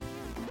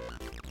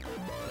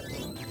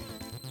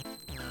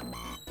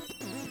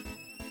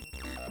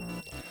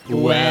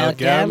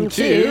Welcome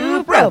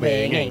to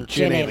Probing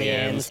Ancient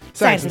Aliens.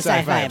 Science and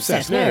sci-fi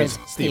obsessed nerds,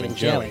 Steve and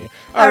Joey,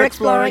 are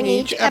exploring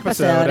each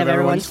episode of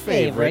everyone's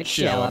favorite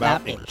show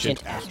about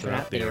ancient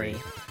astronaut theory,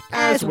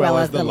 as well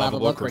as the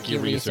lovable quirky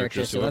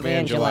researchers who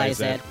evangelize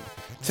it.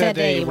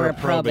 Today we're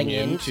probing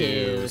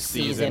into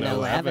Season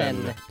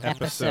 11,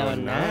 Episode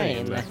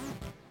 9,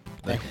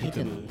 The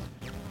Hidden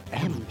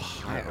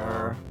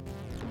Empire.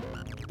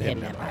 The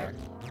Hidden Empire.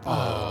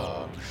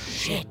 Oh,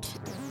 shit.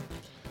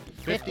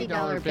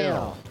 $50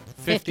 bill.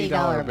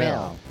 $50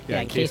 bill.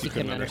 Yeah, in case you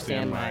couldn't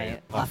understand my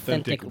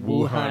authentic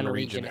Wuhan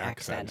region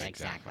accent.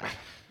 Exactly.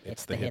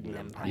 It's the Hidden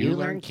Empire. You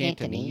learned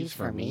Cantonese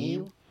from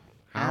me,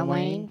 huh,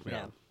 Wayne?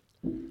 Yeah.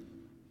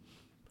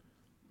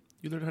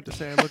 You learned how to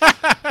say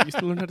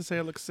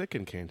I look sick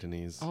in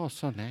Cantonese. Oh,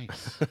 so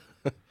nice.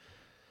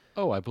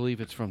 Oh, I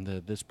believe it's from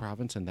this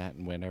province and that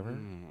and whenever.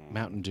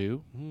 Mountain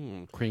Dew,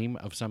 cream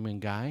of some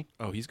guy.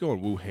 Oh, he's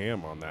going woo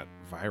ham on that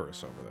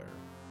virus over there.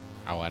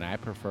 Oh, and I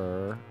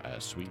prefer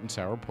sweet and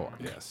sour pork.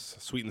 Yes,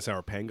 sweet and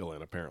sour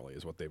pangolin apparently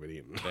is what they've been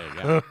eating. There you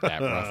go.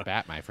 That rough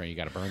bat, my friend. You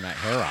got to burn that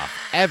hair off.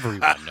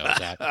 Everyone knows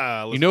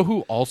that. You know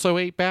who also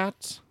ate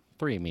bats?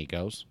 Three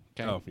Amigos.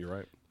 Okay? Oh, you're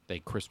right. They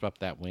crisp up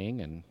that wing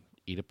and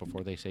eat it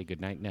before they say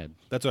goodnight, Ned.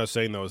 That's what I was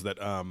saying, though, is that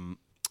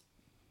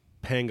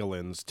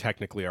pangolins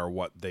technically are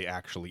what they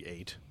actually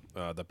ate.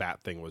 The bat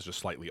thing was just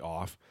slightly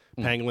off.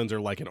 Pangolins are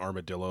like an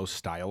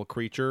armadillo-style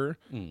creature,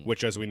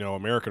 which, as we know,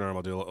 American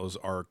armadillos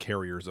are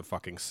carriers of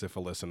fucking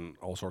syphilis and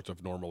all sorts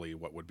of normally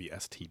what would be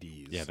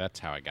STDs. Yeah, that's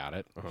how I got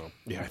it.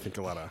 Yeah, I think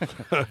a lot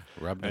of...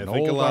 Rubbed an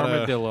old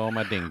armadillo on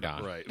my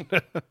ding-dong. Right.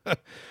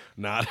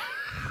 not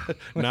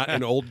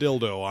an old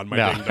dildo on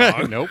my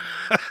ding-dong. Nope.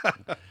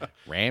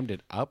 Rammed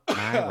it up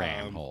my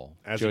ram hole.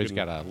 Joey's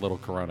got a little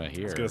corona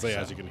here. I was going to say,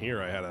 as you can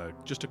hear, I had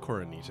just a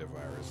coronita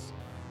virus.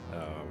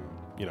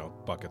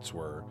 Buckets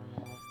were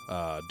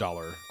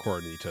dollar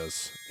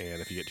coronitas, and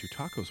if you get 2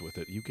 tacos with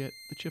it, you get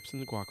the chips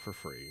and the guac for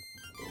free.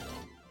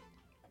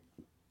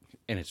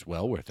 And it's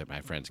well worth it,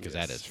 my friends, because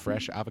that is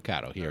fresh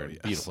avocado here in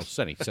beautiful,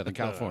 sunny Southern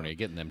California,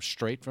 getting them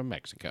straight from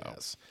Mexico.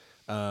 Yes.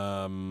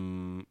 I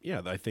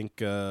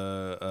think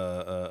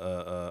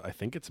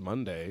it's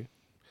Monday.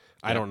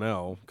 I don't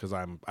know because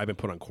I've been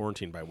put on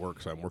quarantine by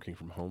work, so I'm working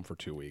from home for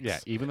 2 weeks. Yeah,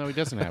 even though he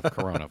doesn't have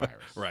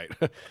coronavirus. Right.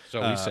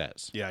 So he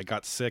says. Yeah, I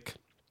got sick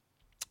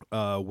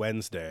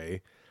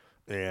Wednesday,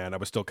 and I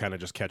was still kind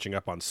of just catching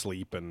up on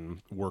sleep,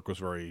 and work was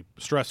very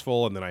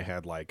stressful, and then I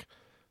had like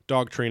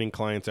dog training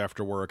clients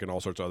after work and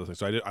all sorts of other things.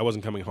 So I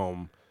wasn't coming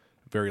home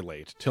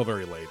till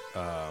very late.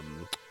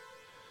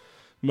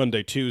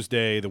 Monday,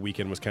 Tuesday, the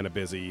weekend was kind of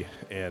busy,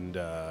 and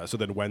so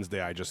then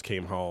Wednesday I just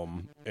came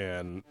home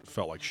and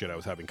felt like shit. I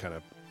was having kind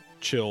of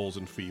chills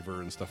and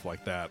fever and stuff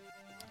like that.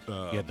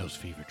 You had those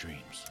fever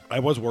dreams. I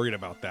was worried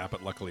about that,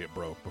 but luckily it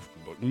broke,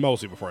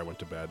 mostly before I went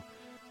to bed.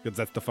 Because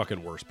that's the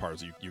fucking worst part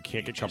is you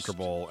can't get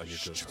comfortable and you're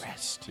just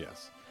stressed.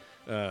 Yes.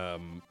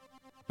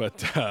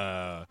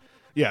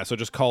 So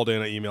just called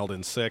in, I emailed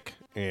in sick,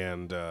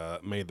 and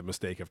made the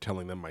mistake of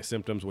telling them my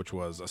symptoms, which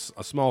was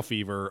a small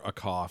fever, a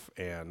cough,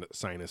 and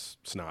sinus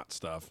snot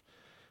stuff.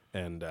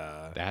 And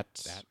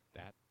that's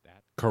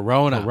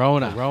Corona.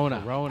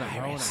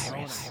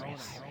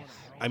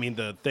 I mean,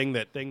 the thing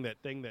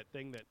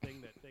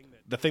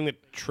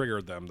that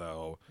triggered them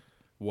though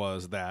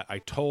was that I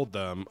told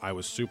them I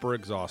was super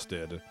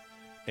exhausted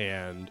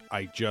and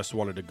I just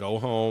wanted to go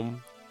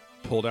home,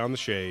 pull down the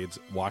shades,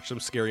 watch some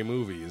scary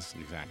movies.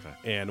 Exactly.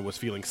 And was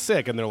feeling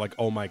sick, and they're like,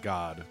 "Oh my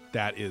god,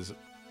 that is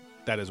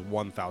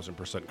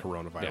 1,000%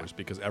 coronavirus,"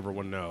 because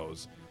everyone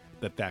knows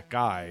that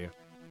guy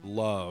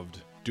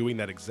loved doing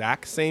that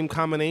exact same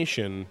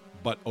combination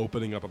but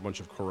opening up a bunch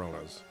of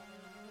Coronas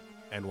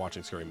and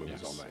watching scary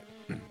movies all night.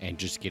 And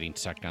just getting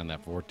sucked down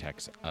that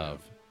vortex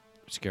of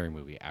scary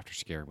movie after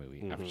scary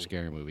movie after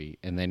scary movie,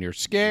 and then you're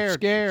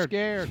scared. Yes,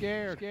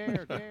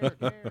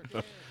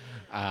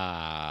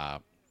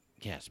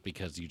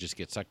 because you just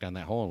get sucked down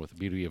that hole, and with the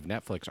beauty of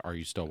Netflix, are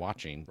you still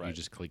watching? Right. You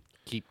just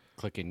keep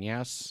clicking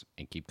yes,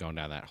 and keep going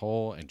down that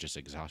hole, and just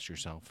exhaust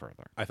yourself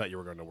further. I thought you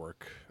were going to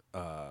work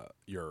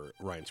your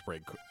Ryan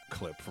Sprague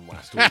clip from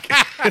last week.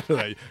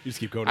 You just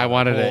keep going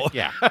down that hole.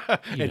 Yeah.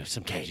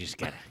 Sometimes you just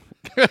gotta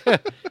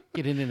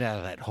get in and out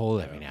of that hole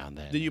every now and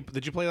then.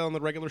 Did you play that on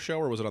the regular show,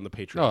 or was it on the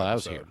Patreon? No, that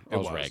was here. It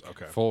was reg.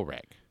 Okay. Full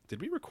reg.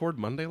 Did we record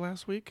Monday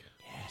last week?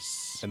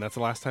 Yes. And that's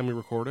the last time we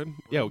recorded?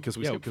 Yeah, because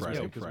we skipped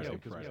Friday.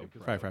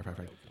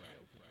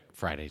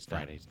 Fridays.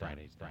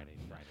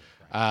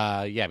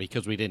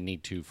 Because we didn't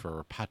need to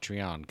for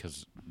Patreon,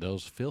 because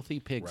those filthy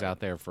pigs out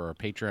there for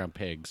Patreon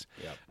pigs,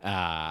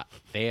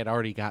 they had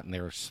already gotten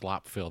their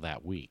slop fill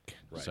that week.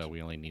 Right. So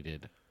we only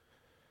needed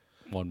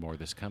one more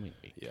this coming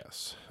week.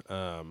 Yes.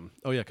 Because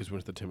we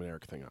went to the Tim and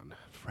Eric thing on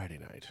Friday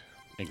night.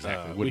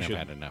 Exactly. Wouldn't have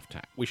had enough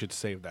time. We should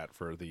save that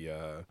for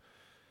the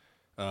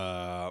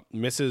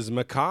Mrs.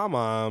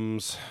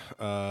 McCawmom's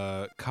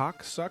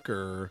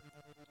cocksucker,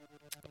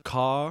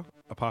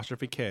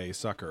 K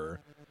sucker.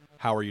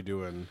 How are you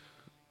doing?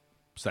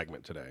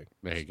 Segment today.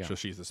 There you go. So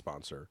she's the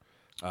sponsor.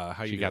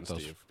 How you She doing, got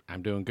those. Steve?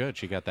 I'm doing good.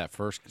 She got that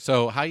first.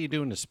 So how you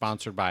doing is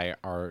sponsored by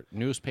our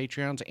newest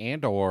Patreons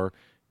and or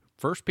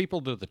first people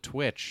to the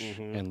Twitch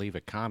and leave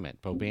a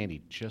comment. Bo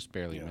Bandy just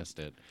barely missed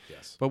it.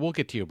 Yes. But we'll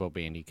get to you, Bo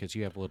Bandy, because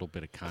you have a little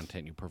bit of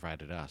content you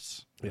provided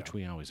us, which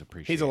we always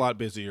appreciate. He's a lot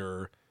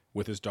busier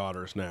with his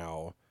daughters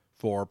now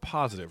for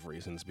positive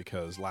reasons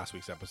because last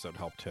week's episode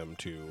helped him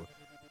to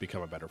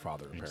become a better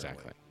father, apparently.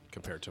 Exactly.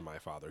 Compared to my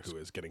father, who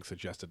is getting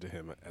suggested to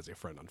him as a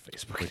friend on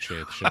Facebook. Which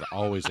they should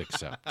always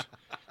accept.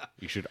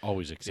 You should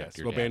always accept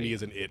your Well, Bandy daddy.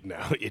 isn't it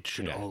now. It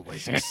should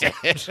always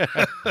accept.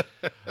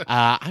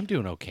 I'm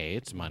doing okay.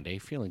 It's Monday.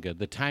 Feeling good.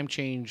 The time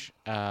change,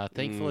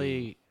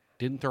 thankfully,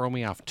 didn't throw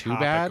me off too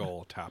bad.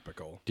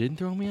 Topical. Didn't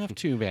throw me off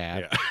too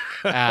bad.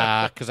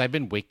 Because I've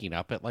been waking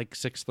up at like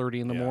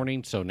 6:30 in the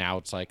morning. So now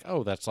it's like,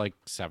 oh, that's like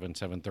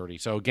 7:30.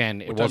 So again,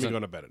 What it time are you wasn't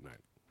going to bed at night?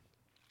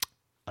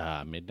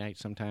 midnight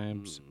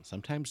sometimes,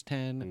 sometimes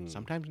 10,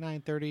 sometimes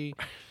 9:30,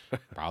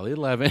 probably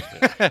 11,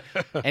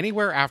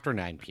 anywhere after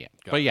 9 p.m.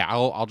 But yeah,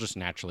 I'll just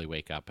naturally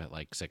wake up at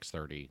like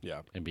 6:30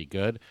 and be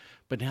good.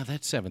 But now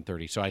that's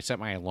 7:30, so I set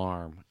my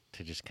alarm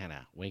to just kind of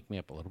wake me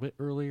up a little bit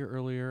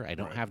earlier. I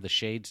don't have the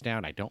shades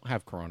down. I don't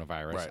have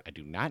coronavirus. Right. I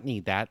do not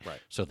need that. Right.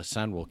 So the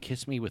sun will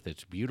kiss me with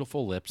its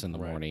beautiful lips in the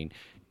morning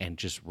and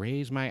just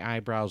raise my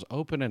eyebrows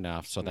open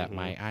enough so that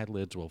my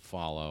eyelids will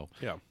follow.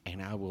 Yeah.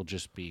 And I will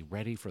just be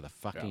ready for the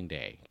fucking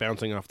day.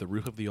 Bouncing off the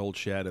roof of the old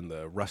shed and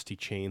the rusty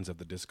chains of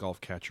the disc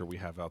golf catcher we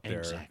have out there.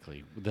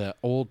 Exactly. The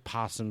old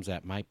possums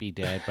that might be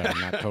dead, but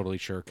I'm not totally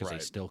sure because they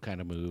Right. still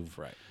kind of move.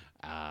 Right.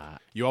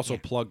 You also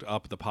plugged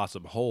up the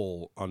possum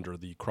hole under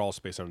the crawl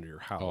space under your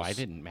house. Oh, I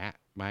didn't.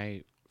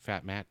 My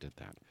fat Matt did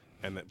that.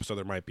 And so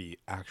there might be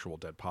actual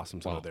dead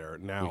possums under there.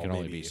 Now we can maybe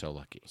only be so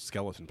lucky.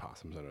 skeleton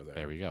possums under there.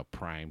 There we go.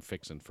 Prime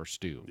fixing for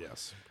stew.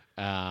 Yes.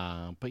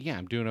 But yeah,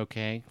 I'm doing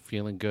okay.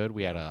 Feeling good.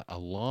 We had a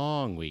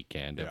long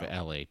weekend of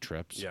LA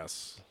trips.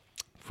 Yes.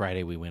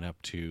 Friday we went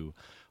up to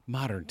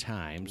Modern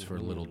Times for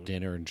a little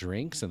dinner and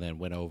drinks, and then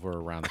went over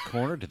around the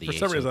corner to the For Ace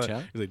some reason, Hotel.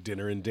 it was like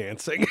dinner and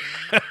dancing.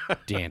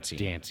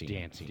 dancing.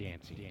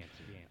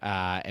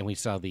 And we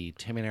saw the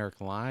Tim and Eric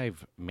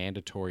Live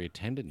mandatory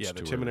attendance Yeah, the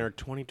tour. Tim and Eric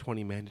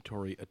 2020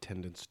 mandatory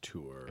attendance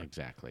tour.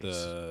 Exactly.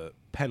 The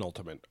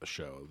penultimate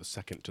show, the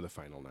second to the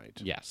final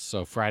night. Yes.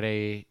 So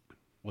Friday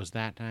was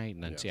that night,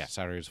 and then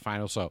Saturday was the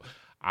final. So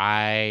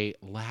I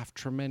laughed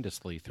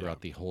tremendously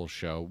throughout the whole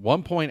show.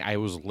 One point, I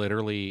was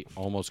literally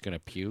almost going to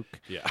puke.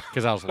 Yeah.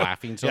 Because I was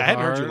laughing so I hard.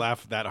 hadn't heard you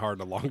laugh that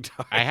hard in a long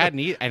time. I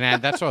hadn't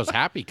that's why I was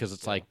happy, because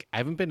it's like I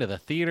haven't been to the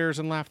theaters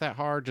and laughed that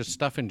hard. Just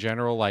stuff in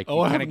general, like you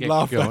I kind of haven't get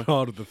laughed going. that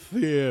hard at the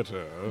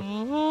theater.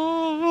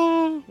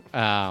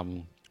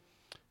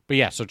 But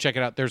yeah, so check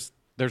it out. There's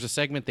a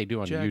segment they do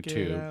on Check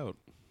YouTube it out.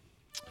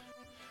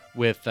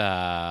 with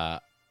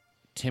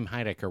Tim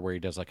Heidecker where he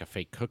does like a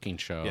fake cooking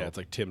show. Yeah, it's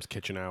like Tim's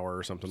Kitchen Hour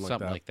or something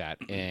like that.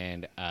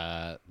 And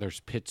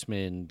there's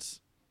Pitzman's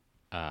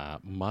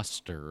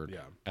mustard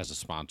as a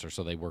sponsor,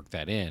 so they work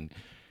that in.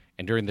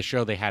 And during the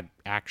show, they had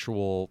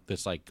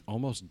this like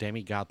almost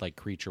demigod-like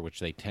creature, which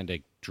they tend to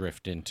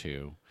drift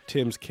into.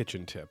 Tim's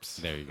Kitchen Tips.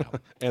 There you go.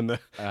 And the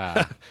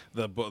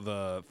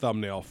the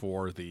thumbnail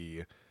for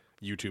the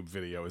YouTube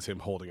video is him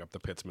holding up the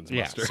Pitzman's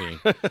mustard. See.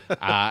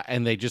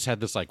 And they just had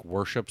this like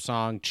worship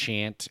song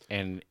chant,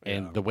 and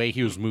the way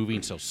he was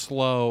moving so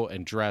slow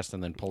and dressed,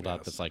 and then pulled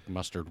out this like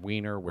mustard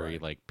wiener where he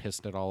like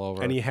pissed it all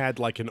over. And he had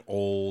like an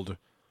old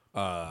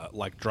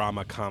like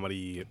drama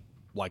comedy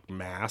like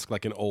mask,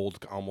 like an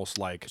old almost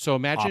like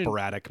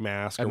operatic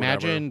mask or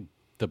imagine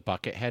the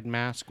Buckethead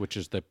mask, which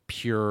is the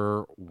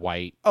pure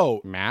white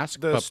mask,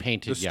 but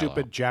painted the yellow.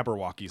 Stupid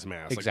Jabberwockies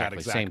mask. Exactly, like that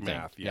exact same thing.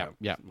 math. Yeah.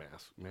 Yep.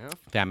 Math?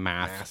 That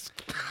mask.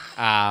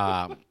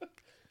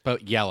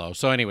 But yellow.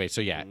 So anyway,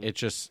 it's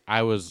just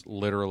I was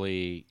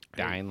literally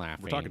dying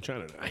laughing. We're talking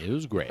China now. It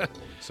was great.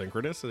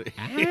 Synchronicity.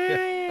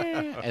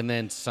 And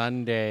then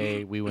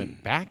Sunday we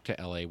went back to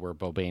LA where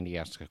Bo Bandy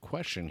asked a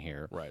question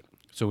here. Right.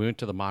 So we went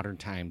to the Modern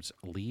Times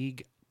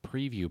League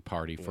preview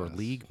party for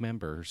League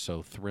members.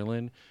 So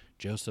Thrillin',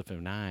 Joseph,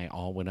 and I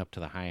all went up to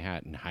the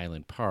Hi-Hat in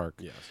Highland Park.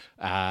 Yes.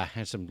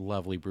 Had some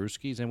lovely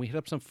brewskis, and we hit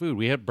up some food.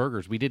 We had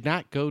burgers. We did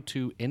not go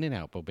to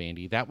In-N-Out, Bo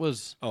Bandy. That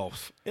was... Oh,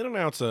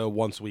 In-N-Out's a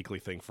once weekly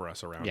thing for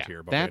us around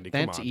here. Bo Bandy,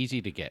 come that's on.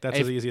 easy to get. That's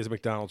as easy as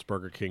McDonald's,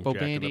 Burger King, Bo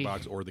Jack in the Bandy,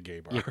 Box, or the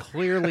gay bar. You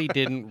clearly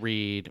didn't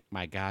read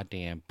my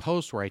goddamn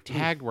post where I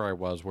tagged where I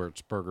was, where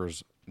it's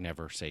burgers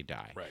never say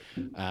die.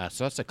 Right.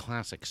 So that's a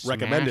classic smash.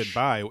 Recommended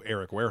by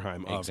Eric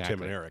Wareheim of Exactly.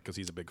 Tim and Eric, because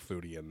he's a big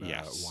foodie and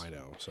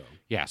wino. So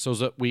Yeah,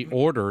 so we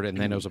ordered, and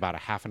then it was about a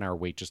half an hour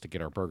wait just to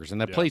get our burgers.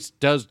 And that place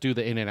does do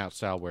the In-N-Out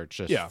style where it's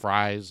just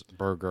fries,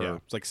 burger,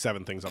 it's like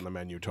 7 things on the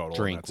menu total.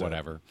 drink, and that's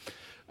whatever.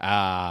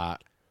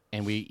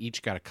 And we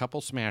each got a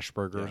couple smash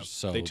burgers.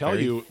 So they tell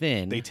very you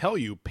thin. They tell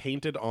you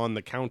painted on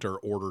the counter,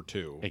 order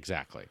 2.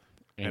 Exactly.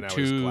 And I was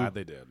 2 glad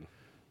they did.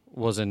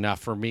 was enough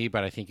for me,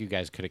 but I think you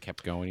guys could have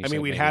kept going. You I mean,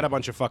 said we'd maybe- had a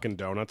bunch of fucking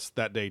donuts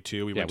that day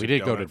too. We went we to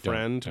did go to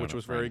Friend, Donut which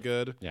was very Friend.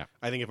 good. Yeah.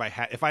 I think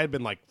if I had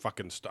been like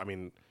fucking, I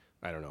mean,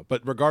 I don't know,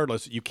 but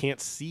regardless, you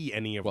can't see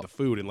any of the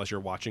food unless you're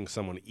watching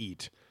someone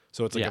eat.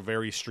 So it's like Yeah. a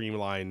very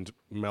streamlined,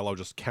 mellow,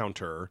 just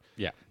counter.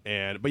 Yeah.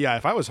 But yeah,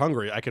 if I was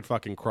hungry, I could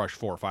fucking crush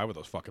 4 or 5 of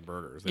those fucking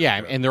burgers. They're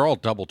Yeah, good. and they're all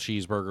double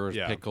cheeseburgers,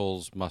 Yeah.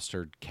 pickles,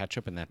 mustard,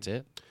 ketchup, and that's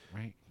it,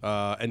 right?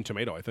 And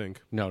tomato, I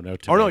think. No, Oh,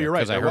 tomato. no, you're right.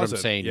 Because I There heard him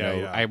wasn't. saying Yeah, no.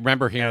 yeah. I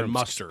remember hearing And him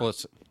mustard.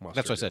 That's what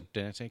I yeah. said.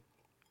 Didn't I say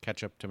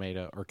ketchup,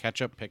 tomato, or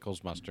ketchup,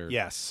 pickles, mustard?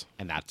 Yes.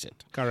 And that's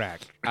it.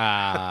 Correct.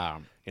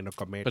 Um,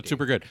 But but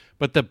super good.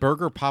 But the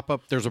burger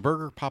pop-up, there's a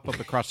burger pop-up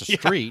across the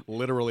street,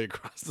 literally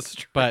across the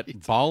street.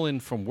 but Ballin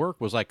from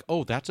work was like,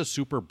 oh, that's a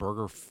super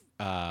burger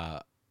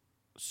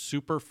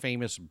super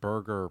famous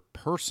burger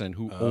person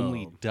who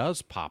only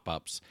does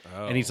pop-ups.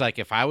 And he's like,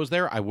 if I was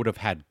there, I would have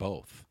had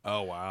both.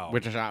 Oh, wow.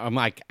 Which I'm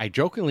like, I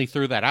jokingly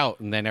threw that out,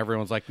 and then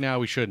everyone's like, no,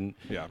 we shouldn't.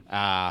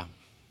 Yeah.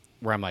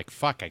 Where I'm like,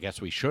 fuck, I guess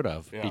we should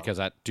have, Yeah. because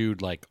that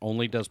dude like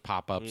only does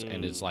pop-ups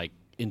and is like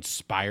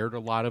inspired a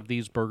lot of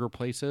these burger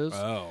places.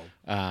 Oh.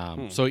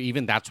 So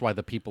even that's why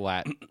the people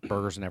at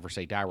Burgers Never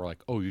Say Die were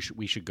like, oh,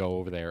 we should go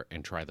over there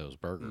and try those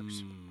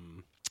burgers.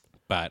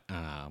 But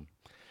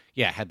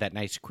yeah, it had that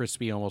nice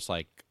crispy, almost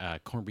like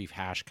corned beef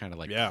hash kind of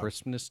like Yeah.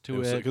 crispness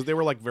to it. Because they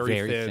were like very,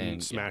 Very thin, thin, yeah.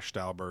 smash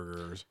style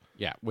burgers.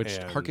 Yeah, which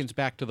And- harkens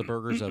back to the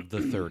burgers of the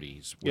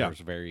 30s, where Yeah. it's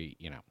very,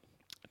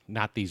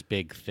 not these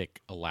big,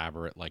 thick,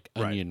 elaborate like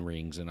Right. onion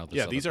rings and other.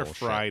 Yeah, these are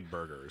fried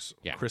burgers.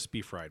 Yeah.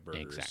 Crispy fried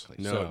burgers. Exactly.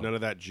 No, So- none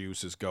of that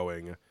juice is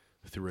going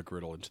through a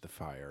griddle into the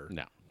fire.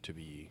 No. To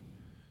be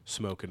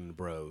smoken and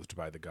brothed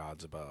by the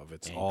gods above.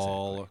 It's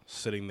all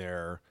sitting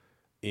there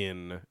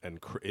in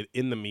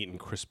the meat and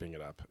crisping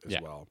it up as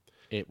Yeah. well.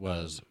 It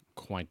was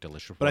quite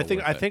delicious. But I Well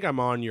think worth I it. think I'm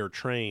on your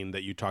train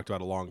that you talked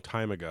about a long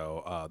time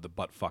ago, the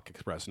Butt Fuck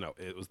Express. No,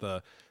 it was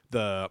the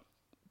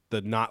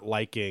not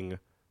liking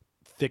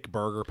thick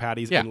burger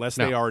patties Yeah, unless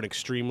no. they are an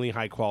extremely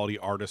high quality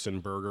artisan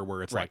burger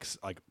where it's Right.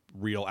 like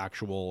real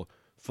actual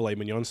filet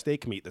mignon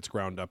steak meat that's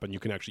ground up and you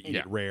can actually eat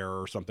Yeah. it rare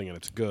or something and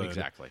it's good.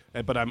 Exactly.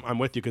 But I'm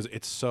with you because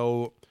it's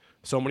so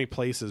many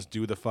places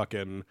do the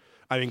fucking.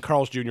 I mean,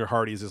 Carl's Jr.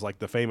 Hardee's is like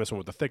the famous one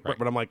with the thick, Right.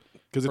 but I'm like,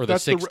 because or the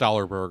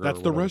 $6 burger. that's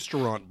or the whatever.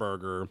 restaurant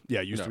burger.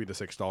 Yeah, it used No. to be the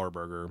 $6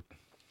 burger.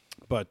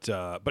 But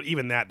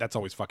even that's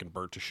always fucking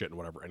burnt to shit and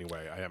whatever.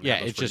 Anyway, I haven't. Yeah,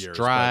 had those it's for just years,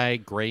 dry,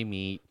 gray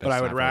meat. But I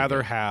that's would not very rather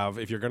good. have,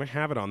 if you're gonna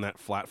have it on that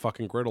flat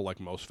fucking griddle like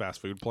most fast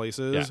food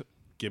places, Yeah.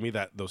 give me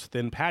those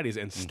thin patties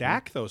and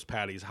stack those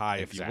patties high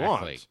if you Exactly.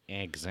 want.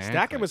 Exactly.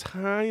 Stack them as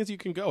high as you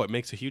can go. It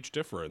makes a huge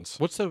difference.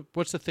 What's the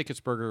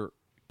thickest burger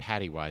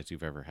patty wise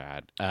you've ever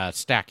had?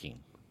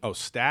 Stacking. Oh,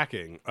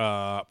 stacking.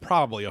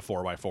 Probably a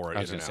 4x4.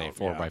 I was gonna say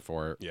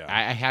 4x4. Yeah.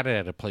 I had it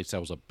at a place that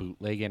was a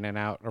bootleg In and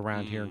Out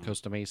around here in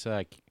Costa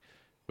Mesa,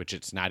 which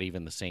it's not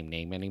even the same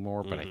name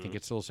anymore, but I think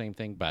it's still the same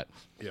thing. But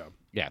Yeah.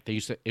 yeah,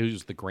 it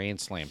was the Grand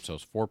Slam, so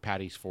it's 4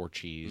 patties, 4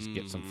 cheese,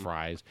 get some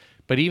fries.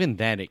 But even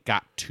then, it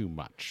got too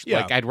much.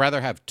 Yeah. Like I'd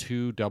rather have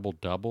 2 double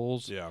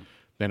doubles. Yeah.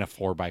 Than a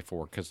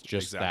 4x4 because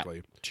just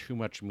Exactly. that too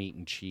much meat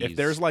and cheese.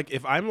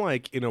 If I'm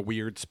like in a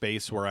weird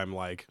space where I'm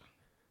like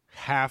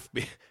half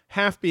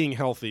being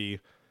healthy,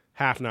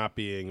 half not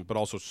being, but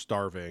also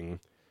starving,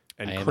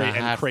 and, and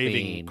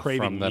craving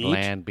from the meat,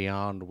 land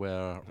beyond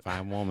where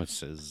fine woman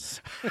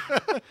is.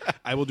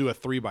 I will do a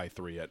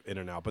 3x3 at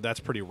In-N-Out, but that's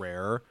pretty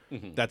rare.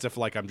 Mm-hmm. That's if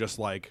like I'm just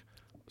like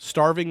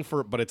starving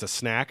but it's a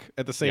snack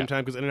at the same Yeah.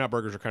 time because In-N-Out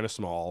burgers are kind of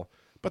small,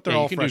 but they're Yeah,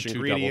 all you can fresh do 2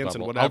 ingredients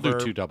and double-double. whatever. I'll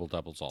do 2 double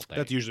doubles all day.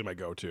 That's usually my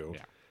go-to.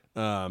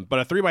 But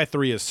a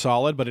 3x3 is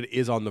solid, but it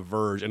is on the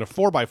verge. And a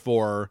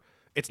 4x4,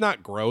 it's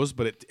not gross,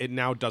 but it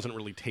now doesn't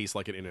really taste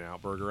like an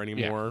In-N-Out burger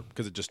anymore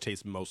because it just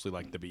tastes mostly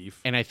like the beef.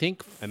 and I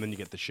think And then you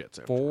get the shits.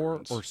 4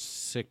 afterwards. or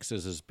 6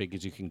 is as big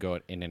as you can go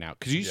at In and Out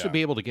because you used to Yeah.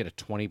 be able to get a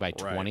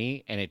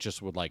 20x20 and it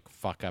just would like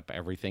fuck up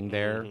everything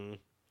there, Mm-hmm.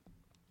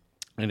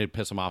 and it'd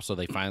piss them off. So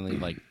they finally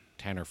like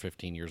 10 or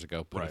 15 years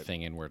ago put a Right.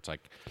 thing in where it's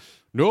like,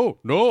 no,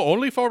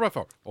 only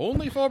 4x4,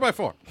 only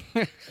 4x4.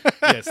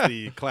 Yes,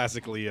 the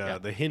classically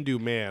the Hindu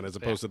man as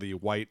opposed to the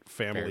white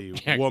family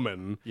Yeah.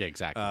 woman Yeah,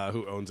 exactly.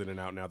 who owns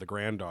In-N-Out now, the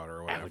granddaughter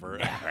or whatever.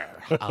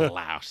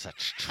 Allow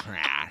such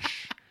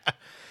trash.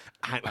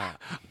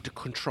 To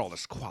control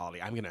this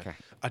quality, I'm going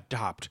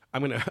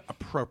to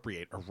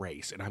appropriate a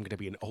race, and I'm going to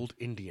be an old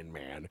Indian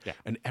man, Yeah.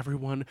 and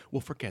everyone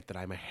will forget that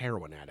I'm a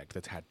heroin addict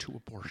that's had 2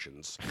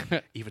 abortions,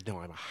 even though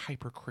I'm a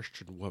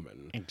hyper-Christian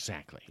woman.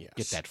 Exactly. Yes.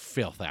 Get that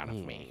filth out of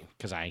me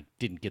because I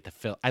didn't get the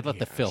filth. I let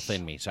the filth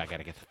in me, so I got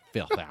to get the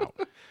filth out.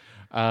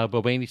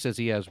 Bobaney says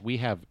we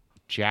have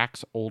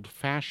Jack's Old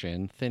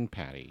Fashioned Thin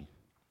Patty.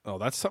 Oh,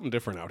 that's something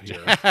different out here,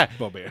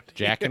 Boban.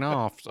 Jacking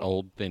off's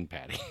Old Thin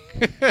Patty.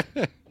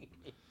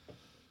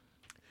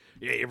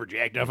 Yeah, you ever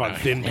jacked up on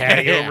Thin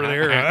Patty over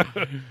there,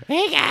 huh?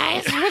 Hey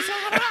guys, what's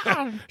going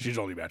on? She's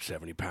only about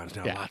 70 pounds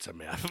now, Yeah. lots of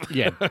meth.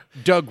 Yeah,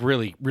 Doug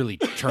really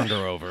turned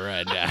her over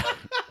and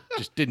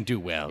just didn't do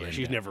well. Yeah, and,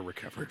 she's never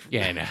recovered from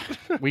Yeah,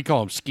 and, we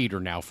call him Skeeter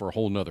now for a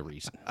whole nother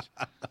reason.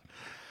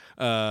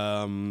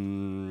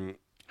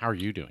 How are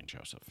you doing,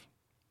 Joseph?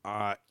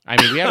 I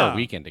mean, we had our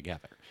weekend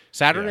together.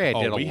 Saturday, Yeah.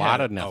 I did Oh, a we lot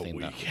had of a nothing,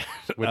 though, weekend.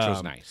 which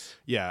was nice.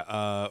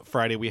 Yeah,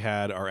 Friday we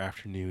had our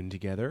afternoon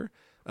together.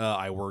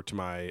 I worked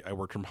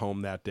from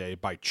home that day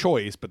by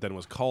choice, but then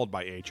was called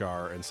by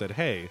HR and said,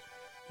 "Hey,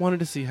 wanted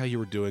to see how you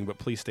were doing, but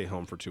please stay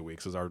home for 2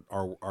 weeks, as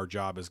our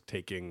job is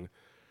taking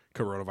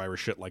coronavirus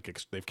shit. Like,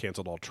 they've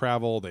canceled all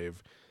travel.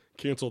 They've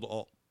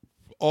canceled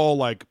all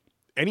like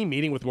any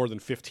meeting with more than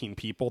 15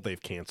 people.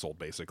 They've canceled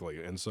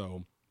basically, and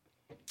so,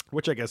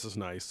 which I guess is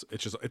nice.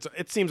 It's just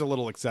it seems a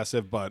little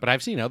excessive, but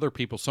I've seen other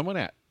people.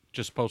 Someone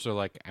just posted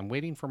like, I'm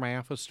waiting for my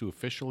office to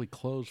officially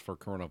close for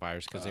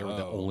coronavirus because they were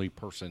the only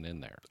person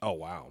in there. oh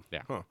wow,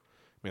 Yeah. huh.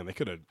 Man, they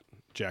could have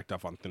jacked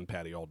off on Thin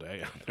Patty all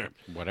day out there.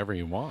 Whatever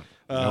you want.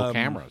 No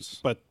cameras.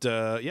 But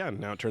yeah,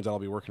 now it turns out I'll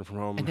be working from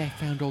home. And I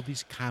found all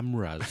these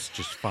cameras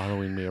just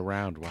following me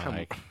around while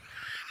I...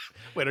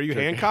 Wait, are you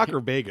Hancock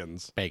or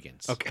Bagans?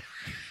 Bagans. Okay.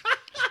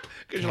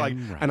 'Cause you're like,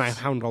 and I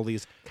found all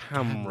these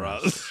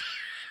cameras.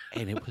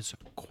 And it was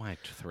quite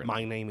thrilling.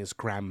 My name is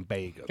Graham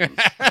Bagans.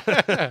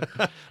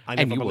 I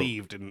never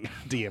believed in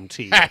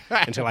DMT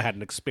until I had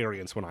an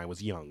experience when I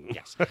was young.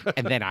 Yes.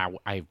 And then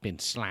I've been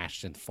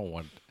slashed and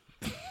forward.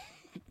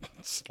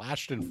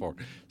 Slashed and forward.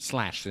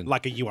 Slashed and...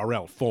 Like a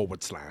URL,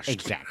 /.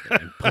 Exactly.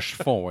 And pushed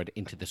forward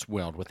into this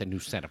world with a new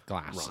set of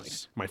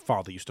glasses. Right. My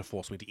father used to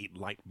force me to eat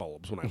light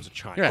bulbs when I was a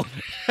child.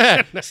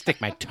 Stick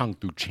my tongue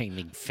through chain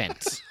link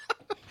fence.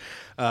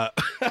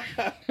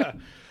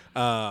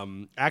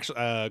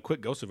 Actually,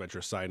 quick Ghost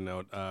Adventure side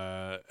note,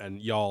 and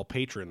y'all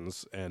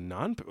patrons and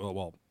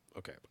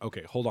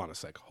okay, hold on a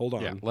sec. Hold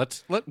on. Yeah,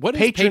 what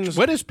Patrons-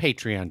 what is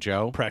Patreon,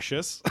 Joe?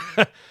 Precious.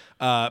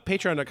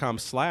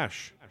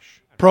 Patreon.com/probing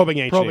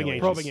Probing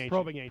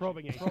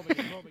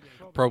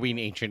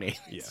ancient aliens.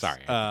 Yes.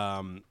 Sorry.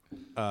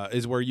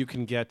 Is where you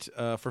can get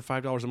for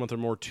 $5 a month or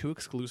more 2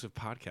 exclusive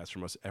podcasts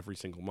from us every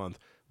single month.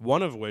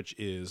 One of which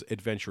is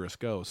Adventurous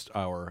Ghost,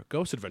 our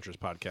Ghost Adventures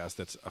podcast.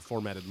 That's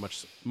formatted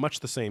much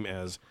the same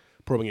as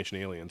Probing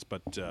Ancient Aliens,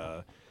 but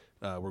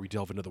where we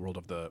delve into the world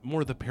of the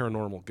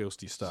paranormal,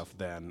 ghosty stuff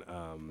than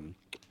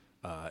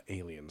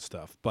alien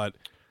stuff. But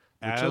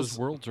those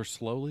worlds are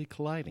slowly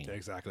colliding.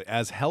 Exactly,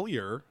 as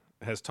Hellier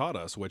has taught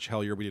us, which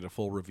Hellier we did a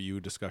full review,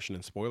 discussion,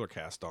 and spoiler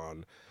cast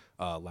on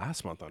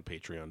last month on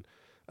Patreon.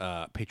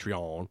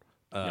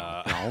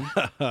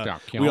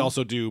 We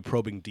also do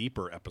Probing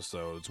Deeper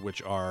episodes,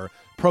 which are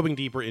probing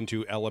deeper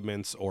into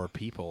elements or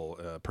people,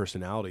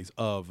 personalities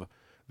of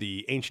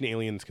the ancient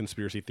aliens,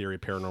 conspiracy theory,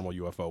 paranormal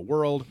UFO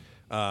world.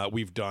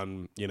 We've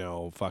done, I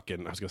was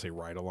going to say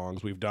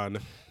ride-alongs. We've done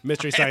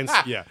Mystery Science.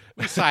 Yeah.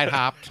 We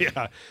side-hopped.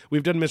 Yeah.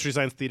 We've done Mystery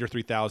Science Theater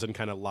 3000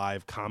 kind of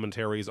live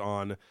commentaries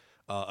on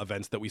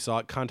events that we saw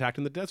at Contact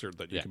in the Desert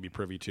that you can be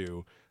privy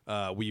to.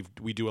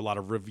 We do a lot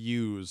of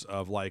reviews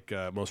of, like,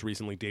 most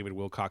recently David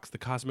Wilcock's The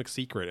Cosmic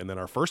Secret, and then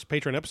our first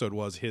Patreon episode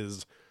was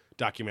his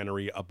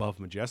documentary Above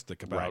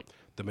Majestic about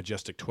the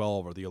Majestic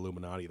 12 or the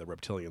Illuminati, the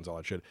reptilians, all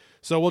that shit.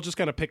 So we'll just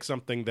kind of pick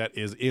something that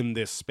is in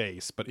this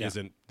space but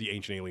isn't the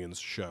Ancient Aliens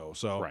show.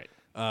 So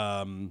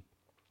anyway,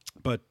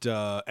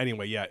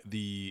 yeah, I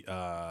think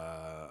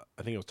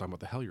I was talking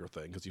about the Hellier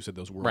thing because you said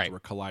those worlds were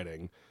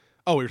colliding.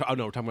 Oh, we're talking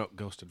about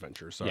Ghost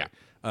Adventure. Sorry.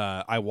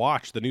 Yeah. I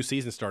watched, the new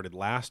season started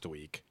last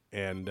week,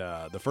 and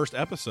the first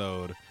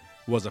episode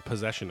was a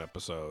possession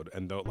episode,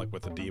 and like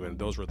with the demon,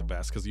 those were the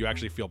best because you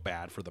actually feel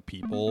bad for the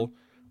people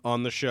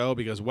on the show,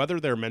 because whether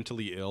they're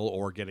mentally ill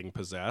or getting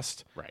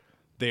possessed,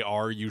 they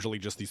are usually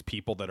just these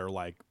people that are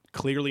like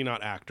clearly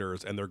not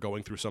actors, and they're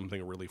going through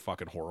something really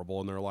fucking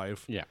horrible in their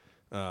life. Yeah.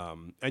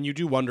 And you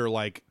do wonder,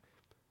 like,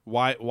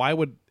 why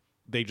would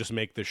they just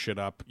make this shit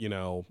up,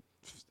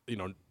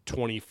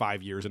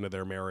 25 years into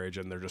their marriage,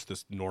 and they're just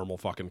this normal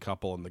fucking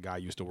couple, and the guy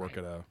used to work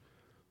at a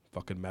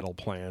fucking metal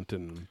plant,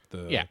 and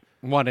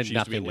wanted she nothing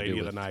used to be to lady do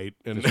of with the night,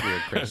 and this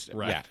weird Chris.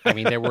 Yeah, I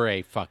mean, they were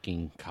a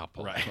fucking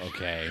couple. Right.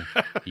 Okay,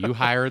 you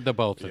hired the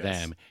both of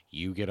them.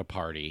 You get a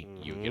party.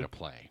 You get a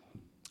play.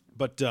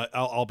 But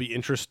I'll be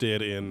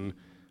interested in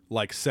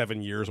like 7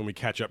 years when we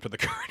catch up to the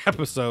current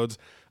episodes,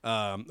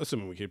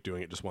 assuming we keep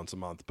doing it just once a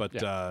month. But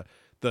the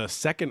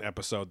second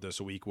episode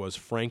this week was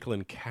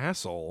Franklin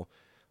Castle.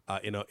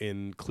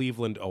 In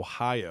Cleveland,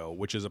 Ohio,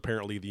 which is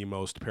apparently the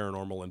most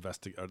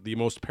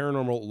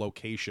paranormal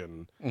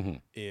location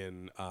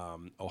in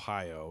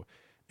Ohio,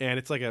 and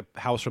it's like a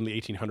house from the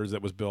 1800s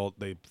that was built.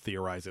 They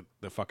theorize that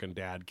the fucking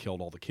dad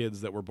killed all the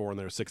kids that were born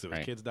there. 6 of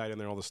his kids died in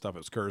there. All this stuff. It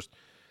was cursed,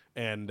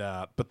 and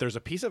but there's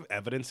a piece of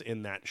evidence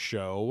in that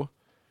show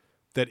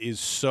that is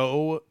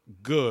so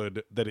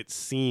good that it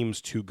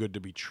seems too good to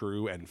be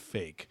true and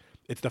fake.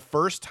 It's the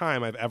first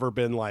time I've ever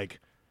been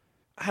like,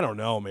 I don't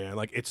know, man.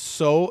 Like, it's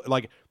so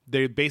like.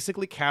 They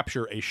basically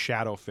capture a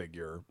shadow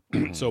figure.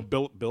 So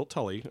Bill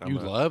Tully. You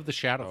love the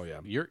shadow. Oh,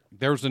 yeah.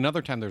 There was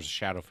another time there's a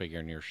shadow figure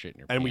in your shit in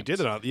your pants. And we did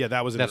it on,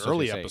 that was in an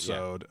early what you say,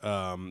 episode,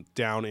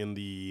 down in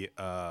the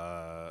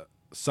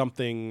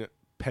something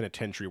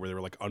penitentiary where they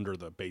were like under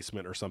the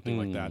basement or something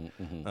like that,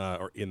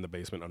 or in the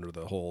basement under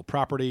the whole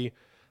property.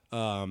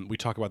 We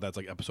talk about that. It's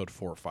like episode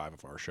 4 or 5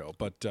 of our show,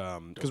 but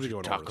because we go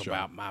into talk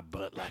about my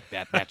butt like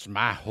that. That's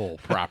my whole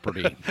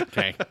property.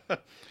 Okay,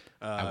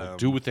 I will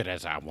do with it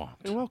as I want.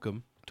 You're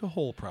welcome to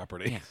whole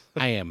property.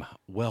 I am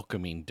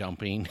welcoming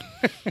dumping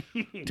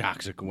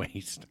toxic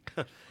waste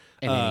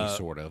and any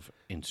sort of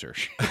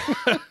insertion.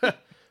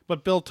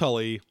 But Bill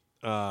Tully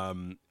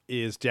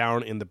is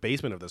down in the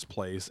basement of this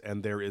place,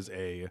 and there is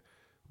a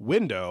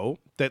window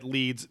that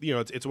leads.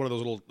 It's one of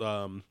those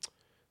little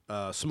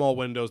small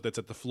windows that's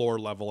at the floor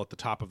level at the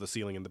top of the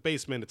ceiling in the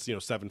basement. It's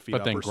 7 feet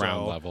But up then or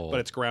ground so, level. but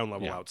it's ground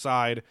level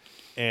outside,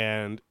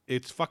 and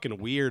it's fucking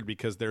weird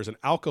because there's an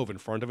alcove in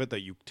front of it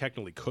that you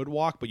technically could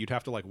walk, but you'd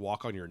have to like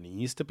walk on your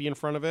knees to be in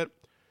front of it.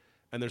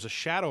 And there's a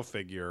shadow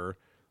figure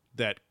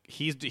that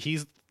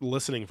he's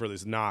listening for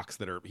these knocks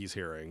that he's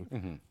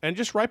hearing, and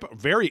just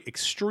very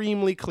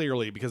extremely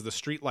clearly because the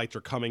street lights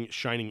are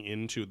shining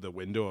into the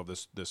window of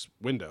this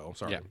window.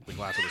 Sorry, the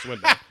glass of this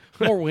window.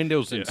 More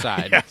windows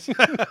inside.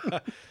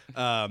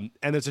 And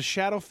there's a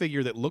shadow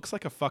figure that looks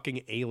like a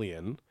fucking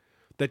alien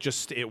that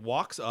it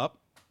walks up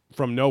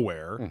from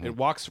nowhere. It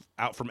walks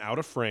out from out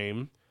of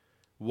frame,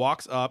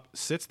 walks up,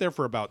 sits there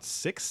for about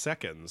 6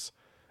 seconds,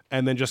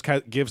 and then just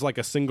kind of gives like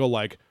a single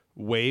like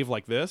wave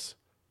like this,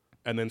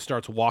 and then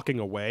starts walking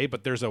away.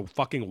 But there's a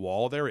fucking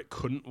wall there. It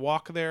couldn't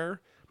walk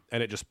there,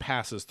 and it just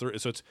passes through.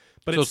 So it's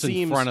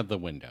in front of the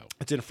window.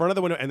 It's in front of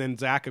the window, and then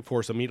Zach, of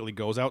course, immediately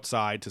goes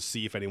outside to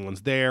see if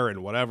anyone's there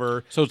and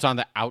whatever. So it's on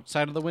the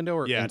outside of the window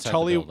or inside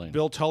the building?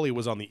 Bill Tully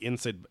was on the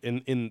inside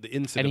in the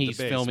inside and of the he's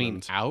basement.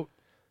 filming out?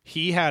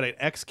 He had an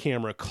X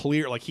camera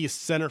clear, like he's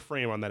center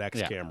frame on that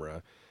X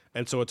camera.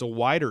 And so it's a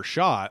wider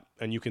shot,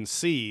 and you can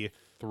see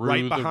through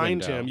right the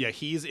behind window. him. Yeah,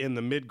 he's in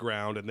the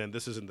midground, and then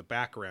this is in the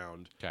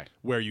background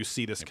where you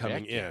see this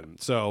coming in.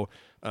 So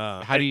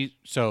how do you?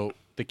 So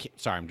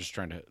sorry, I'm just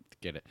trying to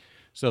get it.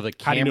 So the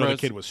how cameras, do you know the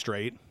kid was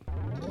straight?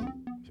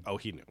 Oh,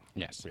 he knew.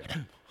 Yes.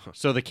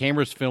 So the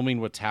camera's filming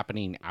what's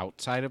happening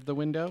outside of the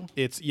window?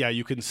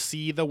 You can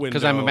see the window.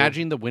 Because I'm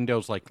imagining the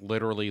window's like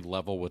literally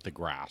level with the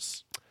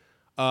grass.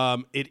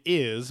 It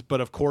is, but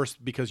of course,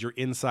 because you're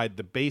inside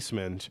the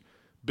basement,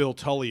 Bill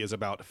Tully is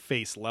about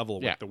face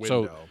level with the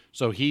window.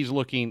 So he's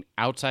looking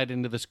outside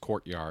into this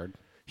courtyard.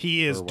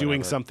 He is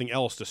doing something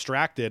else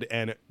distracted,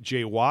 and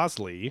Jay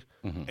Wasley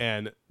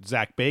and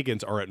Zach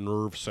Bagans are at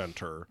Nerve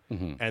Center,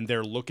 and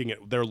they're looking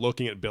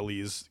at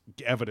Billy's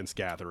evidence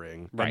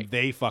gathering, and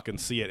they fucking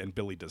see it, and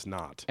Billy does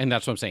not. And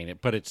that's what I'm saying.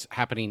 But it's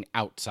happening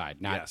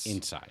outside, not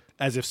inside.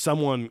 As if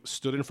someone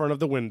stood in front of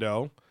the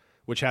window,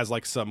 which has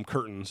like some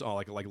curtains,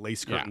 like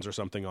lace curtains or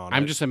something on it.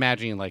 I'm just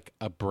imagining like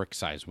a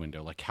brick-sized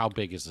window. Like how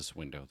big is this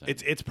window then?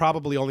 It's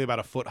probably only about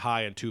a foot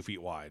high and 2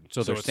 feet wide.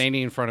 So they're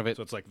standing in front of it.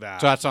 So it's like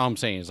that. So that's all I'm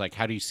saying is like,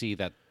 how do you see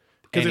that?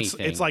 Because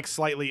it's like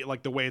slightly,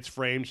 like the way it's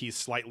framed, he's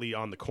slightly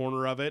on the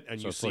corner of it,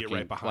 and you see it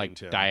right behind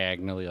him,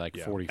 diagonally, like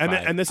 45.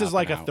 And this is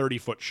like a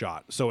 30-foot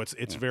shot, so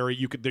it's very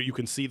you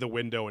can see the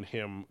window and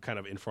him kind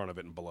of in front of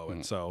it and below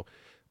it. So,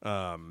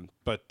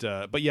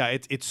 but yeah,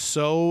 it's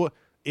so.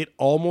 It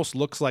almost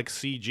looks like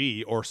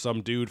CG or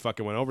some dude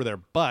fucking went over there,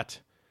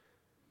 but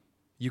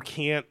you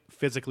can't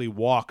physically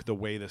walk the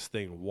way this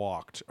thing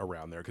walked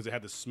around there because it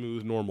had this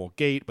smooth, normal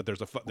gait, but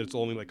there's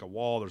only like a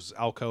wall. There's this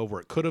alcove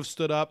where it could have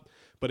stood up,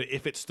 but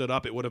if it stood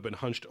up, it would have been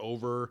hunched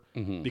over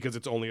because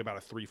it's only about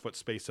a 3-foot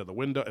space to the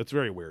window. It's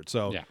very weird.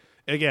 So,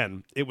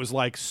 again, it was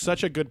like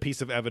such a good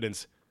piece of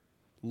evidence,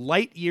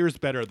 light years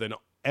better than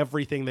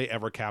everything they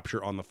ever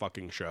capture on the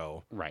fucking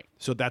show. Right.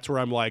 So that's where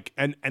I'm like,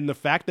 and the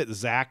fact that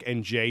Zach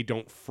and Jay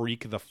don't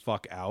freak the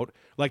fuck out.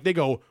 Like they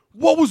go,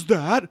 what was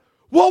that?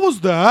 What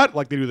was that?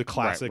 Like they do the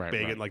classic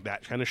and like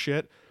that kind of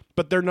shit.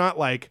 But they're not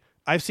like,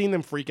 I've seen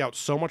them freak out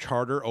so much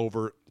harder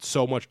over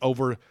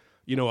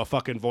a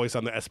fucking voice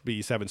on the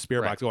SB7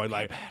 spirit box going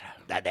like,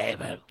 the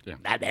devil, the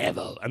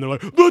devil. And they're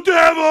like, the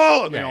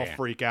devil! And they all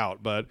freak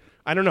out. But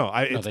I don't know.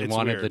 They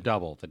wanted the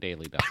double, the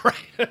daily double.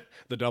 Right.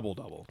 The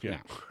double. Yeah.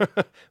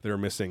 They're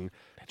missing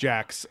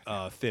Jack's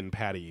thin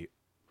patty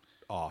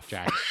off.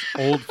 Jack's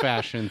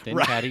old-fashioned thin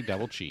patty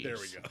double cheese. There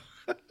we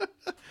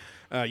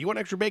go. You want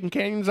extra bacon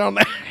canyons on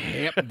that?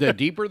 Yep. The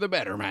deeper, the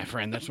better, my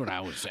friend. That's what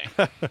I would say.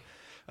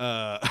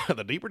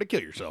 The deeper to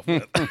kill yourself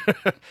with.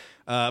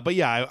 But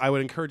yeah, I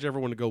would encourage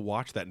everyone to go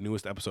watch that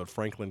newest episode,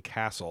 Franklin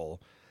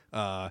Castle.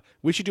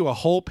 We should do a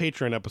whole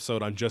Patreon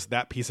episode on just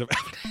that piece of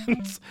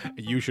evidence.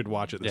 You should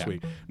watch it this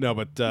week. No,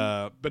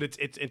 but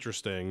it's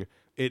interesting.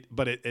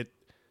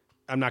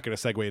 I'm not going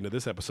to segue into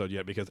this episode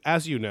yet because,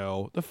 as you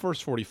know, the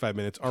first 45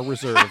 minutes are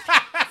reserved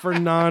for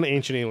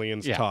non-Ancient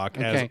Aliens talk,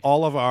 as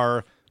all of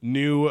our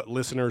new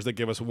listeners that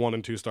give us 1-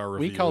 and 2-star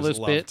reviews. We call this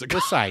bit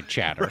the side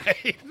chatter.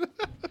 Right?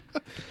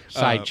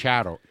 Side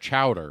chowder.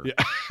 Yeah.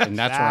 And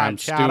that's where I'm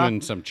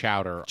stewing some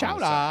chowder.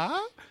 Chowder.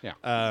 Yeah.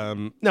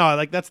 No,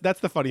 like that's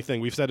the funny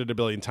thing. We've said it a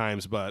billion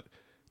times, but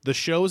the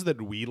shows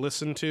that we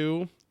listen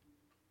to,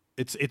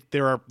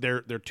 there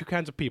are two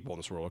kinds of people in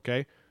this world.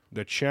 Okay,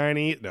 the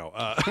Chinese. No,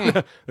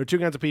 there are two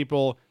kinds of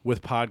people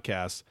with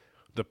podcasts.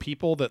 The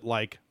people that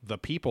like the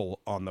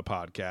people on the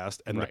podcast,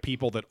 and the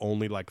people that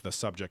only like the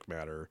subject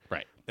matter.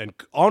 Right. And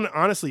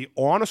honestly,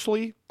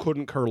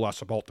 couldn't care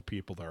less about the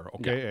people there.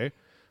 Okay.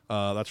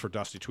 Yeah. That's for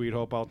Dusty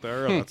Tweedhope out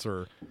there. That's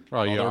for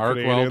all you arc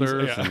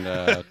welders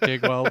and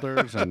TIG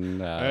welders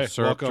and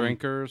syrup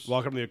drinkers.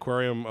 Welcome to the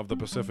Aquarium of the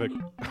Pacific.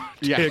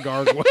 TIG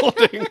arc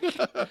welding.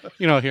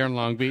 Here in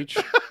Long Beach.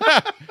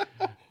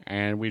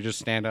 And we just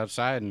stand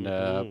outside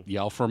and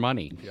yell for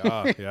money.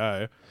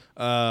 Yeah.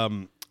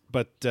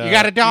 But You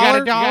got a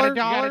dollar?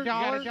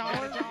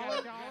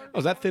 Oh,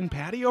 is that Thin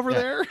Patty over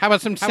there? How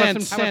about some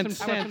cents?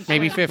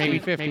 Maybe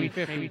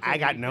 50. I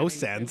got no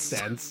sense.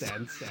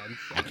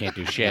 I can't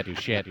do shit.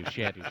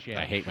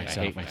 I hate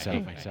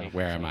myself.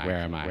 Where am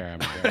I?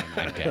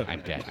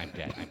 I'm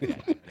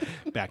dead.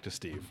 Back to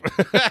Steve.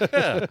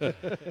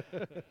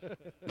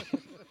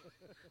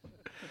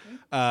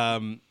 Yeah,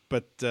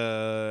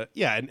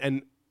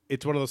 and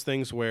it's one of those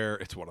things where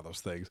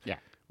Yeah.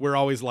 we're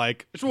always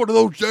like, It's one of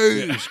those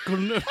days.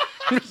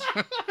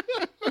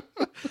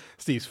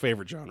 Steve's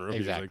favorite genre of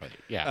Exactly. music.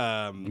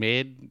 Yeah.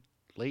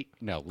 Late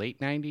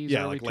 90s.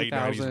 Yeah, early like late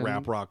 2000. 90s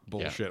rap rock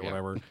bullshit, Yeah.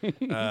 whatever.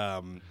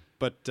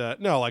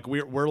 No, like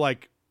we're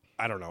like,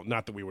 I don't know,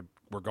 not that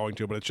we're going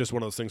to, but it's just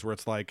one of those things where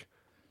it's like,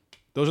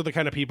 those are the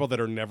kind of people that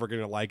are never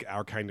going to like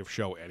our kind of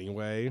show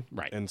anyway.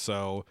 Right. And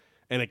so,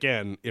 and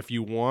again, if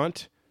you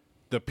want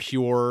the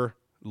pure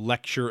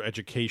lecture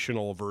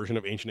educational version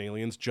of Ancient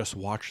Aliens, just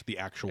watch the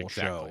actual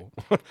show.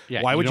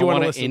 Yeah, Why would you don't want to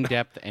want listen?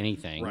 in-depth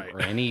anything Right.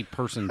 or any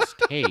person's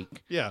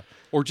take? Yeah.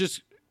 Or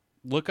just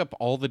look up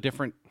all the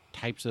different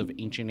types of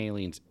Ancient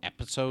Aliens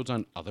episodes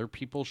on other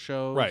people's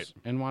shows Right.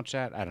 and watch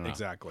that. I don't know.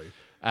 Exactly.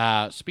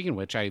 Speaking of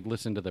which, I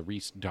listened to the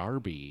Reese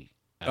Darby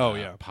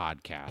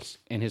podcast.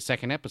 In his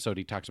second episode,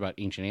 he talks about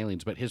Ancient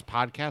Aliens, but his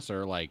podcasts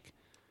are like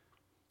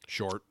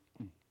Short.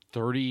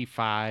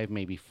 35,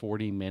 maybe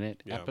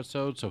 40-minute Yeah.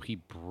 episodes, so he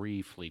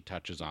briefly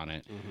touches on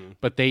it.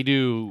 But they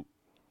do.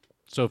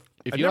 So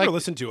if I've you never like,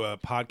 listened to a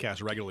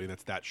podcast regularly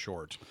that's that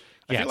short.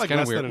 I yeah, feel it's like kind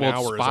less of weird. than an Well,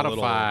 hour it's is a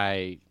little.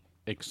 Spotify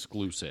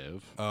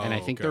exclusive, and I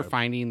think they're okay.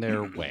 finding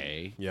their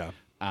way. Yeah.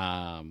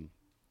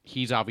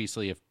 He's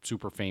obviously a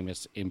super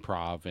famous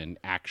improv and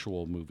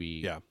actual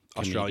movie. Yeah.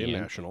 Australian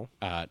comedian. national.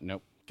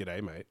 Nope.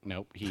 G'day, mate.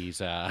 Nope.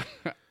 He's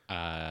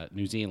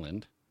New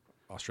Zealand.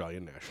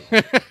 Australian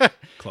national.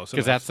 Close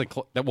Because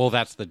enough.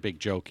 that's the big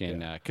joke in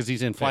because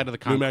he's in Flight of the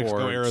New Conchords,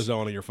 Mexico,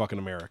 Arizona, you're fucking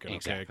American.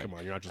 Exactly. Okay, come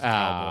on, you're not just a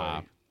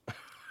cowboy.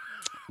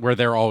 where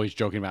they're always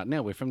joking about.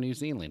 No, we're from New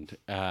Zealand,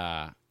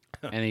 and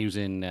he was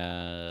in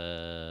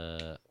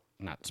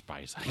not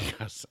Spice, I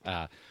guess.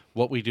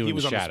 What We Do He in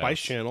was the on the Shadows. Spice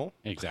Channel.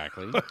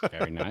 Exactly.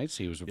 Very nice.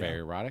 He was very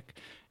erotic,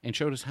 and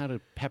showed us how to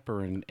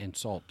pepper and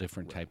salt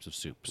different types of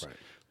soups. Right.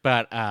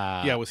 But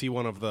Yeah, was he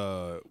one of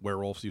the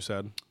werewolves you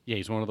said? yeah,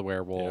 he's one of the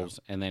werewolves,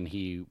 and then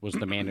he was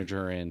the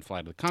manager in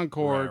Flight of the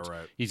Conchords.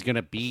 Right. He's going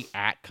to be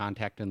at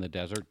Contact in the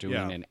Desert doing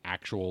Yeah. an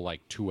actual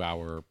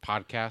 2-hour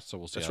podcast. So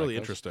we'll see. That's how that really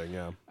goes. interesting,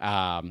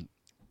 yeah.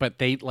 But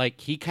they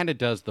he kind of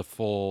does the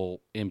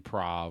full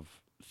improv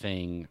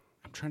thing.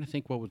 I'm trying to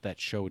think what was that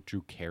show with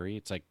Drew Carey.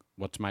 It's like,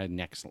 what's my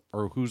next,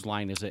 or whose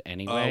line is it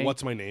anyway?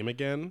 What's my name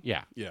again?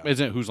 Yeah. Yeah.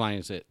 Isn't it whose line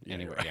is it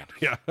anyway? right.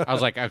 Yeah. Yeah. I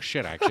was like, oh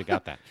shit, I actually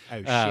got that.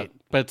 Oh, shit.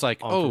 But it's like,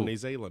 I'm from oh, New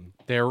Zealand.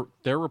 they're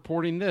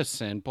reporting this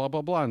and blah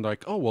blah blah, and they're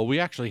like, oh well, we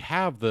actually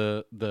have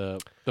the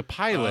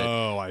pilot.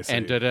 Oh, I see.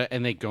 And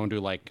and they go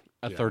into like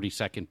a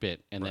 30-second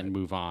bit and then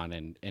move on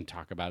and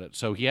talk about it.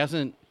 So he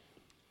hasn't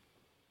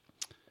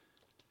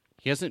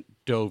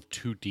dove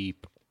too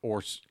deep,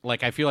 or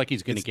I feel like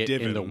he's going to It's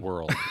get in the divin'.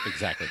 world.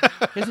 Exactly.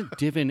 He hasn't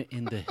divin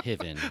in the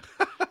hiven.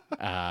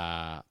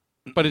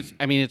 But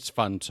it's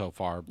fun so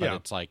far. But Yeah.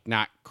 it's like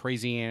not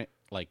crazy.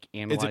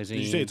 Analyzing.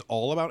 Did you say it's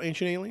all about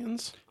ancient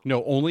aliens?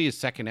 No, only his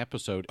second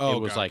episode. Oh, it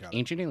was got it.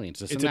 Ancient Aliens.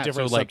 This It's and a that.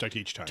 different so, subject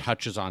each time.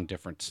 Touches on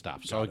different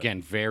stuff. So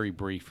again, very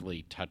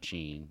briefly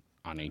touching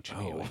on Ancient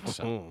Aliens.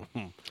 So,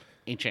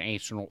 ancient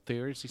astronaut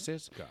theories, he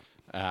says.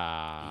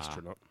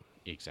 Astronaut.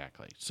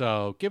 Exactly.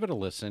 So give it a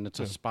listen. It's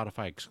a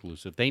Spotify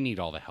exclusive. They need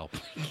all the help.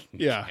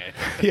 Yeah.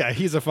 Yeah,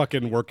 he's a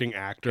fucking working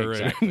actor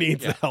Exactly. and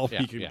needs the help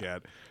Yeah, he can yeah.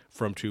 get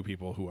from two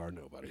people who are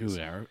nobodies.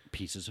 Who are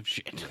pieces of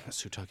shit.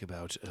 Yes, who talk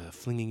about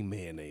flinging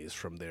mayonnaise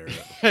from their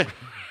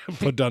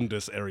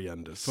podundus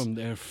ariundus. From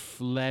their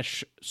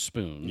flesh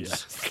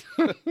spoons.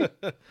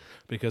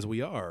 Because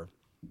we are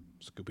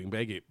scooping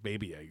baby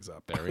eggs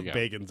up. There we go.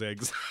 Bacon's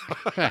eggs.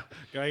 Can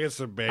I get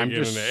some bacon I'm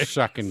just and eggs?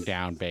 sucking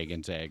down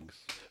Bacon's eggs.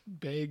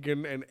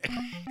 Bacon and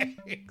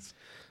eggs.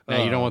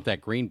 Now, you don't want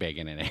that green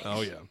bacon in it.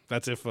 Oh, yeah.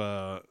 That's if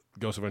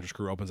Ghost Adventures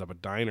Crew opens up a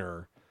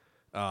diner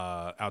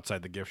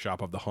outside the gift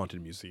shop of the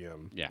Haunted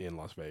Museum in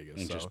Las Vegas.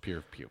 And So, just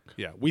pure puke.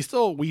 yeah,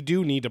 we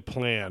do need to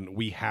plan.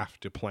 We have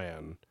to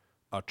plan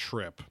a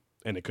trip.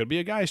 And it could be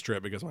a guy's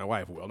trip because my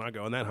wife will not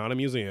go in that Haunted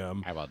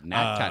Museum. I will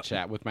not touch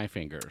that with my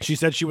fingers. She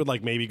said she would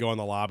maybe go in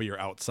the lobby or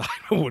outside,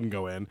 but wouldn't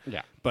go in.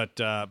 Yeah. But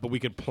we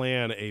could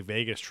plan a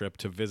Vegas trip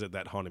to visit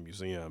that Haunted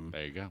Museum.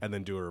 There you go. And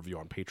then do a review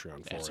on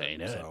Patreon for That's it.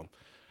 ain't it. So,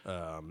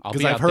 I'll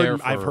because be out there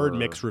I've heard for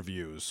mixed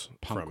reviews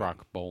Punk from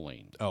rock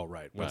bowling. it. Oh,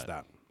 right. What's but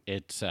that?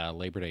 It's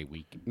Labor Day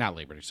week. Not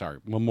Labor Day. Sorry,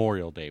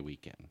 Memorial Day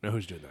weekend. Now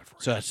who's doing that for?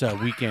 So it's a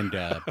weekend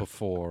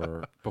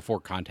before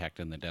Contact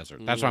in the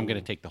Desert. That's why I'm going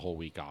to take the whole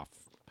week off.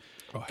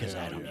 Because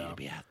I don't need to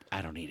be out.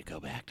 I don't need to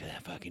go back to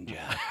that fucking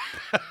job.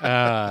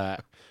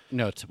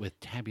 No, it's with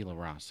Tabula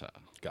Rasa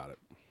Got it.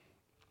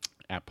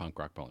 at Punk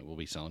Rock Bowling. We'll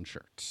be selling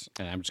shirts,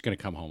 and I'm just going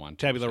to come home on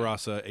Tabula Tuesday.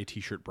 Rasa, a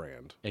T-shirt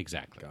brand.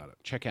 Exactly. Got it.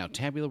 Check out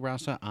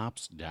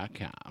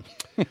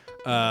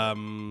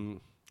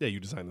TabulaRasaOps.com. Yeah,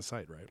 you designed the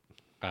site, right?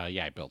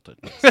 Yeah, I built it.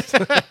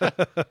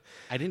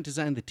 I didn't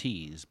design the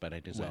tees, but I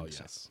designed the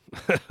yes.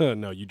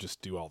 No, you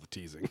just do all the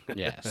teasing.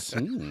 Yes.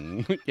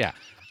 Yeah.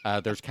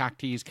 There's cock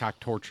tease, cock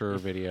torture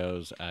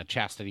videos,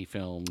 chastity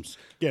films.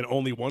 Again,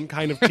 only one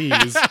kind of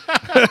tease,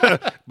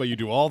 but you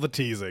do all the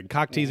teasing.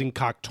 Cock teasing,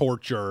 cock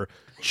torture,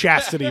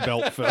 chastity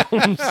belt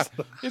films.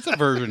 It's a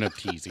version of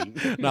teasing.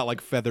 Not like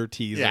feather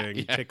teasing,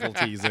 Yeah. tickle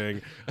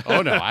teasing.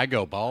 Oh, no, I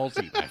go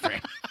ballsy, my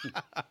friend.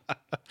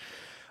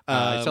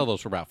 I sell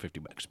those for about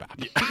 $50 pop.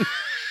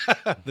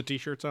 The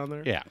T-shirts on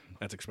there? Yeah.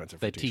 That's expensive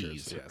The for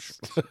T-shirts.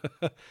 tees.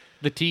 Yes.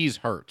 The tease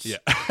hurts. Yeah.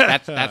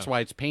 That's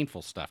why it's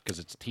painful stuff, because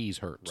it's tease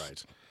hurts.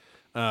 Right.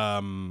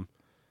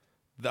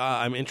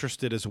 I'm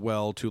interested as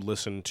well to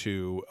listen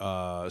to,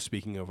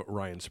 speaking of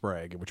Ryan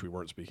Sprague, which we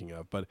weren't speaking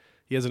of, but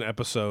he has an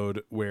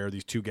episode where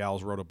these two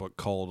gals wrote a book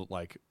called,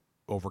 like,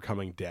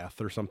 Overcoming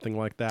Death or something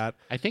like that.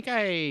 I think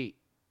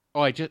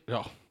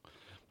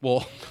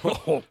well,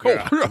 Oh,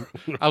 God.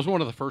 I was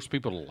one of the first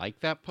people to like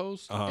that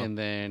post, Uh-huh. and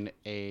then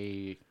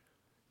I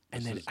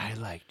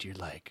liked your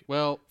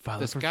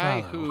this for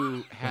guy follow.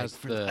 who has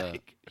for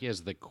he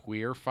has the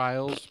Queer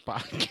Files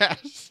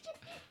podcast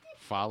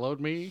followed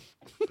me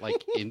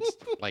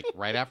like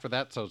right after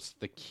that. So it's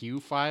the Q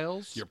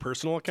Files, Your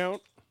personal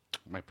account?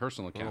 my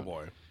personal account. Oh,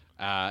 boy.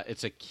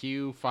 It's a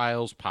Q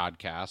Files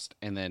podcast,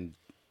 and then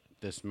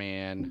this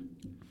man,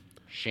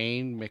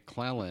 Shane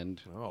McClelland,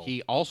 Oh.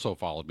 he also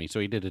followed me, so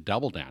he did a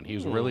double down. He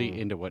was really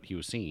into what he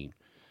was seeing.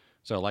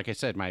 So, like I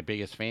said, my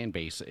biggest fan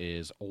base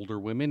is older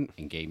women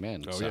and gay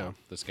men. Oh, so yeah.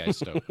 this guy's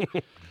stoked.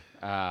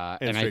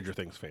 And Stranger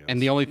Things fans. And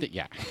the only thing,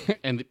 yeah,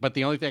 but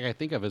the only thing I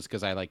think of is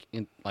because I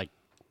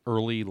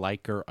early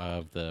liker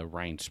of the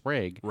Ryan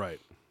Sprague. Right.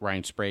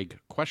 Ryan Sprague,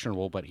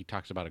 questionable, but he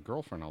talks about a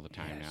girlfriend all the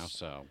time now. Yes.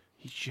 So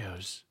He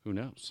shows who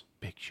knows?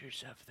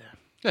 pictures of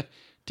them,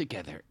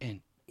 Together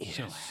and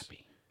so Yes.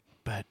 happy.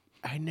 but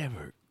I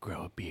never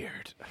grow a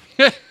beard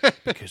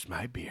because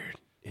my beard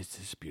is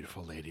this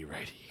beautiful lady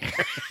right here.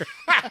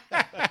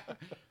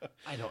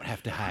 I don't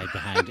have to hide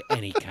behind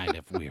any kind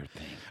of weird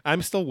thing.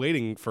 I'm still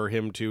waiting for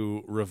him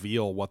to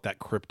reveal what that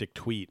cryptic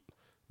tweet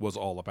was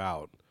all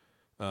about.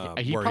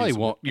 He where probably he's-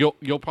 won't.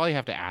 You'll probably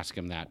have to ask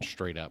him that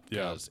straight up,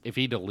 Yeah. because if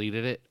he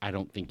deleted it, I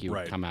don't think he would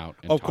Right. come out.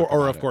 And Of talk course, or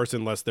about of it. course,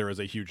 unless there is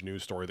a huge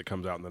news story that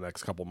comes out in the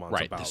next couple months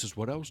right? about This is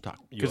what I was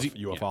talking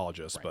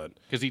ufologists, but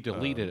because he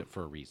deleted it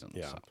for a reason.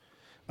 yeah. so.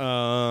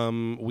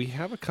 We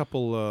have a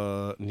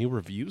couple new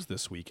reviews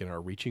this week in our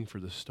Reaching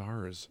for the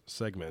Stars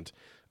segment.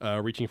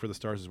 Reaching for the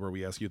Stars is where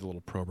we ask you, the little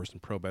probers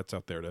and probettes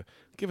out there, to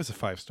give us a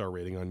 5-star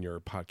rating on your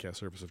podcast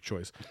service of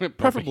choice,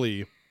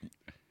 preferably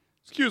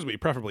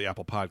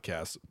Apple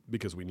Podcasts,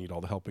 because we need all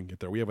the help we can get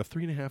there. We have a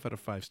 3.5 out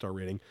of 5-star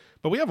rating,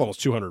 but we have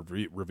almost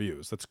 200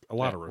 reviews. That's a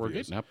lot of We're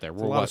reviews. getting up there. It's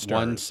We're a lot of what, stars.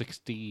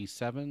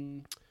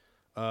 167?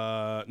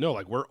 No,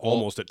 like we're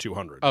almost at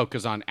 200. Oh,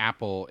 because on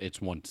Apple it's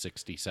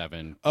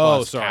 167. Oh,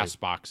 plus sorry.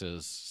 Castbox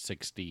is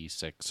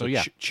 66. So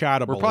yeah,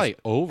 Chattable. we're probably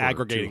over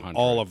aggregating 200.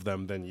 all of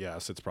them. Then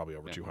yes, it's probably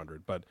over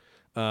 200. But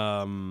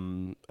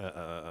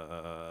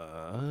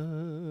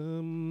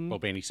Well,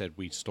 Bandy said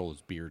we stole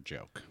his beer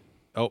joke.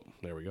 oh,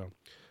 there we go.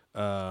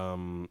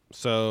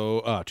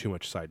 Too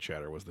much side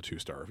chatter was the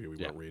 2-star review we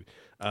won't read.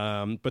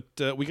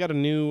 But we got a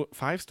new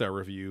 5-star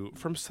review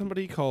from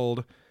somebody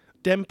called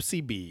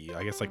Dempsey B.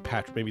 I guess like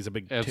Patrick. Maybe he's a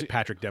big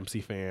Patrick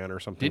Dempsey fan or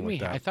something Didn't like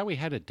we? that. I thought we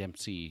had a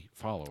Dempsey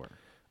follower.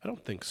 I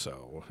don't think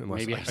so. Unless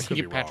Maybe I could was be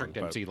thinking Patrick wrong, but-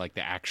 Dempsey, like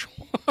the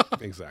actual.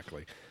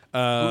 Exactly.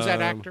 Who's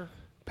that actor?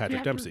 Patrick The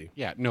actor? Dempsey.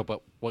 Yeah, no,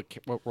 but what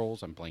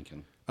roles? I'm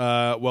blanking.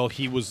 Well,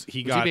 he Was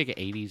got he big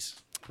 80s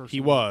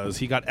person?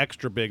 He got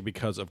extra big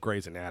because of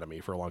Grey's Anatomy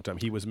for a long time.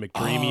 He was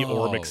McDreamy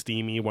or Oh.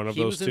 McSteamy, one of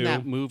He those was two. in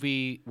that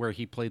movie where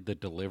he played the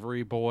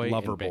delivery boy. in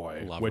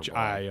Loverboy, which Loverboy.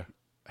 I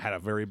had a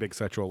very big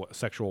sexual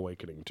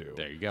awakening to.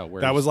 There you go.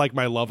 Where That he's- was like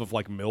my love of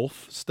like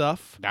MILF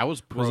stuff. that was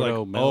It was like,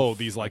 proto. oh,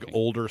 these like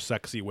older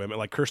sexy women.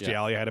 Like Kirstie Yeah.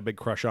 Alley I had a big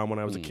crush on when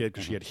I was a kid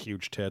because she had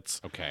huge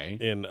tits. Okay.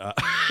 In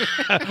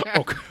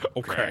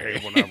okay,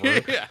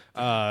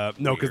 whatever.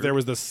 No, because there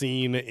was the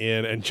scene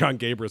in, and John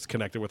Gabris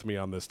connected with me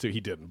on this too.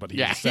 He didn't, but he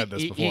Yeah, said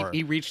this before.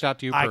 He reached out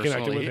to you I personally.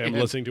 connected with him and-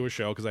 listening to a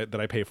show that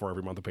I pay for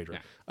every month of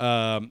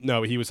Patreon.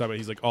 No, he was talking.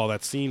 He's like, oh,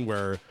 that scene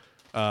where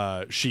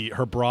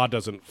her bra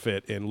doesn't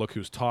fit in Look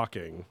Who's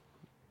Talking,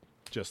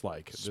 just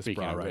like this Speaking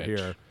bra of right which.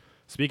 here.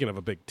 Speaking of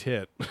a big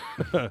tit,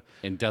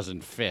 and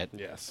doesn't fit.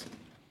 yes.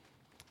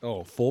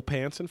 Oh, full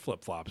pants and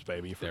flip flops,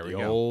 baby, for There we the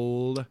go.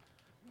 old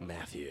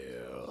Matthew.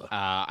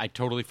 I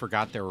totally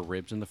forgot there were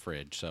ribs in the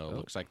fridge, so it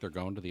looks like they're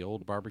going to the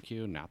old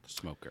barbecue, not the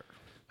smoker.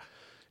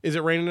 Is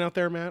it raining out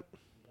there, Matt?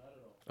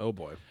 Oh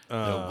boy.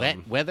 The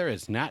wet weather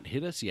has not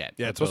hit us yet.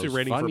 yeah, but it's supposed to be those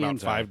raining for about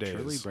Funyuns 5 are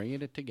Truly days.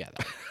 bringing it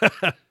together.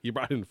 You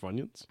brought in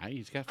Funyuns?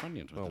 He's got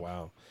Funyuns with Oh him.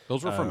 wow.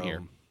 Those were from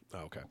here.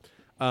 Okay.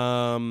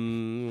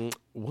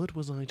 What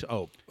was I?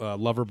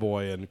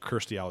 Loverboy and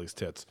Kirstie Alley's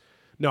tits.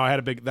 No, I had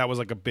a big. That was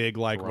like a big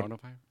like. Coronavirus?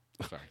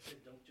 Sorry.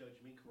 Don't judge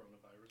me,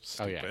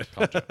 coronavirus. Oh, yeah.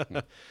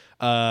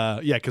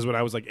 Culture. Yeah, because when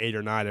I was like 8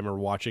 or 9, I remember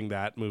watching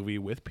that movie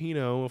with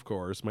Pino, of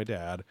course, my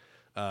dad.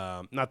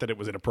 Not that it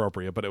was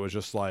inappropriate, but it was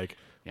just like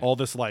all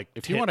this like.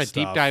 If you want a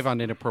deep dive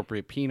on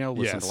inappropriate Pinot,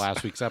 listen to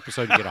last week's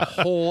episode. You get a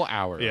whole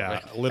hour.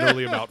 Yeah,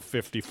 literally about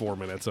 54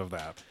 minutes of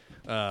that.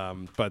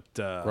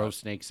 Grove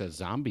Snake says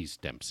zombies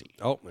Dempsey.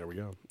 Oh, there we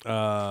go.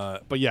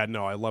 But yeah,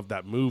 no, I love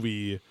that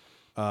movie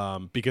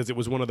because it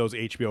was one of those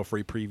HBO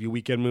free preview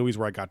weekend movies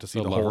where I got to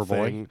see the whole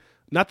thing.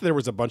 Not that there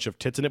was a bunch of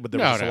tits in it, but there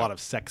was a lot of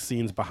sex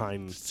scenes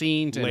behind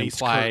scenes and lace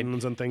implied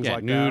curtains and things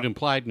like nude, that.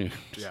 implied nude.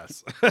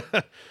 Yes.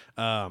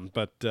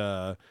 But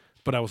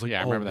I was like,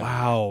 I oh, remember that.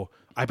 wow.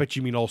 I bet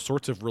you mean all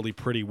sorts of really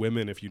pretty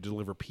women if you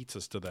deliver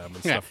pizzas to them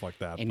and stuff like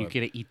that. And you get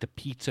to eat the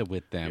pizza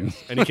with them.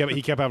 Yes. And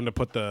he kept having to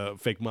put the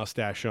fake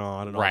mustache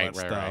on and all that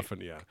stuff.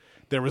 Right. And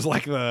there was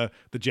like the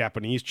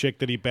Japanese chick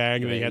that he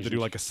banged, and he had to do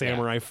like a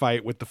samurai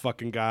fight with the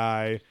fucking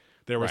guy.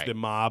 There was the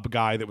mob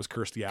guy that was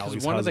Kirstie Alley's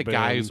husband. One of the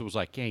guys was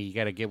like, "Yeah, you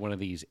got to get one of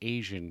these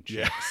Asian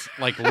chicks."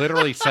 Like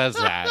literally says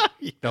that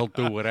they'll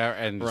do whatever,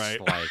 and it's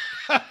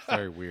like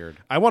very weird.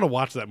 I want to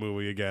watch that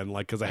movie again,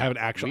 like because I haven't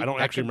actually. I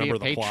don't actually remember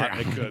the plot.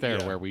 It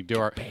could, where we do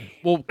our.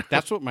 Well,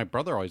 that's what my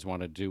brother always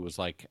wanted to do was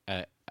like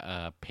a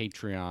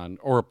Patreon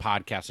or a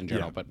podcast in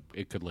general, but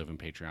it could live in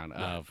Patreon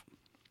of.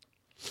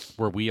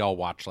 Where we all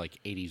watch like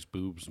 80s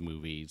boobs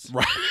movies,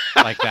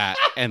 like that,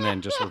 and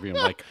then just review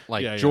them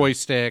like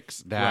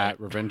Joysticks,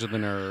 Revenge of the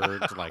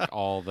Nerds, like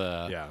all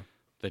the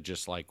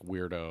just like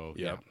weirdo.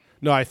 Yeah.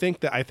 No, I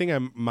think I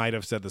might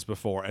have said this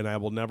before, and I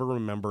will never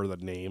remember the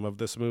name of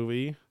this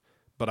movie,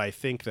 but I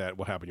think that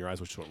What Happened to Your Eyes,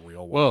 which went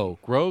real well. Whoa,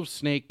 Grove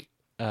Snake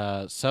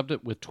subbed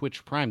it with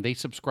Twitch Prime. They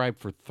subscribed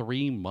for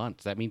 3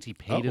 months. That means he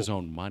paid his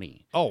own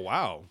money. Oh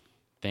wow.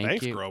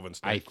 Thanks, Grove and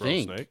Snake. I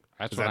think Snake.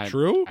 that's Is that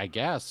true? I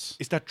guess.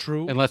 Is that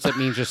true? Unless it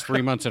means just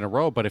 3 months in a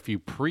row. But if you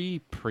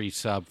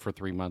pre-sub for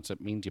 3 months, it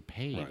means you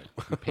paid. Right.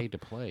 You paid to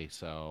play.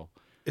 So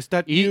is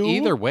that you?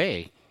 Either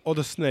way. Oh,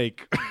 the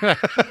snake.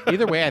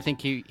 Either way, I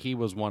think he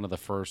was one of the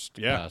first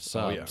subs.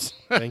 Oh, yeah.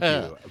 Thank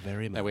you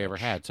very much. That we ever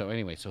had. So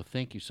anyway,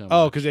 thank you so much.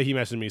 Oh, because he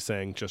messaged me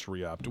saying just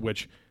re-upped,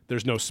 which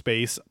there's no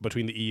space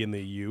between the E and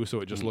the U, so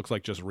it just looks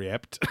like just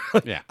re-upped.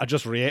 Yeah. I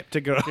just re-upped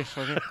to go.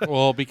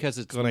 Well, because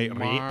it's Gonna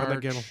March, rape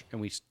again.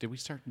 and did we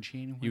start in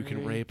January? You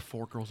can rape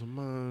 4 girls a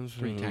month.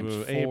 3 times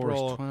 4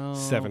 April, is 12.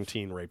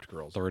 17 raped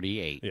girls.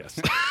 38. Yes.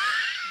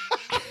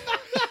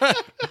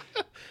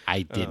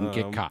 I didn't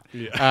get caught.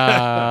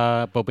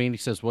 Yeah. Bobaney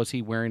says, was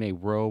he wearing a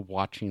robe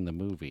watching the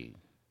movie?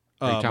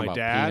 Are you talking my about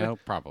dad, Pinot?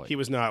 Probably. He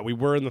was not. We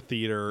were in the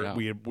theater.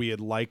 Yeah. We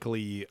had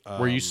likely.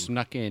 Where you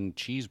snuck in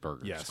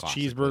cheeseburgers. Yes,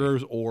 classically.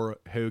 cheeseburgers or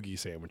hoagie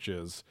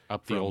sandwiches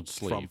Up the old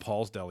sleeve. from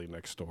Paul's Deli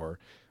next door.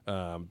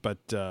 But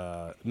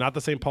not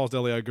the same Paul's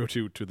Deli I go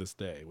to this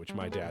day, which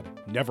my dad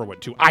never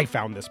went to. I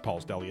found this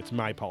Paul's Deli. It's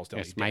my Paul's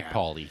Deli. Yes, Mike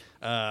Pauly.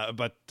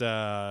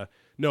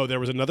 No, there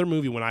was another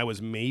movie when I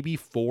was maybe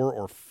 4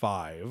 or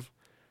 5,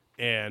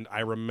 and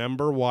I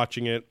remember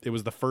watching it. It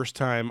was the first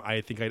time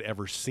I think I'd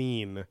ever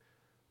seen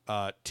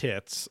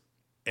tits.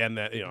 And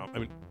that, I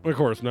mean, of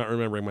course, not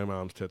remembering my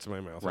mom's tits in my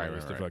mouth. Right, I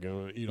used to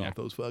fucking eat off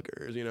those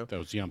fuckers,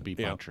 Those yumpy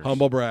punchers.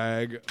 Humble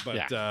brag.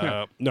 But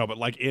no, but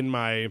like in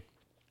my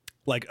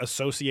like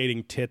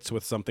associating tits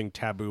with something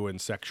taboo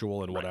and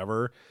sexual and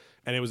whatever.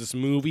 And it was this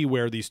movie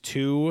where these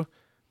two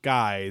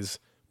guys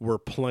were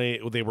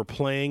playing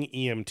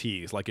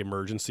EMTs, like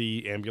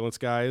emergency ambulance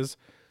guys.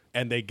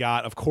 And they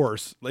got, of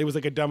course, it was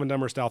like a Dumb and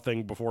Dumber style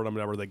thing before Dumb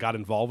and Dumber. They got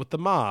involved with the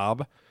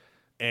mob.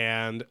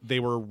 And they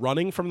were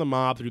running from the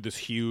mob through this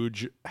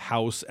huge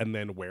house and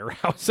then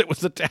warehouse it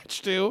was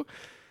attached to.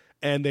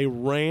 And they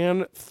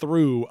ran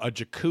through a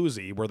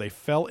jacuzzi where they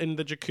fell in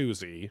the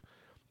jacuzzi.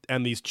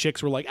 And these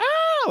chicks were like,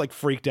 like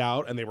freaked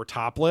out. And they were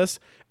topless.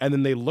 And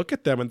then they look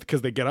at them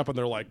because they get up and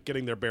they're like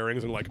getting their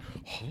bearings and like,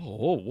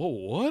 oh, whoa,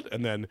 what?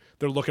 And then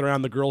they're looking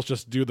around. The girls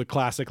just do the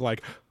classic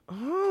like,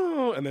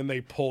 oh. And then they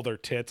pull their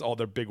tits, all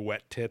their big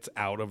wet tits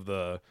out of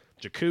the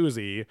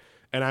jacuzzi.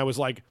 And I was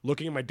like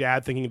looking at my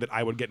dad thinking that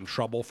I would get in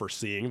trouble for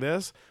seeing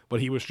this,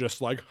 but he was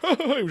just like,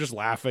 he was just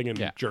laughing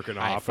and jerking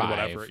off and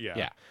whatever.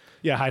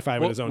 Yeah,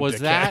 high-fiving his own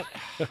dickhead.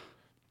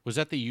 Was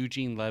that the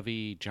Eugene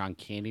Levy, John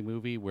Candy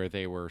movie where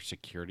they were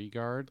security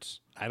guards?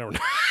 I don't know.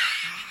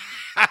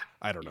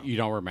 I don't know. You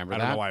don't remember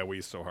that? I don't know why I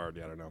wheezed so hard.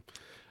 Yeah, I don't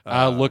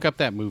know. Look up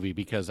that movie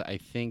because I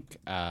think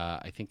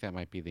that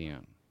might be the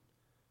end.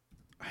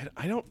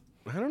 I don't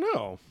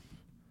know.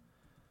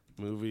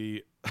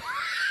 Movie...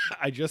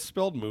 I just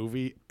spelled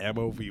movie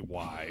MOVY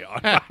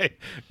on my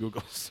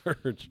Google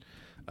search.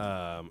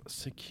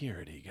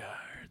 Security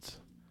guards.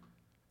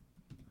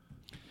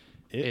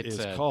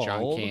 It's called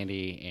John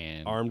Candy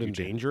and Armed and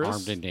Dangerous.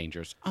 Armed and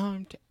Dangerous.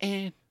 Armed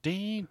and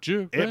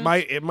Dangerous. It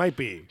might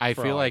be. I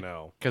feel like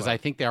because I I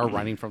think they are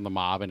running from the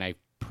mob, and I'm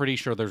pretty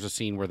sure there's a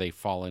scene where they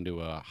fall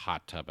into a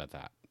hot tub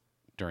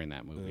during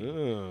that movie.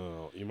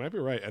 Oh, you might be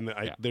right. And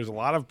there's a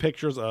lot of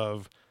pictures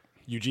of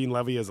Eugene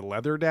Levy as a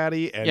leather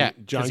daddy and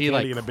John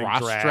Candy in a big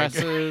drag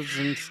dresses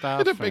and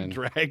stuff, in a big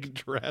drag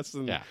dress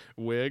and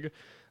wig.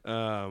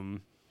 Another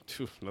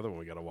one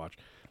we got to watch.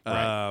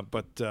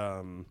 But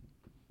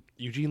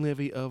Eugene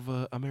Levy of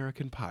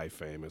American Pie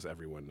fame, as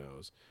everyone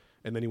knows.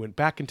 and then he went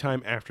back in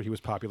time after he was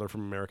popular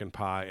from American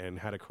Pie and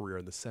had a career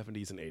in the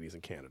 70s and 80s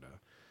in Canada.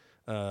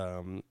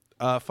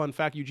 Fun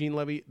fact, Eugene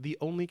Levy, the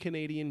only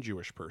Canadian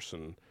Jewish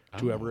person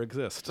to ever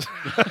exist.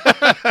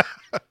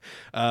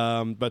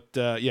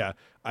 Yeah,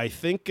 I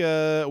think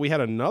we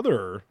had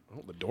another...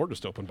 Oh, the door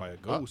just opened by a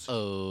ghost.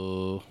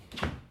 Oh.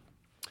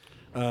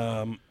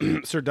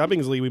 Sir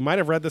Dubbingsley, we might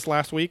have read this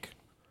last week.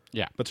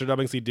 Yeah. But Sir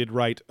Dubbingsley did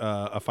write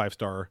a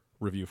 5-star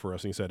review for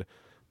us, and he said,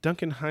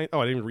 Duncan Hines... Oh,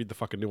 I didn't even read the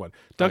fucking new one.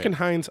 Duncan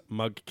Hines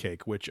Mug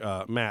Cake, which,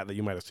 Matt, that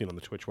you might have seen on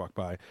the Twitch walk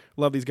by.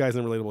 Love these guys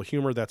and relatable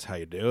humor. That's how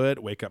you do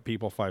it. Wake up,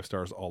 people. 5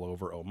 stars all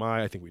over. Oh,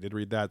 my. I think we did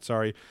read that.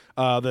 Sorry.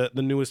 The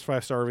newest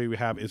 5-star review we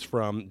have is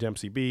from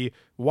Dempsey B.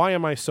 Why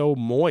am I so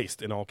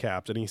moist, in all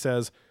caps? And he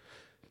says...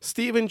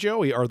 Steve and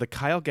Joey are the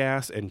Kyle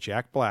Gass and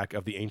Jack Black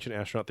of the Ancient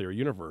Astronaut Theory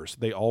universe.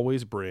 They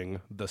always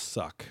bring the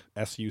suck,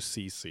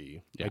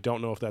 S-U-C-C. Yeah. I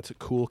don't know if that's a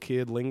cool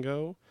kid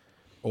lingo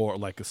or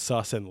like a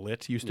sus and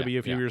lit used to be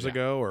a few years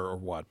ago or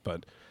what,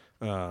 but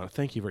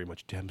thank you very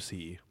much,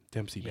 Dempsey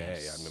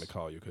Bay, I'm going to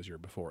call you because you're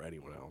before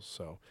anyone else.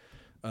 So,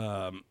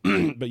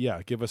 but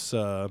yeah, give us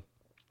some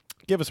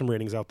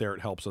ratings out there.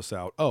 It helps us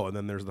out. Oh, and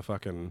then there's the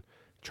fucking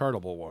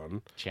Chartable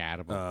one.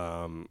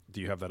 Chattable.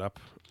 Do you have that up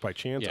by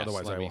chance? Yes,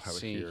 Otherwise, let I will me have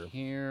see it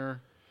here.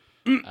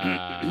 Too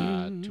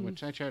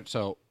much night chart.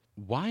 So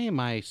why am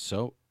I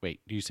so? Wait,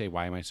 do you say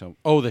why am I so?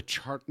 Oh, the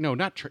chart. No,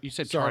 not chart. You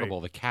said Sorry.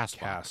 Chartable. The cast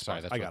box. Sorry,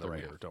 that's I what got it threw right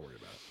me here. off. Don't worry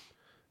about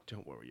it.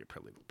 Don't worry, you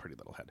pretty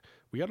little head.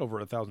 We got over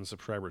 1,000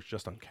 subscribers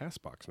just on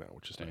Castbox now,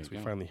 which is There nice. you We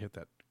go. finally hit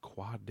that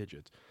quad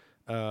digits.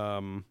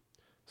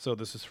 So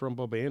this is from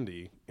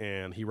Bobandy,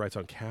 and he writes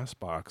on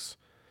Castbox,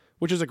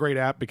 which is a great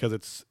app because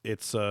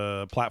it's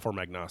platform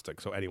agnostic,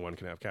 so anyone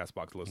can have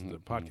Castbox to listen to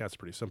the podcast. It's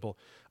pretty simple.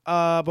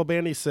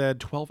 Bobandy said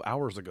 12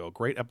 hours ago,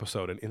 great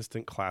episode, an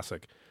instant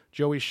classic.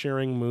 Joey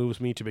sharing moves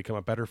me to become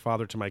a better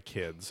father to my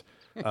kids.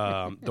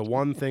 The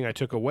one thing I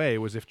took away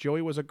was if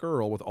Joey was a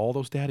girl with all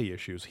those daddy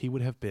issues, he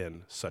would have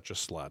been such a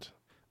slut.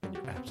 And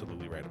you're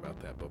absolutely right about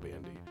that,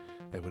 Bobandy.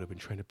 I would have been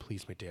trying to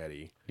please my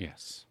daddy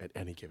Yes. at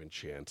any given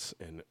chance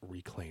and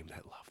reclaim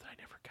that love that I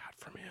never got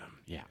from him.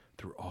 Yeah.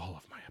 Through all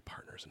of my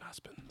partners and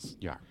husbands.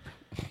 Yeah.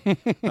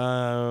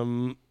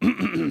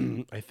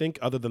 I think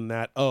other than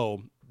that,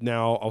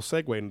 now I'll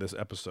segue into this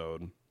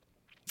episode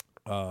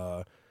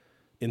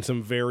in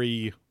some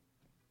very,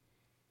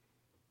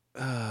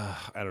 I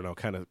don't know,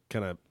 kind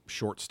of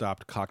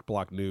short-stopped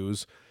cock-block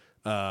news.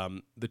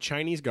 The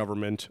Chinese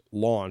government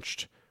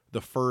launched the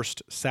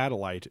first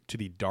satellite to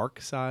the dark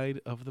side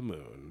of the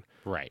moon.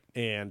 Right.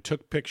 And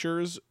took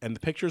pictures, and the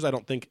pictures I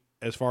don't think,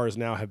 as far as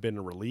now, have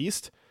been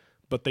released,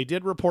 but they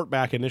did report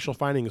back. Initial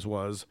findings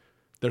was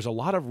there's a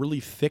lot of really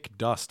thick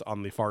dust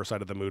on the far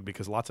side of the moon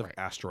because lots of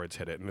asteroids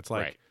hit it, and it's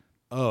like, Right.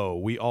 oh,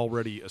 we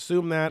already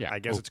assume that. Yeah, I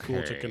guess it's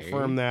cool to okay.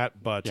 confirm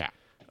that, but Yeah.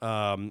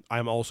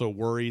 I'm also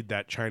worried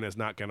that China is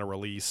not going to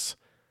release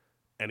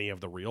any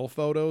of the real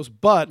photos.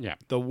 But Yeah.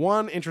 the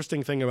one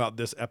interesting thing about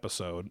this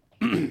episode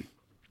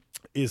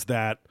is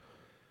that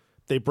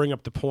they bring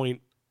up the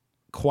point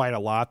quite a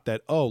lot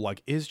that,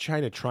 is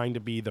China trying to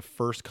be the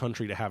first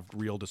country to have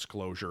real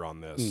disclosure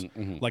on this?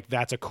 Like,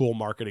 that's a cool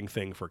marketing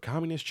thing for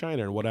communist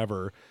China and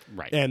whatever.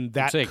 Right. And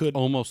that It's like could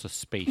almost a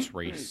space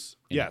race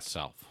in Yes.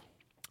 itself.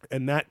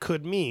 and that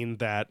could mean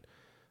that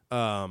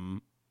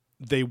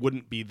they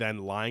wouldn't be then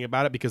lying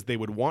about it because they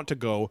would want to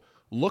go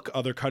look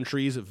other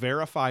countries,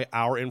 verify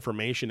our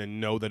information, and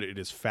know that it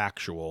is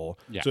factual.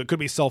 Yeah. So it could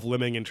be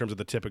self-limiting in terms of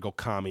the typical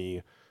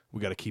commie, we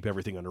got to keep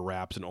everything under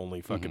wraps and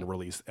only fucking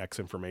release X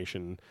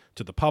information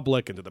to the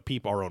public and to the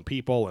people, our own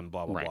people, and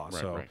blah, blah, Right, blah.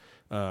 right,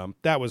 So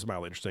that was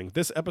mildly interesting.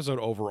 This episode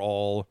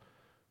overall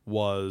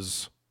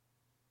was...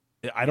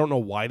 I don't know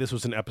why this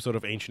was an episode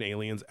of Ancient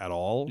Aliens at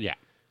all. Yeah.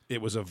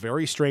 It was a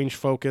very strange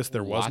focus.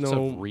 There was Lots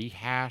no... of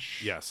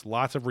rehash. Yes,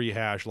 lots of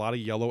rehash, a lot of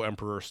Yellow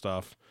Emperor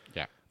stuff.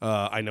 Yeah.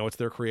 I know it's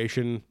their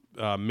creation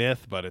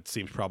myth, but it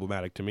seems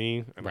problematic to me.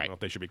 I don't Right. know if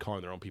they should be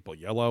calling their own people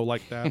yellow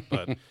like that,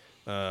 but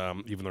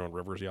even their own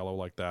rivers yellow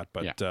like that.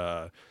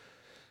 But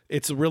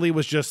it's really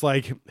was just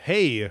like,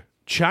 hey,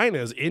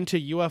 China's into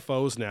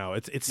UFOs now.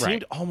 It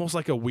seemed almost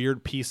like a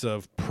weird piece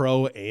of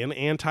pro and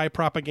anti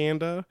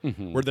propaganda,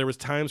 where there was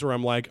times where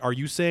I'm like, are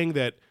you saying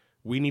that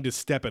we need to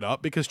step it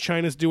up because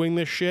China's doing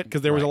this shit?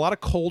 Because there was a lot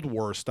of Cold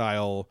War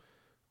style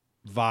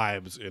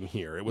vibes in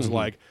here. It was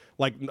like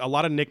a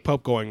lot of Nick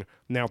Pope going,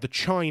 now the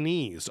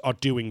Chinese are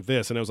doing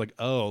this, and I was like,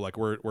 oh, like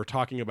we're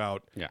talking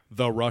about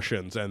the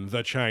Russians and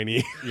the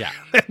Chinese, Yeah.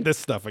 this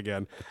stuff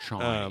again.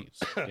 Chinese.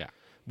 Yeah.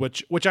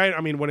 Which I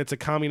mean, when it's a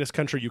communist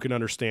country, you can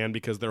understand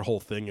because their whole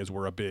thing is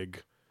we're a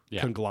big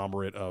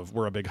conglomerate of,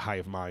 we're a big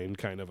hive mind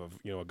kind of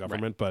a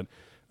government. But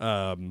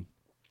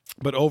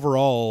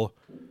overall,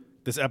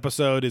 this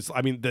episode is,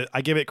 I mean,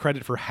 I give it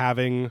credit for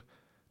having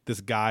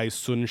this guy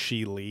Sun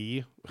Shi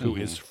Lee, who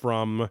is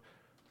from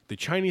the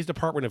Chinese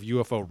Department of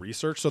UFO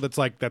Research. So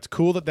that's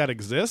cool that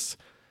exists.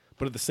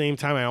 But at the same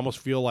time, I almost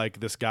feel like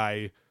this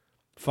guy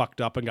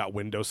fucked up and got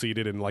window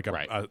seated in like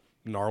a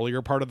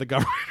gnarlier part of the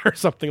government or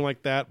something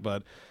like that.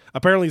 But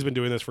apparently he's been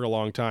doing this for a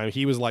long time.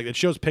 He was like, it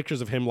shows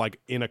pictures of him like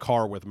in a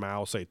car with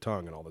Mao Zedong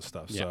and all this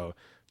stuff. So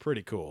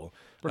pretty cool.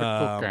 Pretty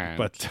cool guy.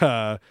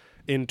 But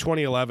in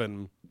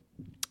 2011,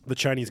 the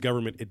Chinese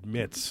government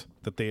admits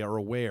that they are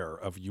aware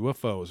of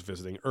UFOs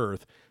visiting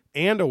Earth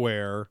and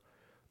aware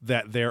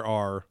that there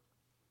are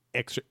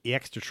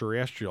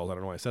extraterrestrials, I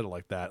don't know why I said it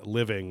like that,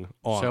 living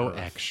on So Earth.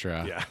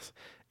 extra. Yes.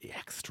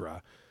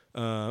 Extra.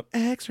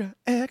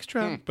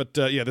 Extra. But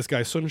this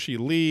guy, Sun Shi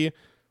Lee,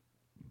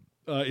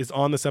 is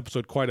on this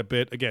episode quite a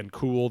bit. Again,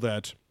 cool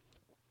that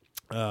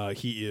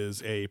he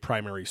is a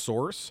primary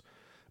source.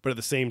 But at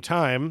the same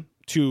time,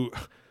 to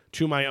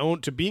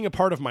being a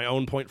part of my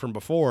own point from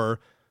before,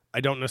 I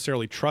don't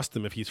necessarily trust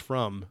him if he's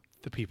from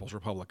the People's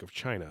Republic of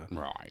China,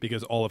 Right.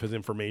 Because all of his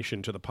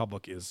information to the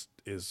public is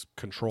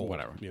controlled,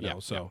 Whatever. you know. Yeah,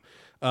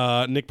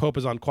 So Nick Pope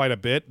is on quite a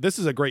bit. This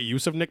is a great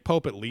use of Nick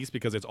Pope, at least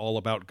because it's all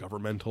about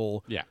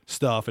governmental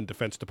stuff and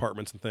defense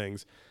departments and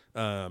things.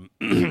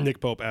 Nick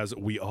Pope, as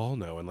we all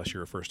know, unless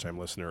you're a first-time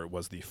listener,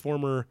 was the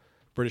former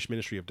British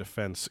Ministry of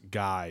Defense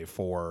guy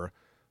for.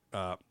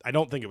 I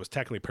don't think it was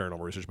technically paranormal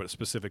research, but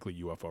specifically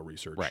UFO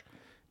research. Right.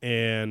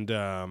 And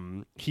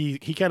he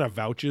kind of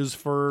vouches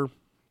for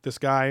this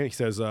guy. He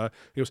says,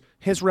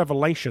 his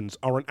revelations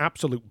are an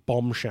absolute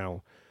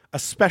bombshell,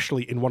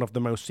 especially in one of the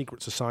most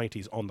secret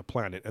societies on the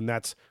planet. And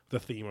that's the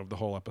theme of the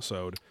whole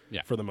episode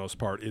for the most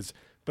part.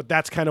 But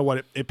that's kind of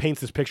what it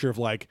paints this picture of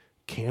like,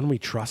 can we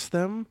trust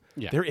them?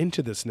 Yeah. They're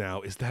into this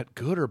now. Is that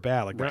good or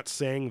bad? Like, they're not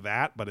saying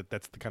that, but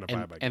that's the kind of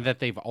vibe I get. And that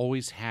they've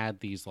always had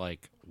these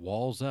like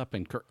walls up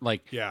and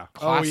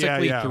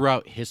classically yeah.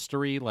 throughout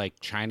history, like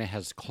China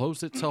has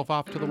closed itself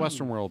off to the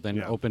Western world,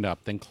 then opened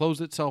up, then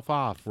closed itself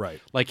off.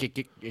 Right. Like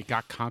it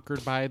got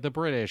conquered by the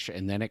British,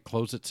 and then it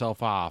closed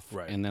itself off.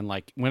 Right. And then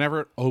like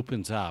whenever it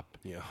opens up,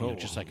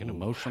 just like an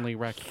emotionally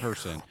wrecked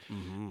person,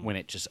 when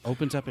it just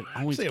opens up, it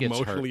always Say gets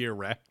emotionally hurt.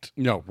 erect.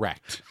 No,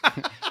 wrecked.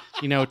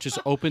 It just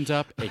opens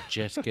up. It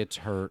just gets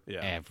hurt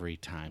every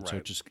time. So Right.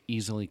 it just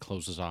easily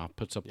closes off,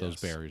 puts up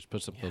those barriers,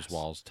 puts up those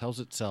walls, tells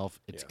itself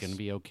it's going to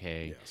be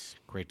okay,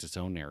 creates its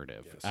own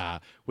narrative.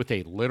 With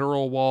a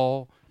literal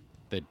wall,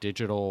 the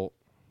digital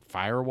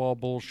firewall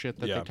bullshit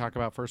that they talk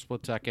about for a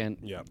split second,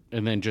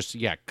 and then just,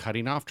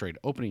 cutting off trade,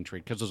 opening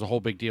trade, because there's a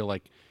whole big deal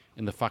like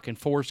in the fucking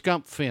Forrest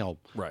Gump film,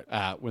 Right.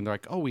 When they're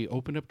like, oh, we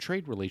opened up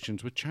trade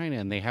relations with China,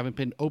 and they haven't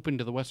been open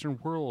to the Western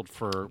world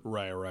for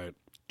Right.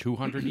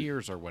 200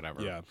 years or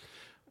whatever. Yeah.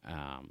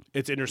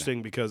 It's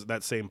interesting because at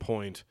that same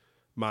point,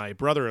 my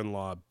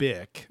brother-in-law,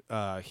 Bick,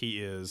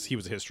 he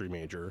was a history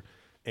major,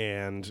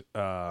 and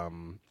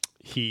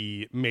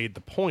he made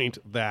the point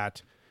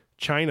that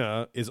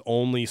China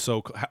only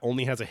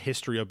has a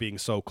history of being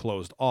so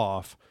closed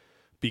off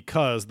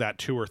because that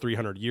 200 or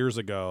 300 years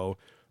ago,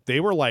 they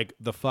were like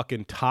the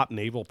fucking top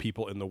naval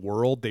people in the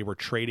world. They were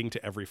trading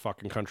to every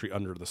fucking country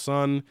under the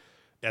sun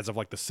as of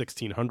like the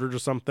 1600s or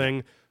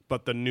something.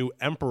 But the new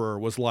emperor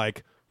was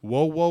like,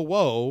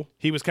 whoa.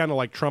 He was kind of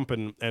like Trump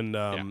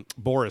and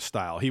Boris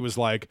style. He was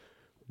like,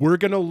 we're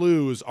going to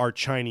lose our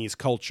Chinese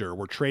culture.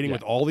 We're trading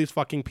with all these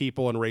fucking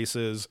people and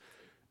races.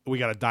 We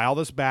got to dial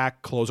this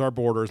back, close our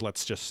borders.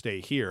 Let's just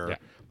stay here. Yeah.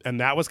 And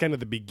that was kind of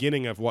the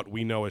beginning of what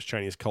we know as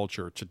Chinese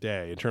culture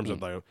today in terms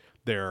of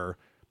their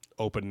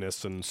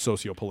openness and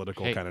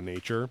socio-political kind of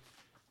nature.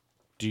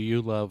 Do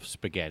you love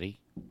spaghetti?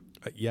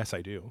 Yes,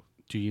 I do.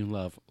 Do you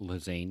love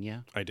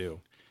lasagna? I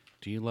do.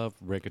 Do you love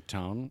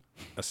reggaeton?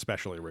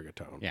 Especially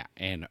reggaeton. Yeah,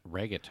 and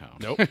reggaeton.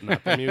 Nope,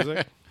 not the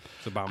music.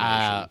 It's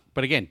abomination.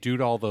 But again, due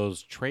to all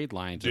those trade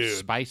lines of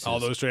spices, all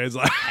those trades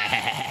like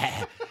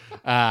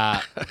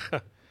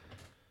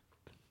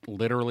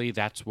literally,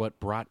 that's what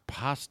brought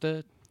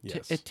pasta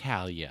to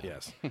Italia.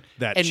 Yes.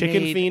 That And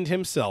chicken made- fiend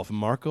himself,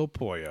 Marco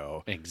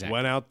Pollo, Exactly.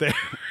 went out there.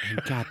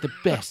 And got the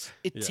best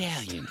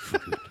Italian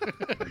food.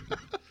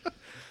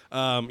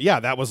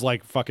 That was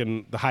like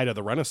fucking the height of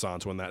the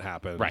Renaissance when that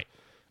happened. Right.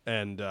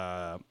 And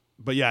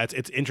but yeah,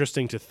 it's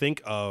interesting to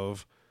think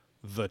of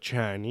the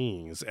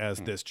Chinese as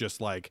this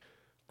just like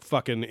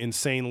fucking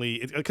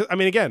insanely. I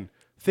mean, again,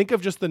 think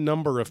of just the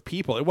number of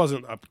people. It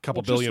wasn't a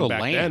couple Well, just billion the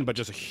back land. then, but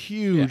just a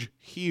huge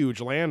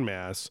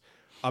landmass,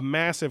 a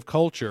massive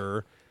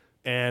culture,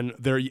 and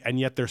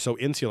yet they're so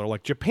insular.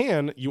 Like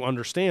Japan, you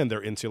understand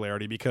their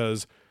insularity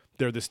because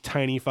they're this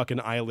tiny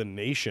fucking island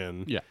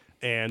nation. Yeah.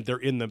 And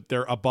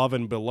they're above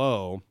and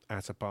below,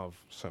 as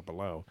above, so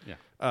below.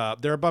 Yeah.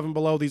 They're above and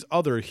below these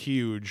other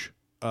huge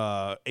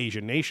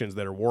Asian nations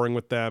that are warring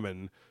with them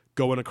and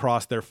going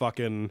across their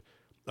fucking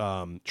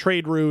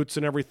trade routes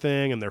and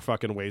everything, and their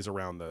fucking ways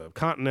around the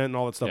continent and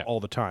all that stuff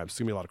all the time. So it's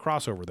gonna be a lot of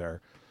crossover there.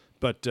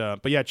 But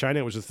yeah,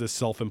 China was just this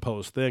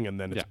self-imposed thing, and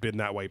then it's been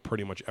that way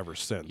pretty much ever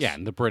since. Yeah,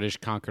 and the British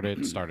conquered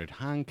it, started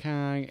Hong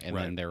Kong, and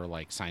then they were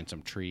like signed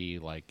some treaty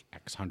like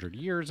X hundred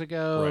years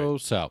ago.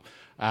 Right. So,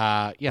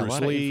 a Bruce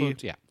lot Lee. of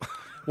influence. Yeah.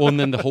 Well, and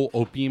then the whole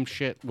opium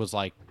shit was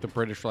like the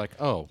British were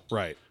like, oh,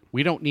 Right.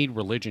 we don't need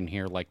religion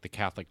here like the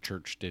Catholic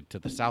Church did to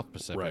the South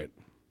Pacific. Right.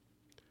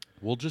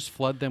 We'll just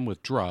flood them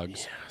with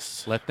drugs,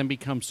 let them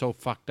become so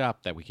fucked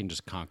up that we can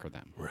just conquer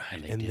them. Right.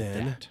 And they And did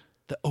then- that.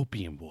 The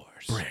Opium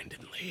Wars.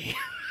 Brandon Lee.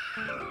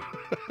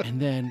 and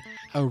then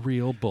a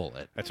real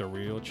bullet. That's a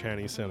real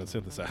Chinese sound and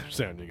synthesizer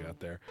sound you got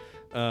there.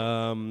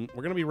 We're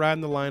going to be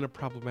riding the line of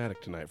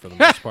problematic tonight for the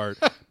most part,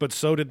 but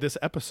so did this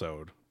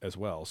episode as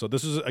well. So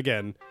this is,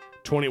 again,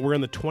 we're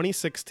in the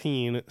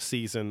 2016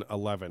 season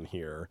 11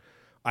 here.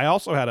 I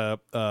also had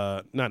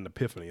not an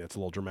epiphany, that's a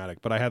little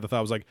dramatic, but I had the thought,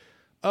 I was like,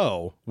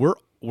 oh,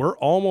 we're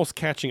almost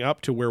catching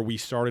up to where we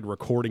started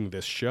recording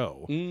this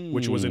show,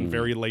 which was in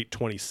very late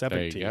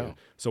 2017. There you go.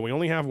 So we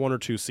only have 1 or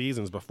 2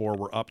 seasons before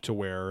we're up to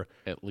where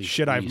At least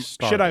shit we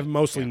started. I've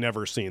mostly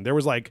never seen. There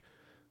was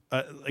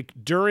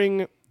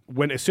during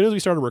as soon as we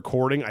started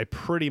recording, I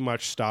pretty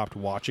much stopped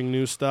watching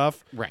new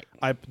stuff. Right.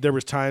 There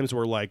was times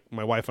where like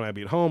my wife and I'd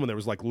be at home and there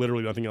was like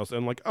literally nothing else, and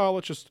I'm like, oh,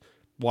 let's just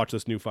watch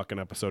this new fucking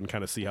episode and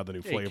kind of see how the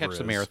new flavor catch is.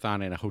 the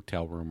marathon in a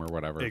hotel room or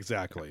whatever.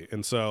 Exactly.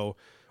 And so,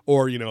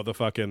 or the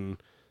fucking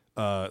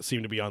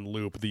seemed to be on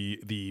loop.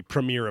 The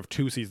premiere of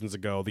 2 seasons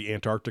ago, the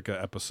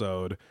Antarctica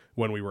episode,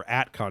 when we were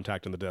at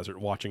Contact in the Desert,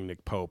 watching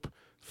Nick Pope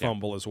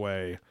fumble his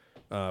way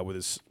with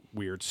his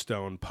weird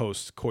stone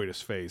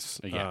post-coitus face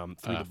through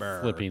the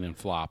bar. Flipping and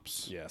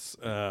flops. Yes.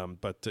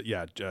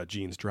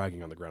 Gene's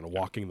dragging on the ground and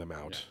walking them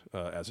out,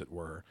 as it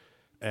were.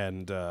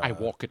 And I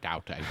walk it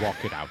out. I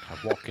walk it out.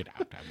 I walk it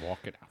out. I walk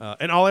it out.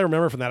 And all I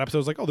remember from that episode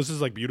was like, oh, this is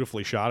like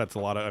beautifully shot. It's a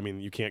lot of,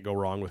 you can't go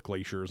wrong with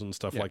glaciers and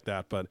stuff like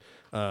that. But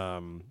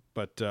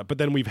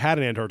then we've had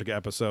an Antarctica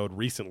episode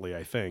recently,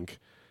 I think,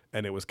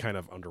 and it was kind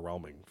of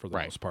underwhelming for the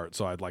most part.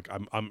 So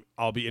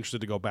I'll be interested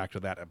to go back to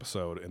that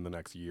episode in the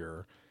next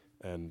year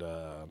and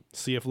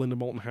see if Linda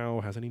Moulton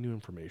Howe has any new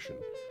information.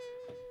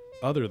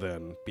 Other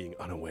than being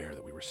unaware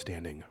that we were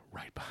standing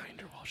right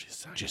behind her while she's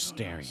signing Just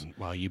autographs. staring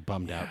while you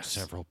bummed out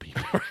several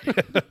people.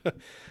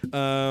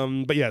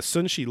 But yeah,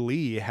 Sun Shi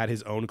Lee had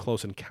his own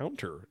close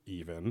encounter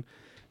even.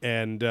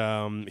 And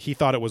he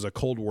thought it was a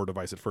Cold War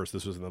device at first.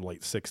 This was in the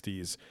late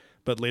 60s.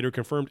 But later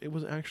confirmed it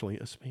was actually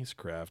a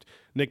spacecraft.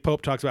 Nick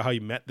Pope talks about how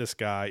he met this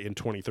guy in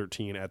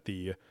 2013 at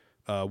the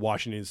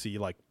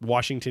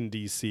Washington,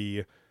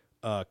 D.C.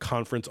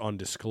 Conference on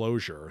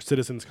Disclosure,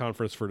 Citizens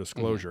Conference for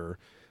Disclosure.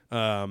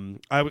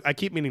 I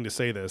keep meaning to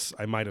say this.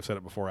 I might have said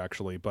it before,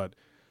 actually, but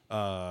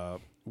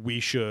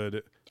we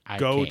should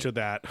go to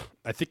that.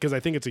 I think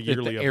it's a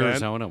yearly the event.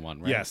 Arizona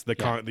one, right? Yes, the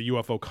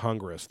UFO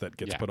Congress that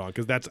gets put on,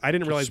 because I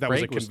didn't realize that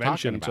was a Sprague was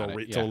convention talking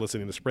until about it,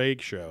 listening to the Sprague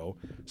show,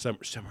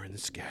 somewhere in the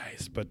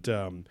skies. But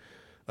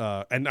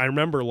and I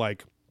remember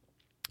like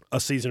a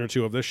season or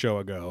 2 of this show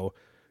ago,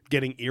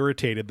 getting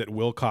irritated that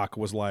Wilcock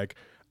was like,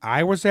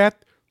 I was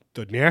at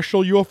the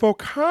National UFO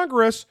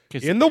Congress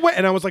in the way,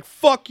 and I was like,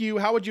 "Fuck you!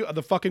 How would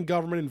the fucking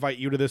government invite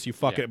you to this? You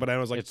fuck it!" But I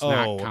was like, it's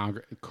not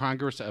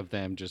Congress of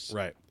them just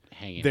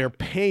hanging. They're out.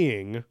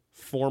 paying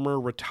former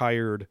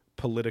retired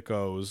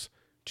politicos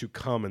to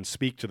come and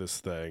speak to this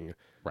thing.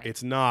 Right.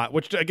 It's not,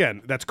 which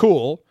again, that's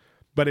cool,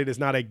 but it is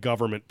not a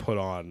government put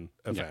on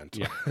event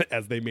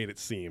as they made it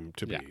seem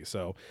to be.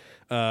 So,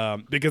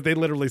 because they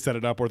literally set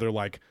it up where they're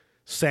like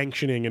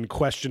sanctioning and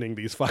questioning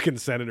these fucking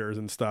senators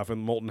and stuff,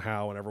 and Moulton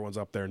Howe and everyone's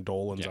up there, and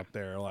Dolan's up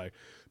there, like,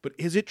 but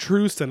is it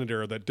true,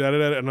 Senator, that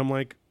da-da-da? And I'm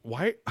like,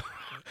 why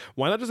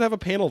not just have a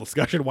panel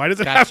discussion? Why does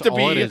it have to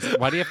be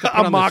Why do you have to put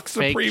a on mock this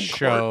fake Supreme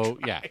show?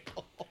 Court Yeah.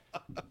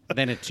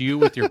 Then it's you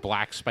with your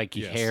black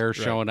spiky hair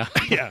showing up.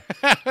 Yeah.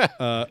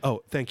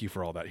 Thank you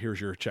for all that.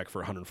 Here's your check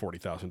for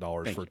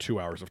 $140,000 for 2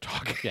 hours of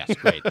talking. Yes,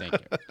 great, thank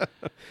you.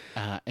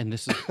 And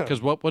this is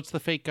because what's the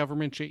fake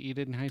government shit you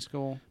did in high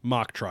school?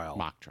 Mock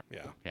trial.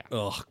 Yeah.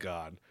 Oh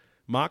God.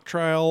 Mock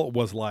trial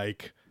was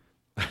like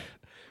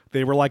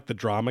they were like the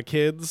drama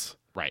kids.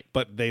 Right.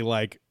 But they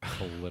like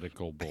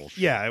political bullshit.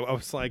 Yeah, I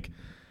was like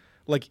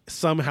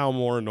somehow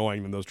more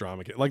annoying than those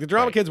drama kids. Like the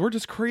drama kids were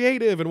just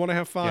creative and want to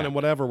have fun and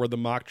whatever, where the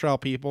mock trial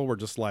people were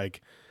just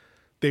like,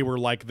 they were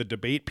like the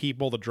debate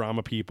people, the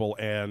drama people,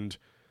 and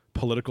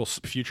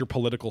future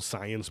political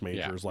science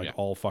majors,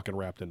 all fucking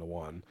wrapped into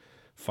one.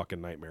 Fucking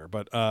nightmare.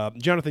 But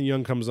Jonathan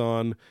Young comes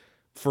on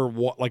for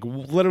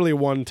literally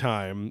one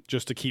time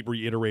just to keep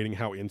reiterating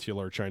how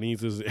insular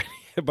Chinese is.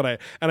 But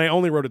I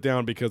only wrote it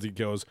down because he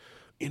goes,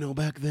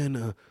 back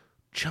then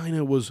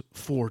China was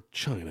for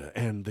China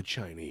and the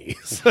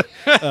Chinese.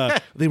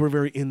 They were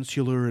very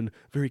insular and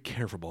very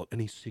careful about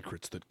any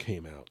secrets that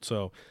came out.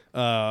 So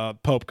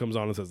Pope comes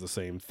on and says the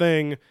same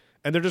thing.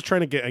 And they're just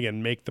trying to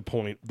make the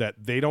point that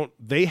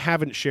they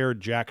haven't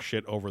shared jack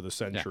shit over the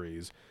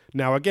centuries.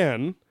 Yeah. Now,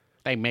 again,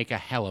 they make a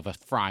hell of a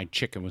fried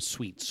chicken with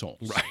sweet sauce.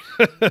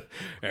 Right.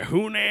 A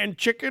Hunan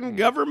chicken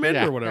government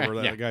or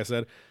whatever that guy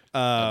said.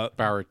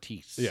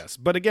 Baratis. Yes.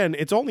 But again,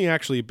 it's only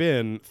actually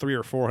been 300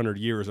 or 400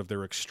 years of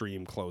their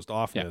extreme closed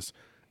offness.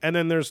 Yeah. And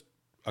then there's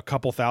a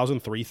couple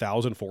thousand,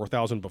 3,000,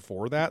 4,000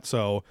 before that.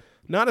 So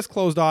not as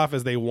closed off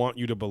as they want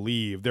you to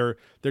believe. They're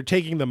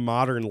taking the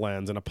modern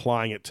lens and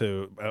applying it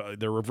to,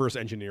 they're reverse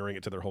engineering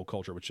it to their whole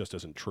culture, which just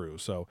isn't true.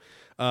 So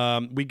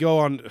we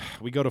go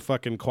to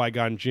fucking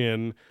Qui-Gon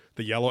Jinn,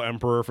 the Yellow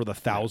Emperor, for the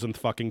 1,000th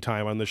fucking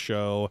time on the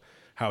show.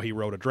 how he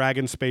rode a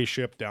dragon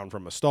spaceship down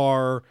from a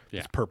star,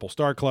 this purple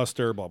star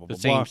cluster, blah, blah, The blah,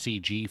 same blah.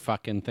 CG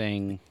fucking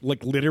thing.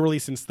 Like literally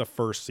since the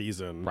first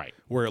season, Right.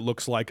 where it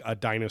looks like a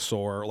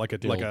dinosaur, like a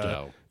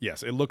Dildo.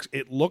 yes, it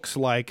looks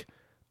like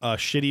a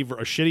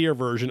shittier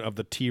version of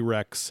the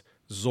T-Rex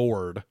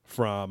Zord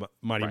from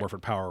Mighty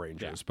Morphin Power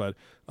Rangers. But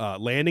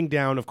landing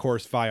down, of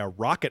course, via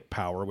rocket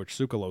power, which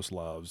Tsoukalos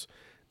loves,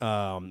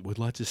 with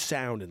lots of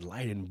sound and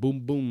light and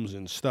boom booms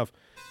and stuff,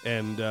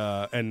 and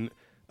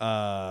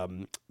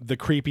the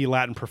creepy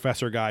Latin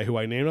professor guy who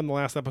I named on the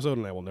last episode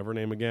and I will never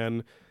name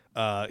again.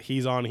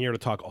 He's on here to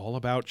talk all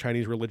about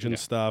Chinese religion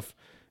stuff.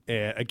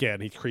 And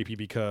again, he's creepy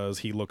because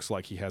he looks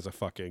like he has a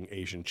fucking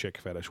Asian chick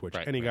fetish, which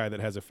any guy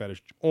that has a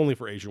fetish only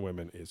for Asian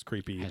women is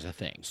creepy. Has a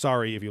thing.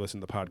 Sorry if you listen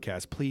to the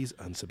podcast. Please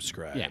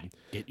unsubscribe. Yeah.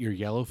 Get your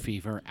yellow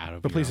fever out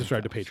of But your please own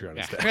subscribe to face. Patreon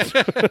Yeah.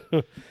 instead.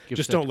 Give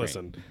Just us don't the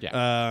listen. grade.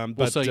 Yeah. We'll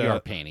But sell you our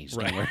panties.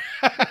 Don't worry.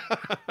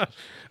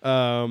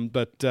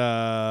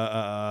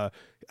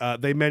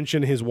 They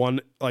mention his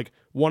one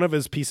of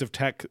his pieces of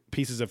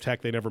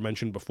tech they never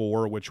mentioned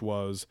before, which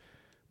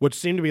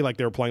seemed to be like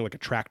they were playing like a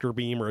tractor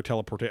beam or a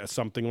teleporter,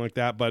 something like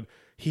that. But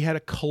he had a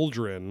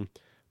cauldron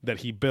that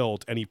he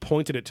built, and he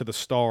pointed it to the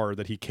star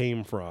that he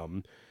came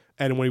from.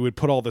 And when he would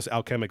put all this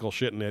alchemical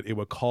shit in it, it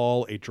would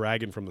call a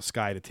dragon from the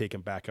sky to take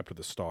him back up to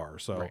the star.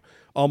 So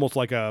almost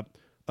like a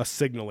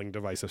signaling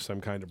device of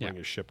some kind to bring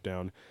his ship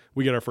down.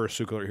 We get our first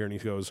Tsoukalos here, and he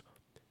goes,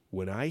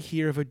 "When I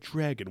hear of a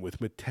dragon with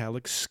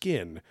metallic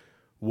skin,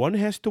 one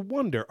has to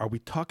wonder, are we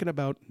talking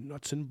about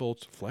nuts and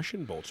bolts, flesh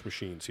and bolts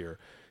machines here?"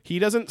 He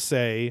doesn't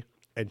say,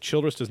 and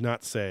Childress does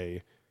not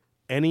say,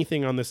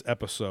 anything on this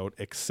episode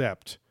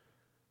except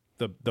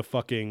the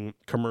fucking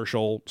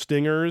commercial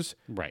stingers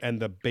and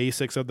the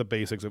basics of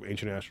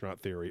ancient astronaut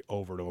theory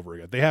over and over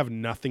again. They have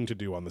nothing to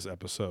do on this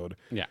episode.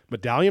 Yeah.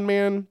 Medallion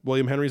Man,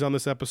 William Henry's on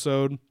this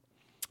episode.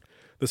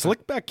 The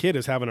Slickback Kid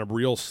is having a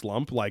real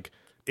slump. Like,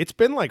 it's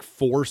been like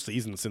 4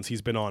 seasons since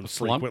he's been on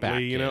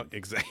frequently, you know?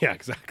 Yeah,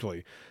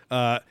 exactly.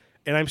 And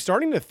I'm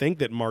starting to think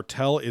that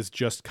Martel is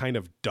just kind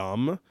of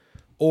dumb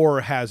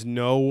or has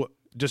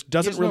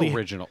doesn't really no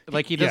original.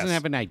 Like he doesn't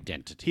have an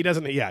identity. He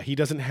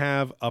doesn't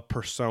have a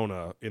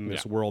persona in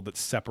this world that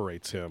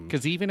separates him.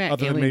 Because even at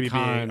other than Alien maybe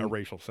Con, being a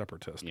racial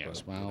separatist.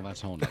 yes, well,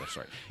 that's a whole nother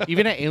story.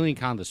 Even at Alien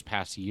Con this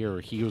past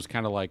year, he was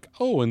kind of like,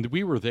 "Oh, and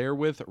we were there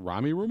with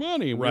Rami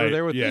Romani, and we were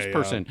there with this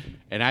person,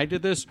 and I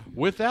did this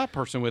with that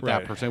person, with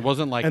that person." It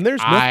wasn't like, and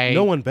there's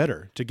no one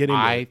better to get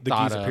into the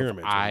Giza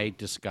pyramid. I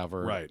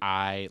discovered,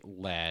 I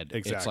led.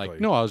 Exactly. It's like,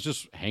 no, I was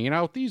just hanging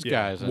out with these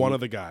guys, and one of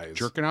the guys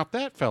jerking off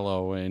that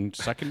fellow and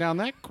sucking down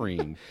that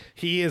cream.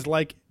 He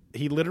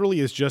literally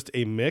is just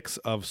a mix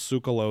of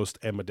Tsoukalos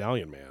and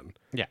Medallion Man.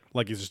 Yeah.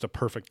 Like he's just a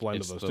perfect blend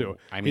It's of those two.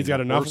 I mean, he's got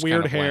the enough worst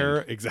weird kind of hair.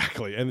 blend.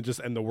 Exactly. And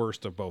the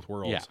worst of both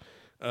worlds.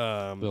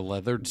 Yeah. The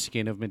leathered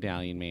skin of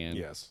Medallion Man.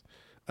 Yes.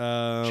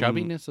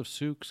 Chubbiness of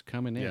Sook's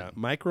coming in. Yeah.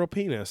 Micro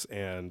penis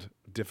and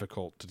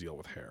difficult to deal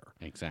with hair.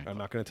 Exactly. I'm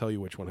not going to tell you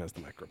which one has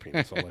the micro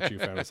penis. I'll let you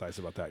fantasize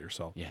about that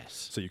yourself.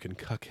 Yes. So you can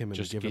cuck him and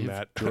Just give him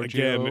that.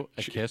 Giorgio Again,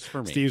 a kiss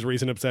for me. Steve's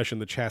recent obsession,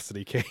 the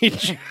chastity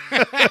cage.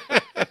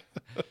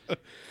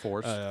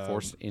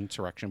 Forced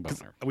insurrection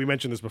boner. We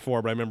mentioned this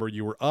before, but I remember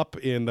you were up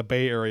in the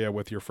Bay Area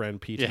with your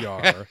friend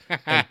PTR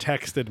and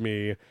texted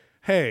me,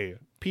 "Hey,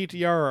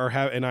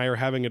 PTR and I are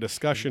having a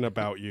discussion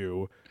about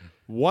you.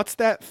 What's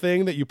that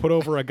thing that you put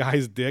over a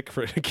guy's dick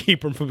to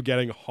keep him from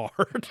getting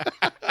hard?"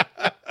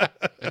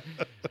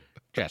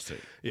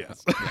 Chastity.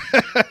 Yes.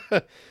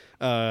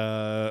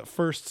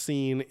 First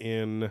scene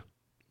in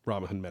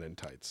Robin Hood Men in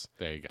Tights.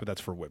 There you go. But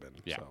that's for women.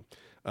 Yeah. So.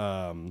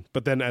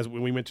 But then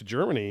when we went to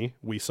Germany,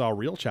 we saw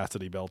real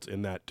chastity belts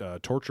in that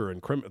torture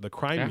and the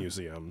crime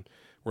museum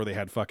where they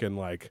had fucking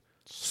like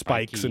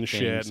spikes Spiky and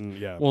shit. things.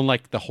 And Well, and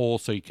like the hole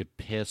so you could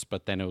piss,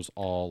 but then it was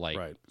all like,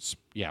 like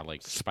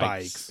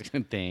Spikes,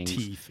 and things.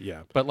 teeth.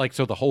 Yeah. But like,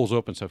 so the hole's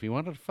open. So if you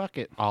wanted to fuck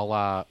it, a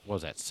la, what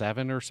was that,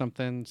 7 or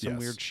something? Some Yes.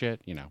 weird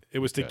shit, you know. It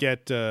was to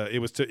get,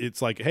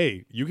 it's like,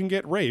 hey, you can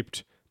get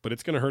raped, but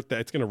it's going to hurt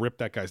it's going to rip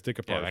that guy's dick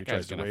apart Yeah, if that he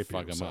guy's tries to gonna rape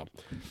fuck you. him So, up.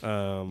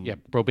 Yeah,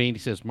 Brobandy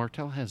says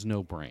Martel has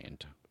no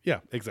brand.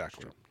 Yeah,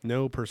 exactly.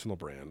 No personal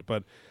brand.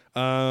 But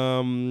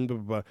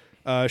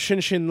Shin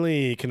Shin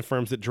Lee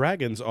confirms that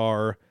dragons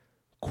are,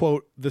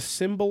 quote, the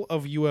symbol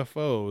of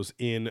UFOs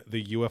in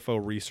the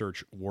UFO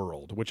research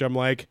world, which I'm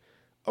like,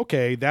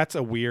 okay, that's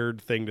a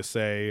weird thing to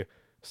say.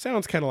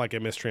 Sounds kind of like a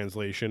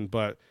mistranslation,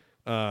 but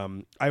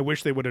I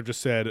wish they would have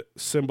just said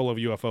symbol of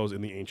UFOs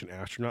in the ancient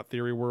astronaut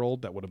theory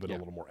world. That would have been a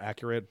little more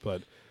accurate,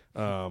 but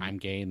I'm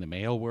gay in the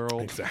male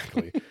world.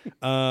 exactly.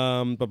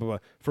 From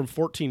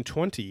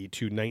 1420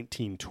 to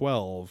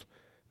 1912,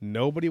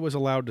 nobody was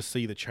allowed to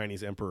see the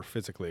Chinese emperor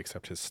physically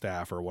except his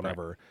staff or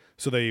whatever. Right.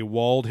 So they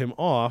walled him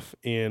off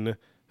in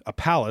a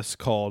palace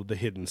called the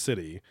Hidden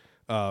City,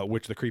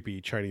 which the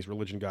creepy Chinese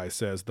religion guy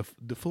says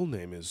the full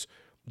name is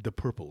the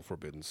Purple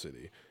Forbidden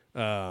City.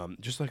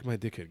 Just like my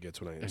dickhead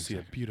gets when I see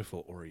a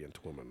beautiful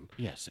Orient woman.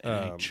 Yes, and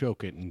I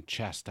choke it and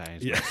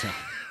chastise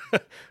myself.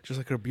 Just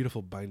like her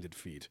beautiful binded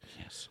feet.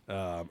 Yes.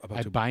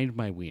 I bind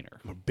my wiener.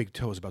 My big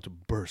toe is about to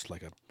burst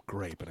like a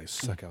grape and I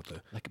suck out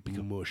the Like a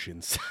big mush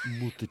inside.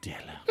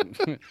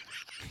 Mortadella.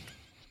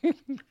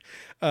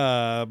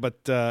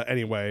 But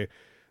anyway,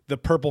 the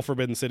Purple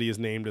Forbidden City is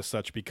named as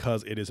such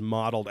because it is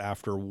modeled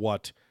after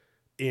what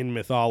in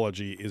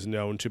mythology is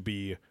known to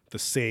be the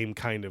same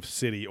kind of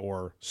city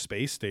or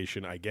space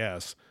station, I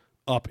guess,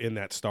 up in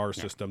that star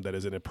system that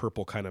is in a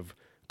purple kind of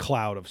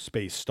cloud of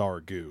space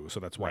star goo. So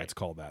that's why it's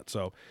called that.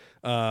 So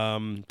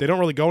they don't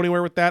really go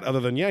anywhere with that other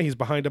than, he's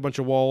behind a bunch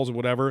of walls and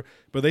whatever.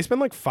 But they spend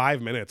like 5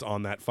 minutes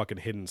on that fucking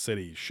hidden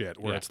city shit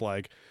where it's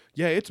like,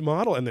 it's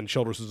model. And then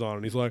Childress is on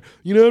and he's like,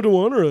 you have to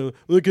wonder,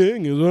 the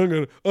king is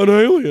an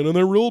alien and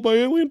they're ruled by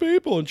alien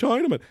people and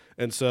Chinamen.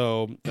 And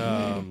so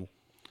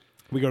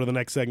we go to the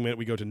next segment.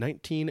 We go to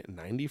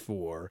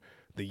 1994,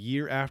 the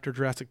year after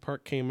Jurassic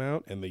Park came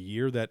out and the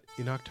year that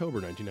in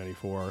October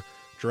 1994,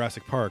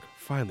 Jurassic Park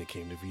finally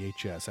came to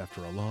VHS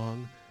after a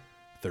long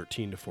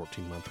 13 to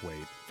 14 month wait.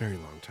 Very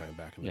long time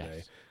back in the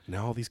day.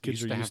 Now all these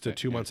kids are used to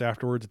 2 months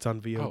afterwards. It's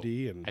on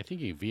VOD. And I think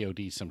you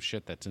VOD some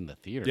shit that's in the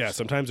theater. yeah,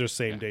 sometimes there's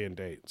same day and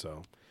date.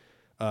 So,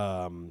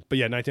 but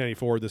yeah,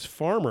 1994, this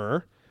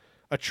farmer,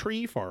 a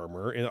tree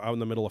farmer out in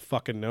the middle of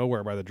fucking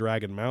nowhere by the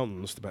Dragon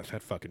Mountains,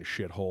 that fucking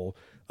shithole,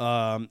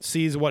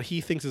 sees what he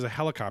thinks is a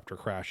helicopter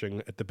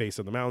crashing at the base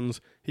of the mountains.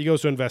 He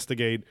goes to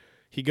investigate.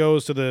 He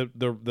goes to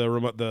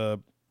the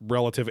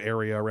relative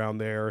area around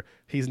there.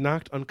 He's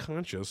knocked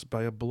unconscious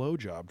by a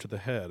blowjob to the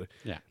head.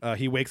 Yeah.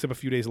 He wakes up a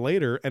few days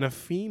later, and a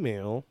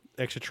female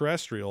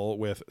extraterrestrial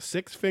with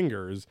 6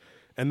 fingers,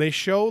 and they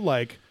show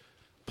like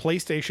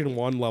PlayStation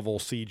 1 level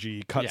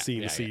CG,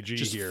 cutscene CG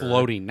just here.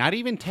 floating. Not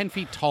even 10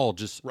 feet tall,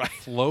 just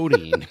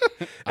floating.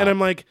 And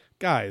I'm like,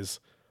 guys,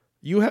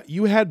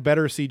 you had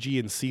better CG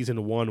in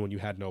season 1 when you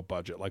had no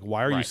budget. Like,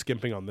 why are you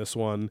skimping on this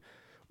one?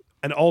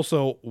 And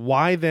also,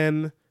 why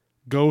then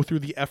go through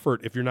the effort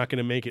if you're not going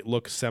to make it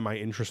look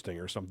semi-interesting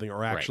or something,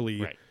 or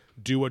actually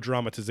do a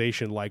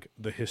dramatization like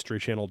the History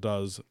Channel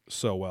does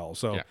so well.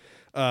 So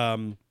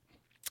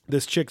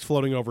this chick's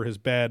floating over his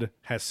bed,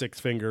 has 6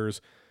 fingers.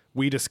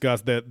 We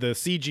discussed that the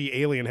CG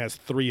alien has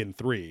 3 and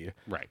 3.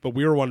 Right. But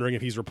we were wondering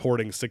if he's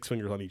reporting 6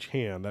 fingers on each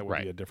hand. That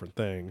would be a different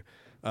thing.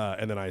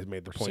 And then I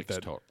made the point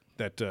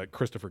that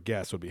Christopher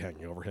Guest would be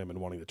hanging over him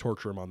and wanting to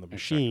torture him on the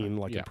machine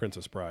like in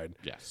Princess Bride.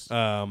 Yes.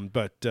 I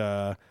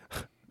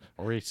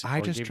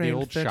just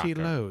drained 30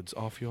 loads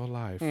off your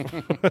life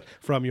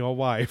from your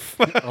wife.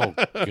 Oh,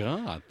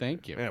 God.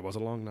 Thank you. Yeah, it was a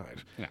long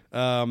night. Yeah.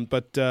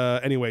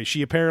 Anyway,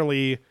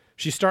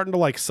 she's starting to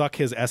like suck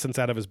his essence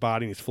out of his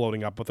body and he's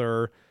floating up with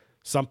her.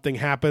 Something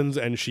happens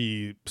and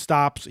she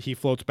stops. He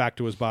floats back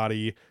to his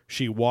body.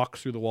 She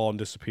walks through the wall and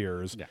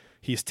disappears. Yeah.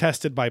 He's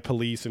tested by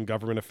police and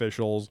government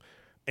officials.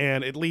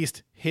 And at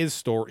least his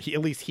story,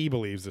 he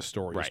believes this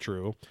story is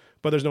true.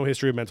 But there's no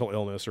history of mental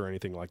illness or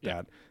anything like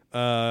that.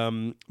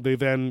 They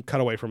then cut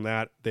away from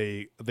that.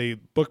 They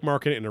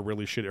bookmark it in a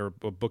really shitty, or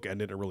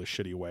bookend it in a really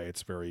shitty way.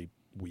 It's very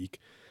weak.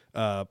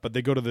 But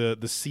they go to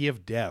the Sea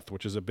of Death,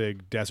 which is a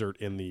big desert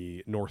in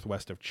the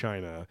northwest of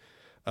China.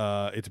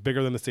 It's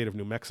bigger than the state of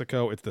New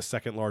Mexico. It's the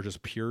second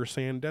largest pure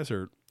sand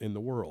desert in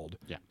the world.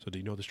 Yeah. So do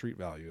you know the street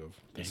value of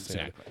this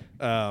exactly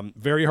sand?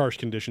 Very harsh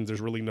conditions.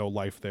 There's really no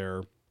life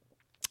there,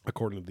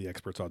 according to the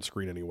experts on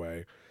screen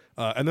anyway.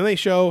 And then they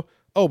show,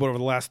 but over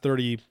the last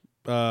 30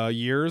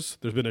 years,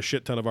 there's been a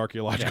shit ton of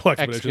archaeological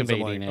expeditions.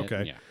 Excavating I'm like,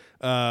 okay.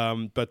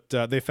 Yeah. But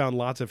they found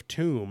lots of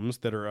tombs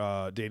that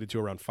are dated to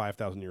around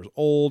 5,000 years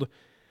old,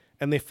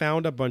 and they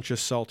found a bunch of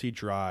salty,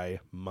 dry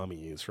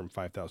mummies from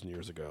 5,000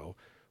 years ago,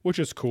 which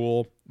is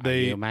cool. Are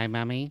you my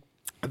mummy?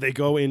 They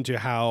go into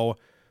how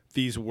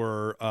these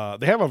were.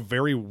 They have a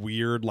very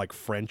weird, like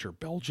French or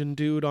Belgian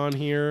dude on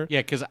here.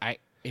 Yeah, because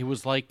it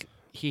was like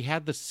he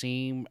had the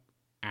same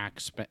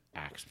accent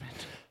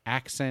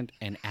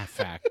and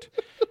affect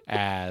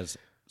as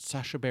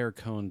Sacha Baron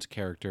Cohen's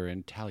character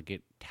in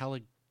Talladega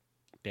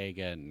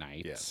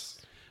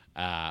Nights.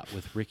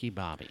 With Ricky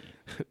Bobby.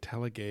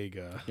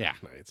 Talladega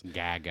Nights.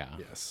 Gaga.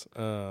 Yes.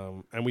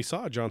 And we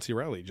saw John C.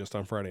 Reilly just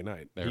on Friday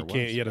night.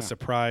 He had a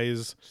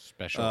surprise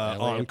special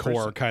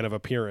encore kind of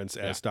appearance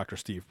as Dr.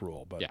 Steve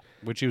Brule. But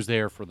which he was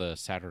there for the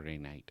Saturday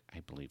night,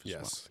 I believe, as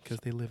well. Yes, because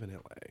they live in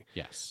L.A.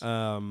 Yes. We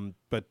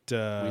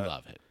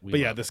love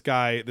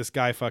it. This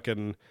guy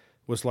fucking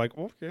was like,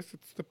 oh, yes,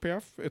 it's the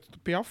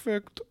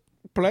perfect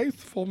place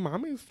for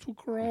mummies to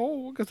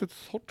grow because it's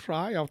so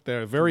dry out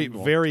there. Very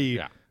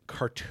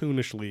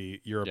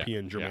cartoonishly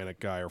European Germanic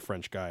guy or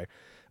French guy.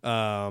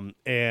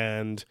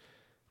 And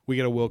we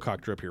get a Wilcock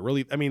drip here.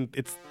 Really, I mean,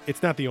 it's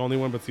not the only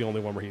one, but it's the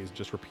only one where he's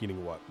just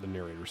repeating what the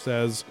narrator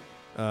says.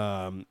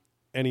 And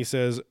he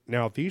says,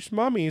 now these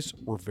mummies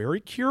were very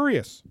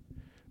curious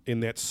in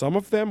that some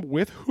of them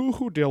with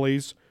hoo-hoo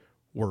dillies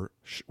were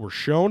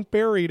shown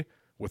buried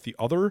with the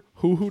other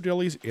hoo-hoo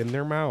dillies in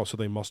their mouths, so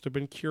they must have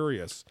been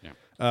curious.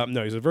 Yeah.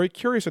 No, he's very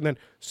curious, and then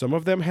some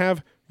of them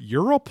have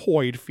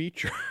Europoid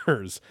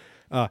features.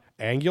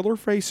 Angular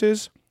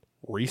faces,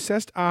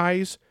 recessed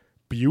eyes,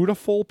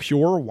 beautiful,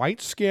 pure white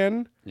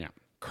skin,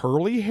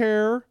 curly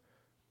hair.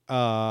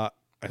 I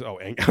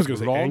was going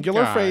to say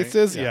angular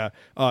faces,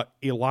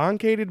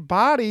 elongated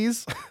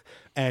bodies,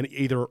 and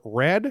either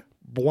red,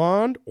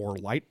 blonde, or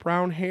light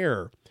brown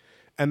hair.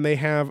 And they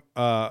have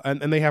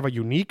and they have a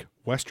unique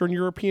Western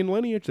European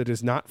lineage that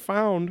is not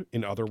found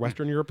in other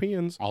Western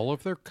Europeans. All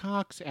of their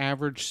cocks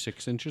average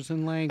 6 inches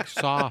in length,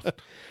 soft.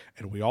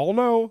 And we all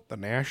know the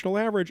national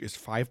average is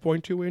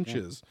 5.2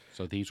 inches.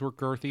 So these were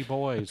girthy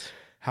boys.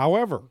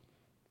 However,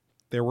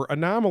 there were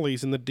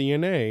anomalies in the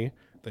DNA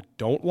that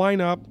don't line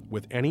up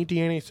with any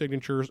DNA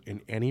signatures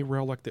in any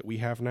relic that we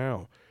have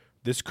now.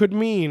 This could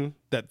mean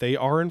that they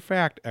are, in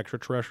fact,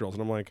 extraterrestrials.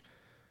 And I'm like,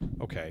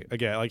 okay,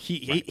 again, like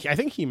he I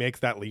think he makes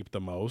that leap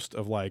the most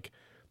of like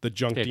the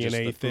junk Yeah, just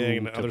DNA the thing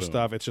boom, and other kaboom.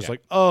 stuff. It's just Yeah.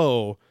 like,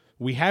 oh,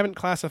 we haven't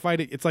classified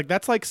it. It's like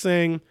that's like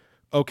saying,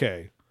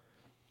 okay,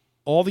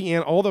 all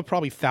the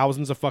probably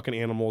thousands of fucking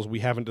animals we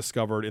haven't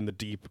discovered in the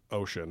deep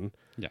ocean.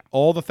 Yeah.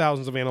 All the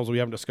thousands of animals we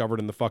haven't discovered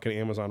in the fucking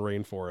Amazon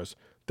rainforest.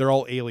 They're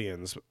all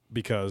aliens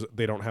because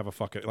they don't have a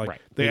fucking like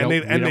Right. they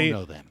We and they don't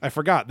know them. I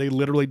forgot they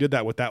literally did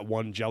that with that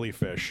one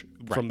jellyfish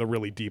from the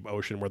really deep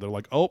ocean where they're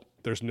like, oh,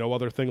 there's no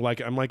other thing like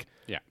it. I'm like,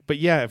 Yeah. but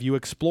yeah, if you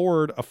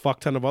explored a fuck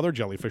ton of other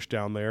jellyfish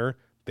down there,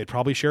 they'd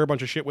probably share a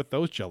bunch of shit with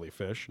those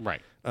jellyfish.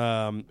 Right.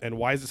 And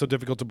why is it so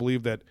difficult to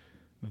believe that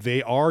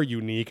they are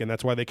unique and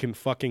that's why they can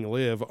fucking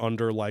live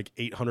under like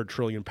 800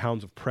 trillion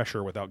pounds of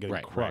pressure without getting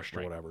Right, crushed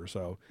right, or right. whatever.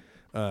 So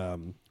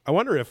I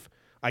wonder if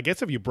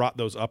you brought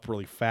those up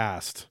really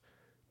fast,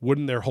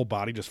 wouldn't their whole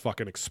body just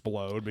fucking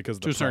explode because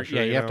of the pressure?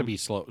 Yeah, you have know? to be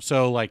slow.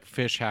 So like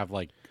fish have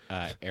like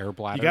air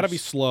bladders. You got to be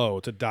slow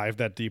to dive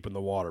that deep in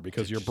the water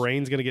because your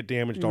brain's going to get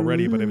damaged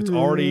already. But if it's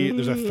already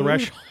there's a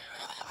threshold.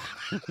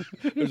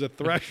 There's a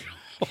threshold.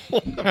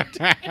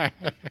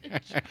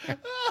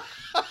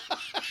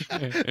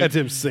 That's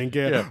him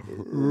sinking.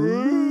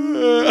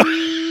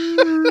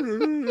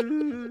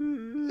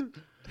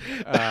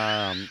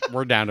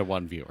 We're down to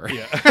one viewer.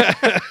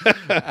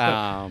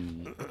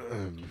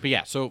 But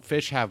yeah, so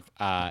fish have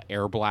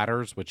air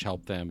bladders, which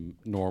help them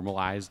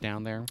normalize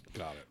down there.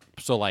 Got it.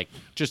 So like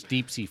just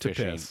deep sea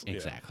fishing, piss, yeah.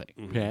 exactly.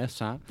 Piss,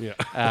 huh?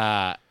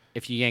 Yeah.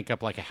 If you yank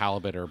up like a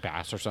halibut or a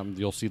bass or something,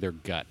 you'll see their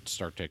gut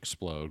start to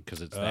explode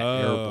because it's that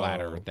air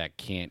bladder that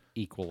can't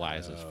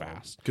equalize as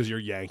fast. Because you're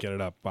yanking it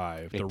up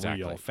by the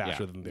Exactly. reel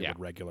faster Yeah. than they Yeah.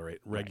 would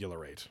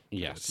regulate.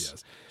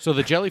 Yes. So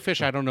the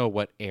jellyfish, I don't know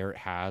what air it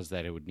has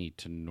that it would need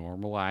to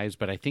normalize,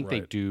 but I think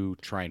they Right. do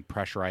try and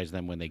pressurize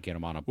them when they get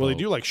them on a boat. Well, they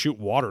do like shoot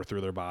water through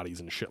their bodies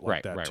and shit like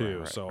Right, that right, too.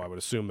 right, So I would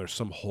assume there's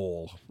some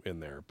hole in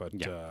there. But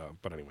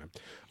but anyway,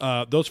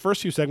 those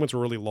first few segments were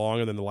really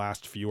long, and then the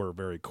last few are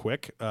very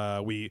quick.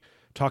 We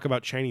talk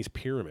about Chinese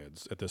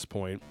pyramids at this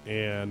point,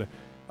 and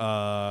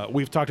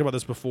we've talked about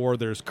this before.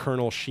 There's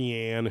Colonel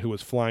Xian who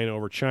was flying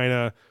over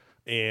China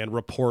and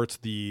reports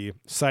the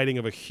sighting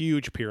of a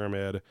huge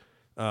pyramid,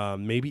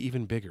 maybe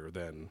even bigger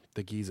than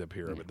the Giza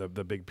pyramid,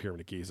 the big pyramid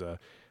of Giza.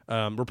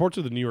 Reports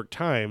to the New York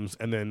Times,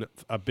 and then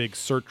a big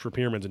search for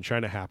pyramids in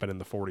China happened in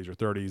the 40s or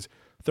 30s.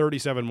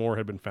 37 more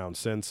had been found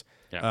since.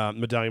 Yeah.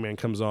 Medallion Man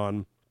comes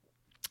on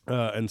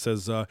and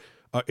says,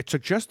 it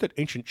suggests that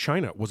ancient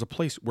China was a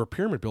place where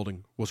pyramid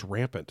building was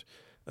rampant,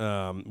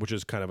 which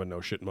is kind of a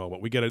no-shit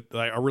moment. We get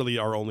really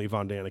our only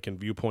Von Daniken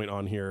viewpoint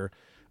on here.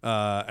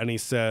 And he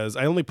says,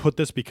 I only put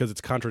this because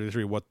it's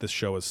contradictory to what this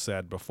show has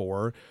said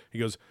before. He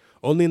goes,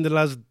 only in the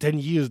last 10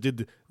 years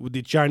did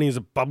the Chinese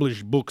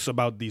publish books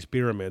about these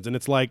pyramids. And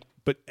it's like,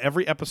 but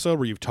every episode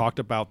where you've talked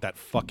about that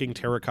fucking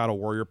terracotta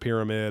warrior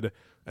pyramid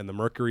and the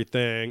Mercury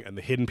thing and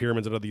the hidden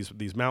pyramids under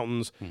these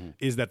mountains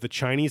is that the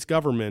Chinese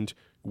government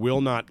will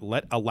not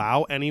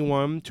allow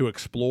anyone to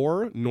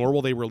explore, nor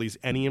will they release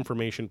any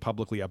information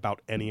publicly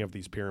about any of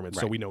these pyramids.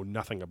 So Right. we know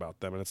nothing about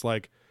them. And it's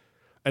like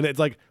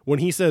when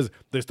he says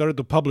they started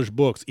to publish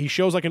books, he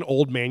shows like an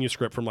old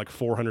manuscript from like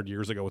 400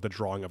 years ago with a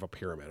drawing of a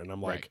pyramid. And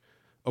I'm like, Right.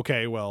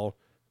 okay, well,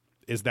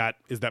 is that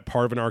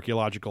part of an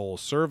archaeological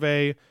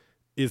survey?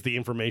 Is the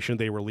information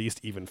they released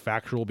even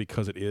factual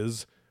because it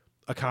is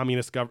a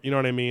communist government? You know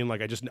what I mean?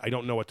 Like, I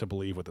don't know what to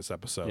believe with this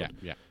episode.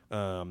 Yeah.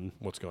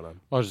 What's going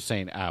on? I was just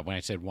saying, when I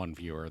said one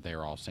viewer,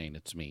 they're all saying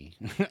it's me.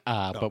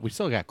 But we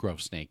still got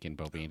Grove Snake in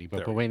Bobaney.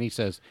 But Bobaney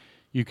says,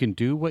 you can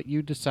do what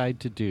you decide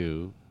to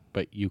do,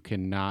 but you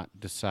cannot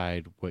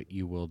decide what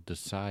you will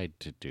decide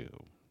to do.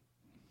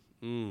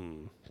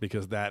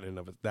 Because that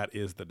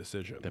is the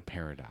decision. The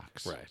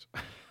paradox. Right.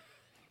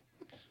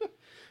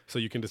 So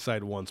you can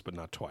decide once, but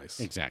not twice.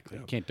 Exactly.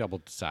 You can't double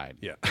decide.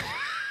 Yeah.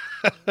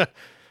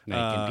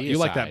 Now, You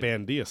like that deicide.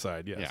 band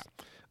Deicide, yes.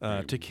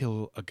 Yeah. To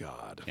kill a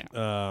god.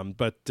 Yeah.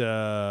 But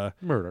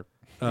Murder.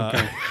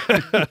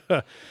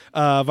 Von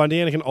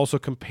Daniken also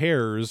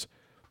compares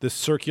this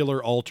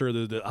circular altar,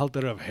 the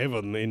altar of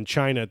heaven in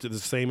China, to the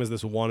same as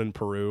this one in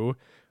Peru.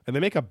 And they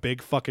make a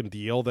big fucking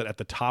deal that at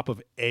the top of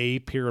a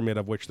pyramid,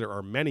 of which there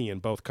are many in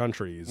both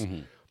countries,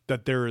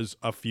 that there is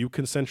a few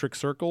concentric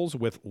circles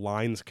with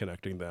lines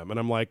connecting them. And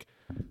I'm like,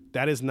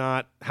 that is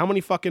not... How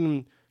many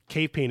fucking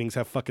cave paintings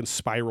have fucking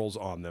spirals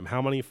on them?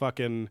 How many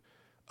fucking...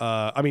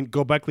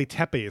 Gobekli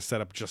Tepe is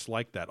set up just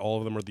like that. All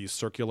of them are these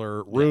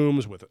circular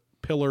rooms with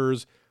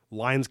pillars,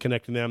 lines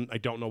connecting them. I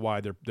don't know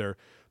why they're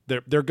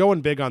they're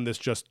going big on this.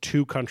 Just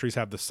 2 countries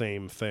have the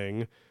same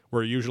thing,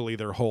 where usually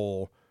their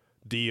whole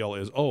deal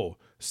is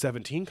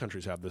 17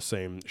 countries have the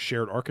same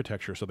shared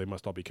architecture, so they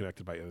must all be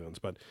connected by aliens.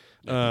 But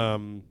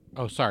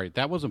sorry,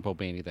 that wasn't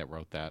Bobaney that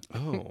wrote that.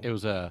 Oh. It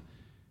was a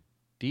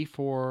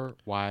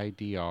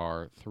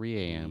D4YDR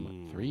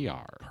 3AM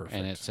 3R. perfect.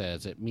 And it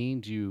says it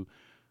means you.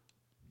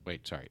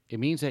 Wait, sorry. It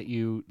means that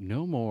you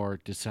no more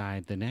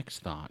decide the next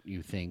thought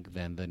you think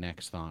than the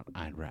next thought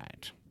I'd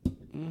write.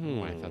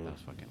 Oh, I thought that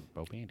was fucking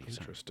Bobaney.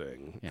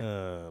 Interesting.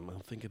 Yeah.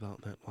 I'll think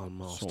about that while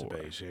Sore.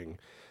 masturbating.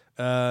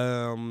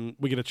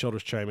 We get a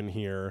Childress chime in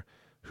here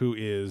who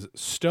is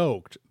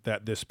stoked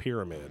that this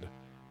pyramid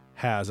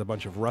has a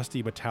bunch of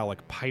rusty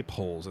metallic pipe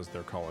holes, as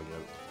they're calling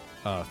it,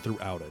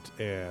 throughout it.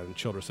 And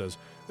Childress says,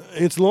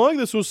 it's like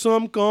this was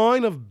some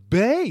kind of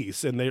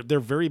base. And they're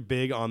very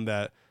big on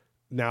that.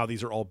 Now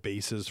these are all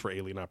bases for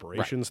alien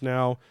operations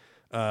now.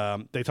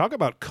 They talk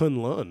about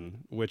Kunlun,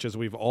 which, as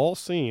we've all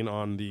seen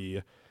on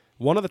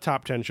one of the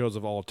top 10 shows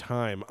of all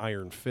time,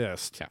 Iron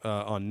Fist,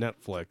 on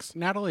Netflix.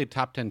 Not only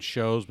top 10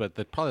 shows, but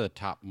probably the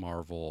top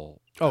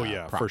Marvel. Oh,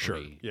 yeah, for sure.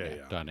 property,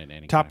 Yeah. Done in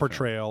any Top kind of film.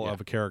 portrayal of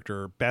a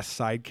character, best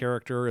side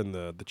character, and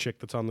the chick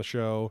that's on the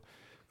show,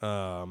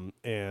 and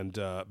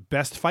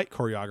best fight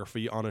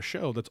choreography on a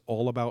show that's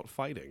all about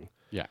fighting.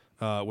 Yeah.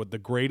 With the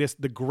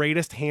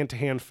greatest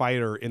hand-to-hand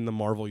fighter in the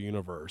Marvel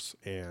universe,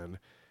 and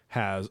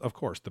has, of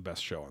course, the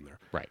best show on there.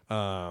 Right.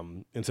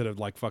 Instead of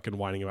like fucking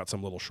whining about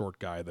some little short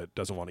guy that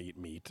doesn't want to eat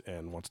meat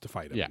and wants to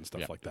fight him and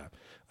stuff like that.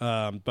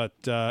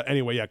 But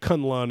anyway,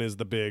 Kunlun is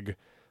the big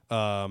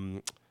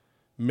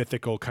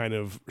mythical kind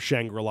of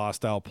Shangri-La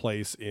style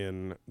place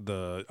in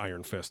the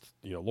Iron Fist,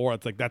 lore.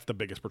 It's like that's the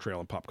biggest portrayal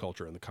in pop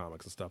culture in the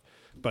comics and stuff.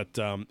 But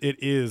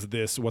it is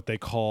this what they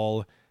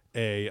call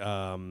a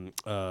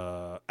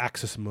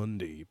Axis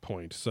Mundi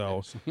point.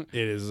 So it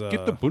is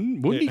Get the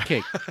Mundi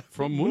cake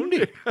from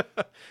Mundi.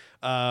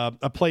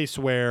 a place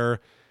where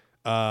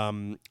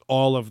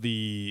all of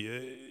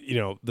the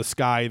the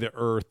sky, the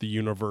earth, the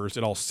universe,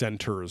 it all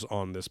centers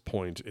on this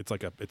point. It's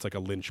like a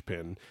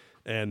linchpin,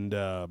 and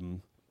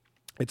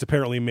it's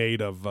apparently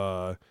made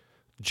of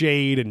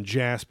jade and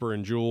jasper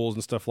and jewels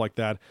and stuff like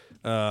that,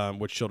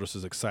 which Childress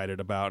is excited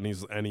about.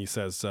 And he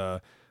says,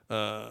 the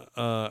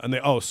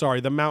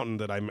mountain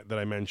that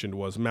I mentioned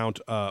was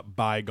Mount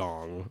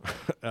Baigong,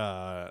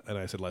 and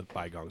I said let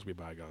bygones be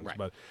bygones,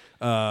 right.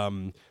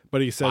 But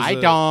he says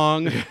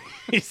Baidong.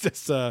 he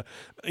says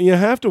you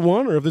have to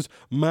wonder if this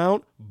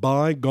Mount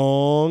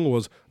Baigong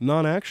was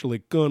not actually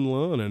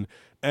Kunlun,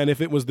 and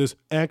if it was this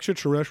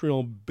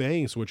extraterrestrial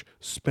base which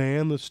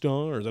spanned the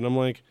stars. And I'm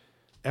like,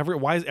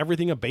 why is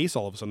everything a base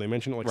all of a sudden? They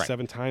mentioned it like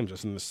 7 times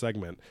just in this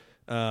segment.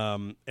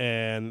 And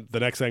the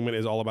next segment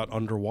is all about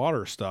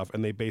underwater stuff,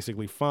 and they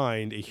basically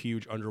find a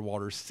huge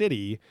underwater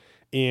city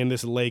in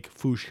this lake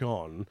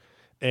Fushan.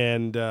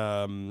 And we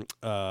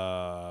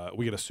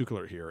get a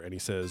Sukler here, and he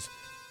says,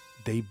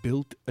 they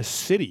built a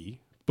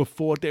city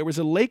before there was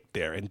a lake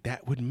there, and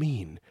that would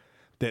mean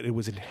that it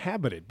was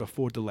inhabited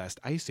before the last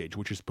ice age,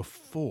 which is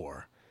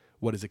before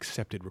what is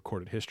accepted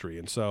recorded history.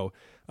 And so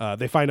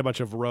they find a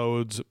bunch of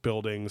roads,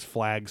 buildings,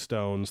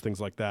 flagstones,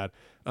 things like that.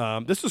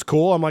 This is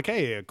cool. I'm like,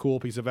 hey, a cool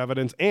piece of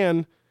evidence.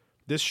 And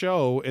this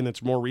show in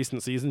its more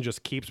recent season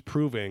just keeps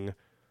proving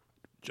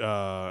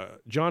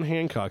Graham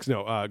Hancock's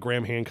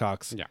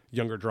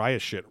Younger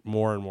Dryas shit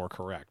more and more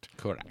correct.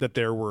 Correct. That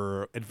there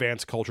were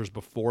advanced cultures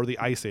before the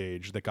Ice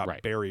Age that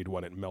got buried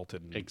when it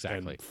melted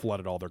and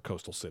flooded all their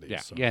coastal cities. Yeah,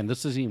 so. yeah, and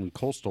this isn't even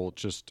coastal.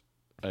 It's just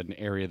an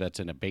area that's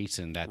in a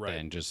basin that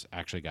then just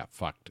actually got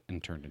fucked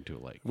and turned into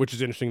a lake. Which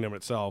is interesting in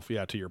itself,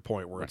 to your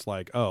point, where it's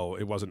like,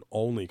 it wasn't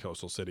only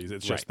coastal cities.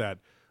 It's just that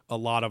a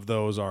lot of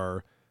those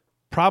are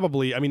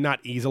probably, not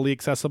easily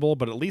accessible,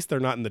 but at least they're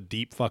not in the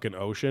deep fucking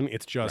ocean.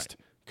 It's just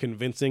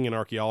convincing an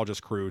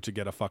archaeologist crew to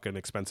get a fucking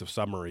expensive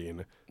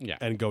submarine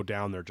and go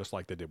down there just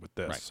like they did with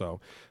this. Right. So,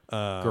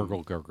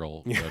 gurgle, go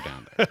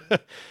down there.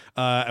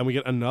 And we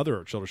get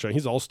another Childress show.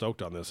 He's all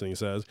stoked on this, and he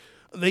says,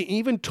 they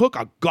even took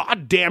a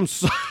goddamn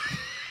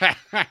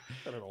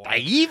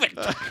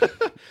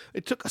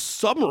They took a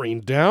submarine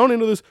down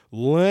into this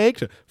lake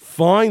to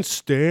find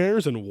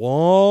stairs and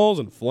walls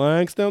and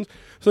flagstones.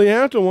 So you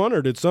have to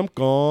wonder, did some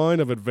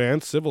kind of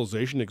advanced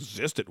civilization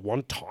exist at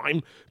one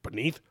time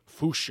beneath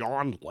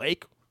Fushan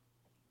Lake?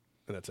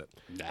 And that's it.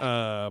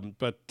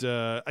 But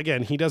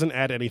again, he doesn't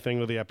add anything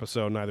to the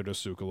episode, neither does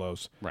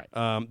Tsoukalos. Right.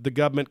 The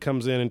government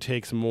comes in and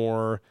takes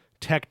more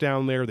tech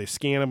down there. They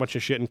scan a bunch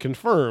of shit and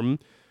confirm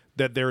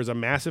that there is a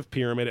massive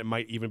pyramid. It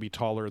might even be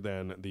taller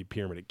than the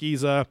pyramid at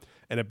Giza,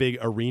 and a big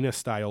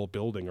arena-style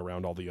building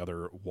around all the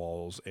other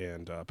walls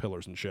and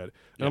pillars and shit.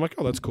 And I'm like,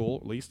 oh, that's cool,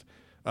 at least.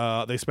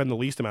 They spend the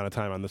least amount of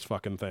time on this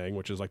fucking thing,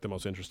 which is like the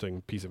most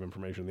interesting piece of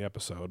information in the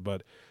episode.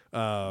 But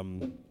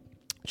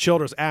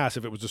Childress asks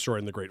if it was destroyed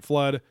in the Great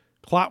Flood.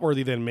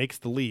 Clotworthy then makes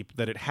the leap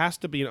that it has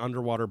to be an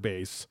underwater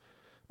base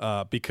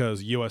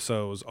because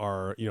USOs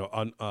are,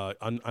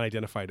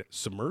 unidentified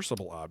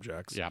submersible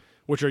objects,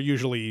 which are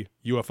usually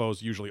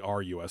UFOs. Usually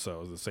are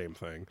USOs, the same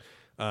thing.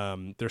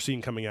 They're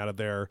seen coming out of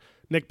there.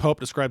 Nick Pope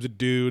describes a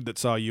dude that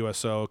saw a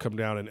USO come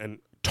down and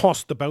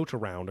toss the boat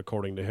around,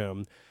 according to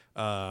him.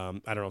 I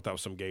don't know if that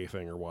was some gay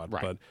thing or what,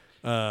 Right. but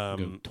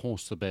Gonna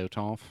toss the boat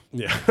off.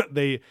 yeah,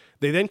 they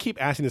then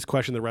keep asking this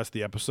question. The rest of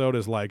the episode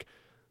is like,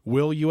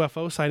 will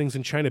UFO sightings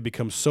in China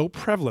become so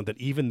prevalent that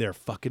even their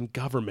fucking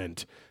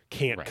government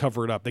can't Right.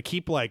 cover it up? They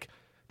keep like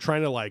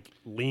trying to like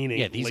leaning.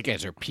 Yeah, these like,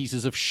 guys are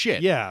pieces of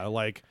shit. Yeah,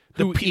 like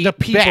Who the eat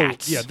people.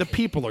 bats. Yeah, the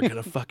people are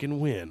gonna fucking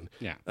win.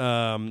 Yeah.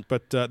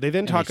 But they then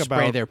And talk they spray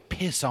about their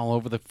piss all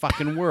over the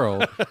fucking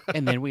world,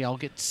 and then we all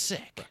get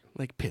sick.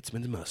 like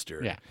Pitzman's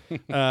mustard. Yeah.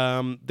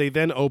 They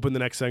then open the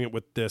next segment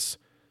with this,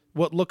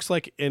 what looks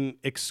like an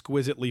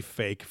exquisitely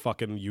fake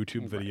fucking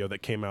YouTube video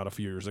that came out a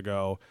few years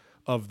ago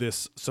of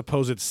this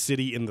supposed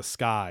city in the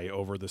sky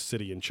over the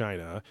city in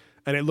China.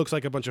 And it looks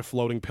like a bunch of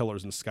floating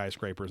pillars and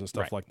skyscrapers and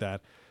stuff Right. like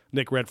that.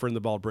 Nick Redfern,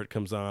 the bald Brit,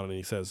 comes on and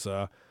he says,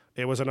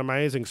 it was an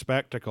amazing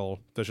spectacle.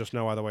 There's just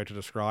no other way to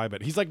describe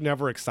it. He's like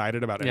never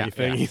excited about Yeah,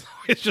 anything. yeah. He's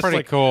always just Pretty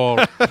like, cool.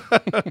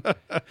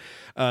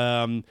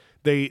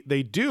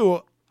 they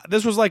do.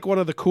 This was like one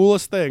of the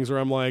coolest things where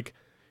I'm like,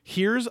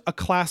 here's a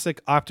classic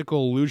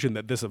optical illusion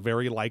that this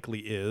very likely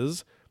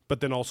is, but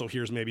then also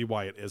here's maybe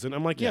why it isn't.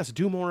 I'm like, yes,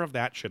 do more of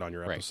that shit on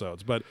your Right.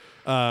 episodes. But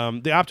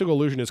the optical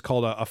illusion is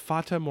called a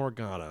Fata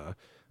Morgana.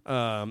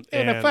 And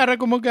a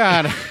Farago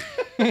Morgana.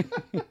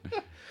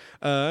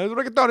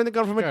 Rigatoni that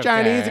come from a Okay,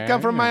 Chinese, it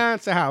come from my yeah.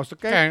 aunt's house,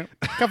 okay? Okay.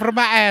 Come from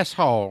my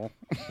asshole.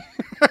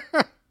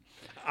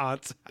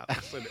 Aunt's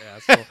house, an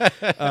asshole.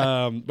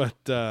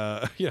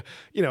 Yeah,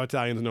 you know,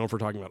 Italians are known for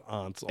talking about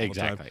aunts all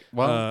Exactly. the time.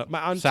 Well,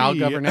 my auntie, Sal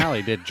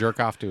Governale did jerk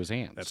off to his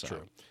aunt. That's so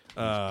true. it's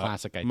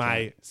classic Italian.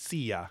 My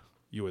sia,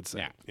 you would say.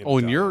 Yeah. in Oh,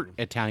 and your Italian.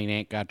 Italian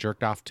aunt got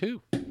jerked off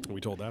too.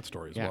 We told that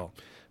story as Yeah. well.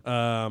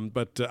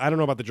 But I don't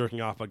know about the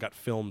jerking off, but got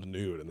filmed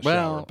nude in the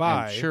Well, shower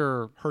by I'm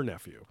sure her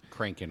nephew.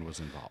 Crankin was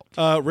involved.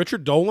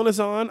 Richard Dolan is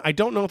on. I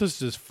don't know if this is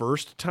his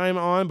first time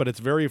on, but it's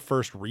very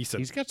first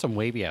recent. He's got some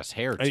wavy ass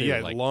hair too.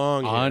 yeah, like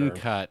long hair.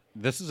 uncut.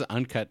 This is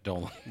uncut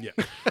Dolan. Yeah.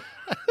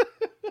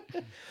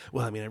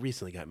 Well, I mean, I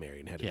recently got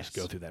married and had to just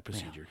Yes. go through that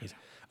procedure.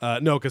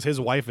 No, because his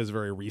wife is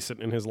very recent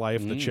in his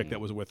life. The chick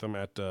that was with him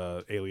at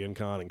Alien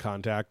Con and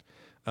Contact.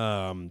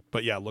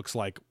 But yeah, looks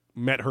like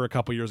met her a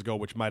couple years ago,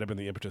 which might have been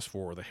the impetus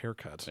for the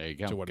haircut. There you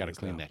go. To what Got to it is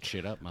clean now. that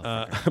shit up,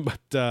 motherfucker.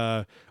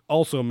 But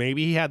also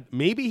maybe he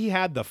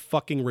had the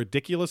fucking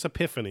ridiculous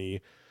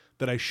epiphany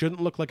that I shouldn't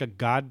look like a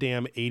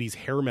goddamn 80s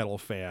hair metal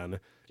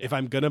fan if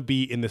I'm gonna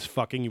be in this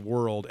fucking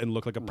world and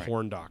look like a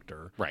porn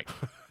doctor. Right.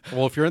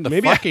 Well, if you're in the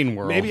Maybe fucking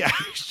world, maybe I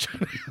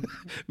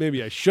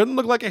shouldn't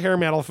look like a hair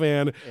metal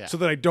fan Yeah. so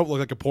that I don't look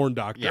like a porn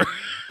doctor. yeah,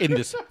 in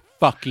this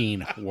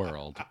fucking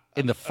world,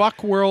 in the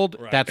fuck world,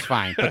 that's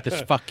fine. But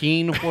this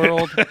fucking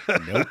world,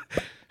 nope.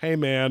 Hey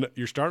man,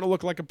 you're starting to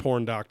look like a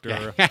porn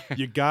doctor.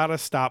 You gotta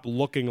stop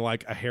looking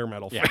like a hair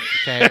metal Yeah.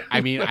 fan. Okay. I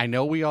mean, I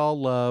know we all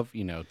love,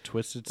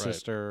 Twisted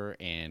Sister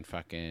and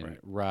fucking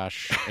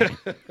Rush,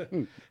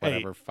 and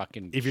whatever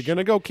fucking. If you're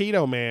gonna go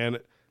keto, man,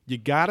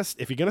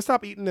 if you're gonna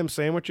stop eating them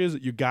sandwiches,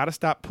 you gotta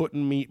stop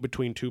putting meat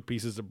between two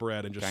pieces of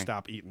bread and just Okay.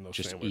 stop eating those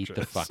just sandwiches. eat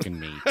the fucking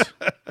meat.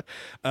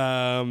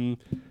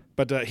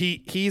 But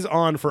he's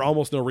on for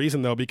almost no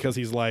reason though, because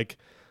he's like,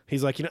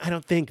 I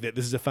don't think that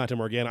this is a Fata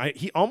Morgana.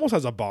 He almost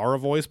has a Barra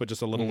voice, but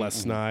just a little less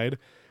snide.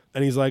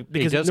 And he's like, He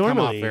because does normally,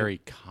 come off very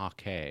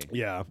cocky.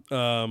 yeah.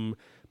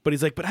 But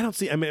he's like, but I don't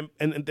see. I mean,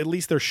 and at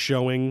least they're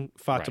showing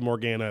Fata Right.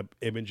 Morgana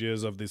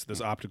images of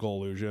this optical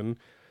illusion.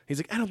 He's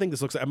like, I don't think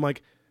this looks. I'm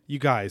like, you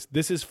guys,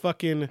 this is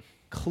fucking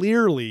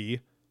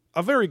clearly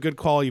a very good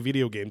quality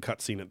video game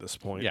cutscene at this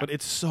point. Yeah. But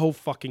it's so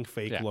fucking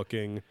fake Yeah.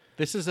 looking.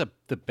 This is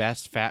the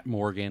best Fat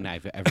Morgan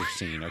I've ever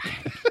seen. Okay.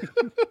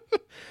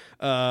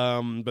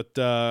 But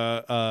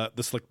the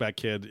slickback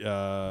kid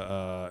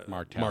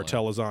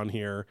Martell is on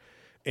here,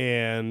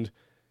 and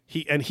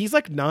he's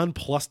like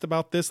nonplussed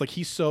about this. Like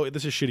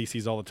this is shit he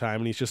sees all the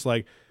time, and he's just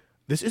like,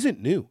 this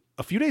isn't new.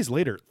 A few days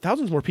later,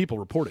 thousands more people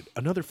reported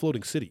another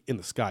floating city in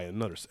the sky,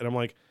 and I'm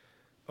like,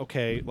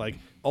 okay, like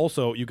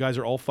also you guys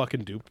are all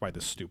fucking duped by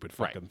this stupid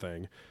fucking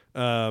thing.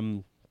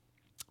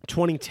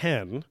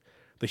 2010,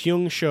 the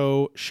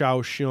Hangzhou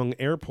Shaoxing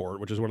Airport,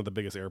 which is one of the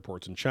biggest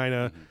airports in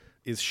China,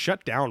 is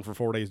shut down for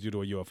 4 days due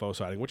to a UFO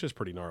sighting, which is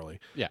pretty gnarly.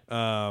 Yeah.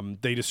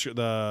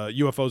 The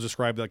UFOs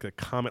described like a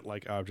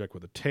comet-like object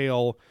with a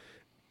tail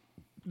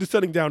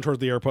descending down towards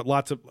the airport.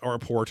 Lots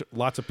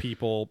of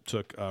people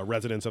took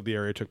residents of the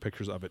area took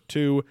pictures of it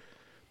too.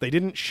 They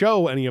didn't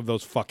show any of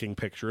those fucking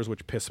pictures,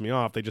 which pissed me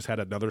off. They just had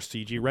another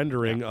CG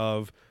rendering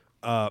of.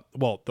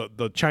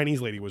 The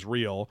Chinese lady was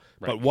real,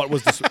 but what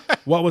was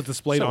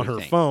displayed So on we her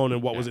think. phone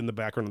and what was in the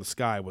background of the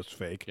sky was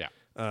fake. Yeah.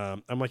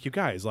 I'm like, you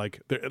guys, like,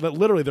 they're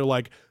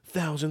like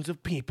thousands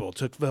of people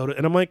took photo,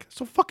 and I'm like,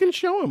 so fucking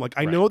show them. Like,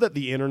 I know that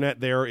the internet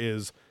there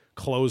is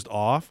closed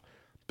off,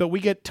 but we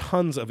get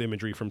tons of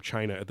imagery from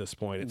China at this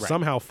point. It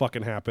somehow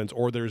fucking happens,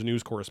 or there's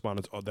news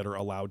correspondents that are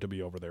allowed to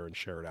be over there and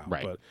share it out.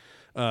 Right.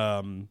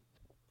 But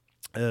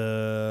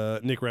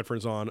Nick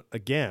Redfern's on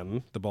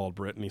again, the bald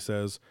Brit, and he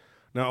says,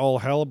 Now all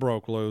hell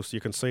broke loose. You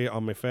can see it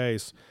on my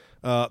face.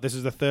 This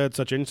is the third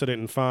such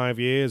incident in 5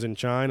 years in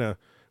China,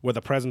 where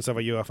the presence of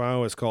a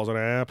UFO has caused an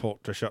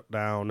airport to shut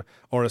down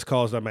or has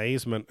caused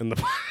amazement in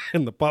the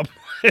in the public.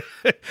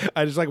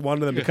 I just like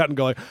wanted them to cut and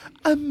go like,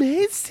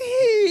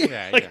 amazing!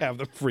 Have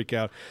them freak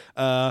out.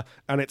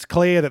 And it's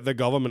clear that the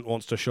government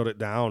wants to shut it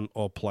down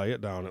or play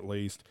it down at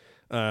least.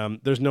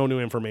 There's no new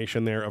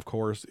information there, of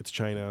course. It's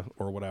China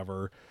or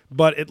whatever.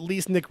 But at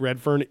least Nick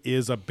Redfern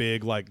is a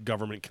big like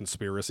government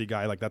conspiracy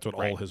guy. Like that's what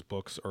all his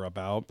books are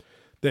about.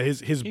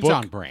 His He's book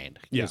on brand.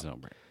 Yeah. He's on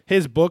brand.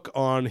 His book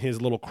on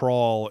his little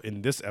crawl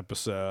in this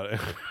episode.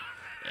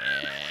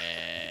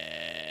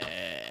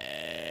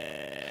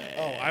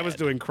 I was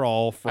doing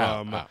crawl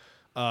from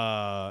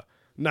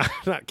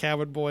not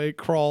Cabin Boy,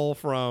 crawl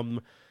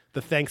from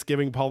the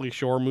Thanksgiving Pauly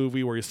Shore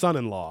movie where his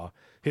son-in-law,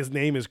 his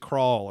name is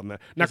Crawl. And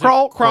now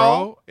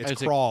crawl.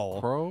 It's Crawl.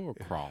 Crow or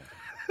crawl?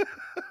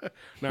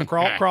 Now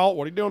crawl.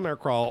 What are you doing there,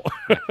 Crawl?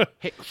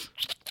 Hey,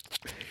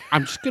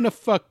 I'm just gonna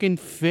fucking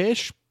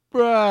fish,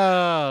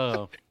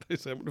 bro. They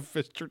said I'm gonna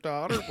fish your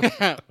daughter.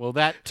 Well,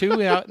 that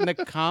too out in the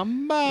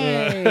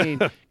combine.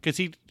 Because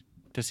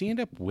does he end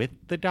up with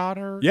the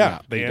daughter? Yeah, No,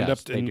 they he end does.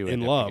 up They do in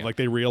end up love. together. Like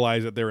they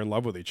realize that they're in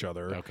love with each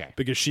other. Okay.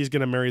 Because she's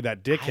gonna marry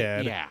that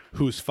dickhead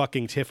who's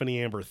fucking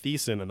Tiffany Amber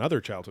Thiessen, another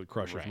childhood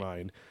crush of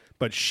mine.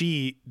 But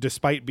she,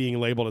 despite being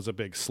labeled as a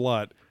big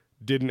slut,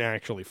 didn't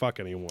actually fuck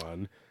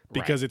anyone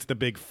because it's the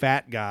big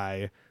fat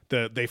guy.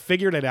 They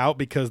figured it out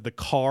because the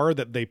car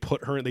that they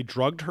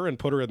drugged her and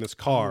put her in this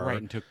car,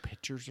 and took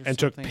pictures or and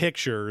something? took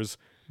pictures.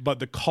 But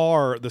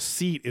the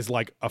seat is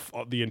like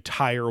the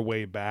entire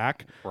way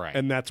back, Right.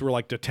 And that's where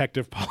like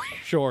Detective Pauly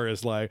Shore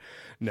is like,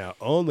 now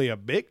only a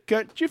big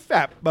cut, you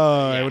fat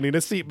boy. We need a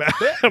seat back.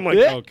 I'm like,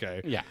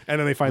 okay, Yeah. And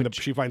then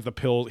she finds the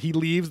pills. He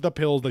leaves the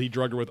pills that he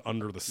drugged her with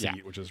under the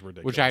seat, which is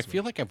ridiculous. Which I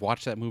feel like I've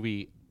watched that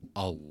movie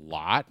a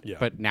lot, Yeah.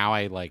 but now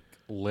I like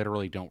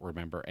literally don't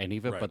remember any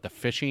of it. Right. But the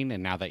fishing,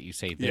 and now that you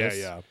say this,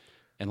 yeah.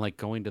 and like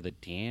going to the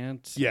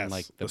dance, Yes, and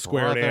like the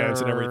square dance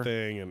and brother.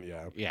 everything, and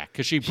yeah.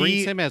 Because she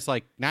brings him as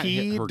like not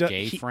her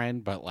gay he-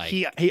 friend, but like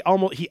he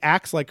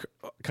acts like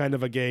kind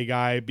of a gay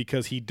guy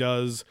because he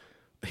does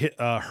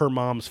her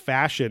mom's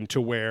fashion to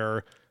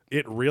where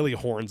it really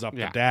horns up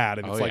the dad,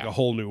 and it's like a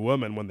whole new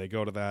woman when they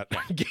go to that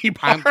gay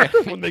bar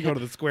when they go to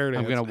the square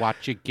dance. I'm gonna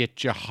watch you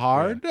get your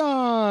hard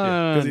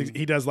on because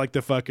he does like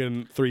the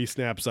fucking 3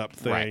 snaps up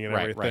thing and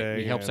everything. Right.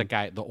 He helps and,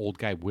 the old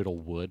guy whittle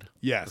wood.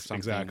 Yes,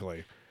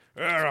 exactly.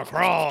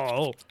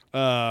 Crawl.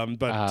 But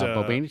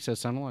Bobaney says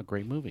son-in-law,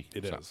 great movie.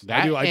 It is.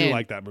 That I do and-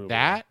 like that movie.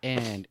 That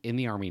and In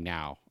the Army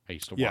Now, I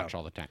used to watch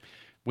all the time.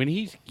 When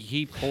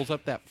he pulls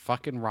up that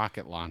fucking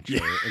rocket launcher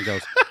and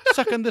goes,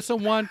 sucking this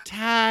in one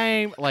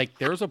time. Like,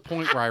 there's a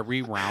point where I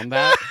rewound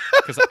that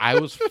because I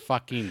was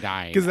fucking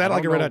dying. Is that I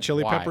like a don't Red know Hot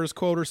Chili why. Peppers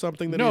quote or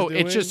something? That No,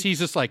 he's doing? he's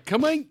just like,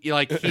 come on. He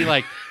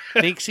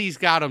thinks he's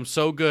got him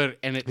so good,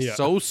 and it's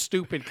so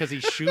stupid because he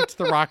shoots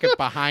the rocket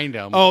behind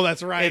him. Oh,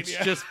 that's right. It's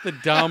just the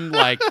dumb,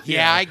 like,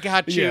 I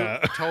got you. Yeah.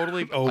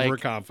 Totally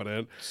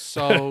overconfident.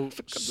 So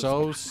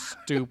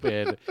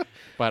stupid.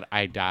 But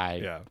I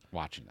died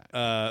watching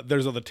that.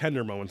 There's all the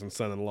tender moments in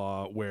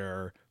Son-in-Law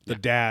where the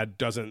dad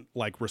doesn't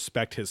like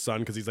respect his son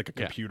because he's like a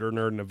computer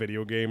nerd and a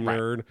video game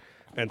nerd,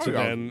 and so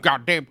then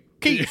goddamn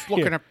keys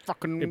looking at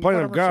fucking playing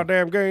them whatever.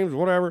 goddamn games,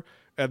 whatever.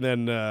 And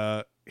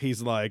then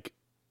he's like,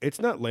 "It's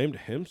not lame to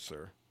him,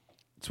 sir.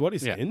 It's what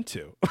he's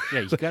into."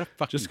 Yeah, you gotta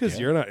fucking just because do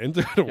it. you're not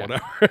into it or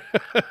whatever.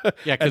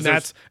 Yeah,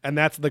 and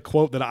that's the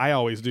quote that I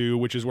always do,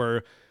 which is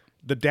where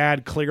the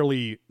dad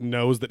clearly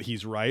knows that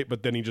he's right,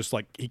 but then he just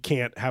like he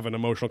can't have an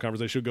emotional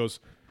conversation. He goes,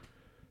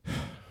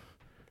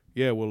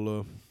 "Yeah,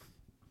 well,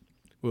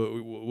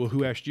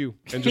 who asked you?"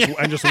 And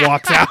just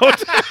walks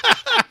out.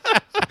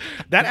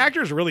 That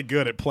actor is really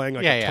good at playing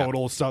like a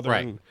total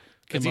Southern,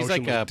 because he's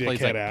like emotionless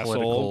plays like dickhead asshole.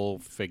 political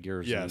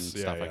figures and Yes,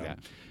 stuff like yeah. that.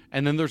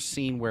 And then there's a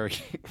scene where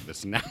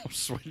this now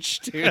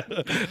switched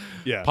to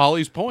Yeah,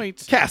 Polly's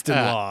Points Casting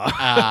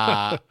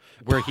Law.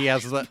 where he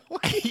has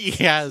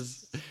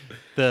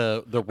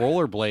the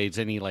rollerblades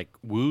and he like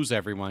woos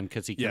everyone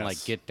because he can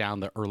like get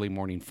down the early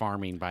morning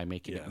farming by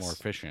making it more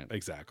efficient.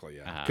 Exactly,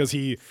 yeah. Because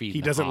he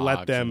feeding the doesn't let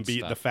hogs them and beat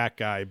stuff. the fat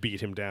guy,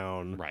 beat him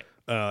down, Right.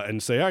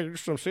 And say, "Oh, you're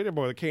just some city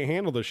boy that can't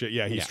handle this shit."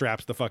 Yeah, he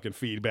straps the fucking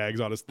feed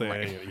bags on his thing.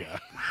 Right.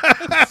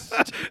 Yeah,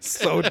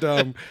 so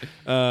dumb.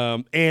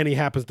 And he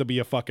happens to be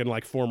a fucking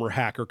like former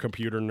hacker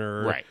computer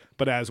nerd. Right.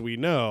 But as we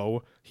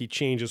know, he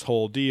changed his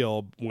whole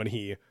deal when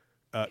he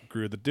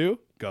grew the dew,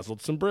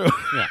 guzzled some brew.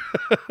 Yeah.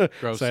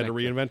 Gross Decided to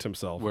snake. reinvent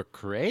himself. We're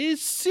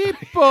crazy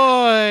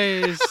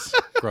boys.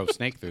 Gross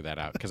snake threw that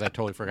out because I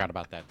totally forgot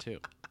about that too.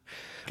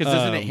 Because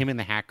isn't it him and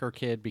the hacker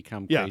kid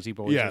become crazy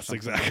boys? Yes,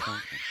 or something exactly.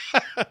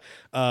 Like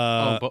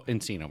that?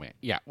 Encino Man.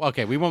 Yeah.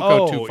 Okay, we won't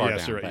go too far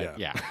yes, down. right, But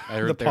yeah. I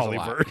heard The there's a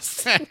lot.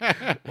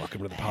 polyverse.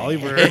 Welcome to the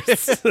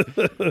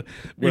polyverse.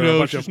 Where a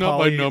bunch of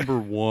number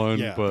one,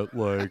 Yeah. but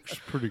like she's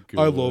pretty good.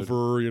 I love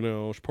her,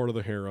 she's part of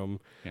the harem.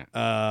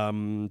 Yeah.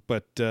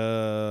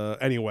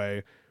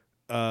 Anyway,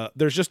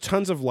 there's just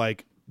tons of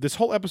like this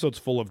whole episode's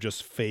full of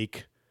just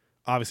fake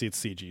Obviously, it's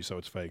CG, so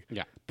it's fake.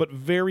 Yeah. But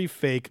very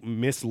fake,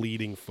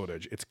 misleading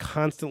footage. It's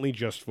constantly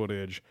just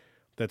footage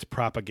that's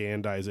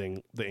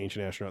propagandizing the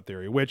ancient astronaut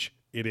theory, which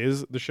it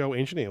is the show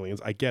Ancient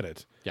Aliens. I get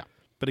it. Yeah.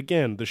 But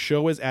again, the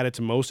show is at its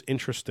most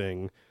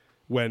interesting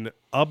when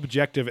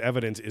objective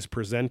evidence is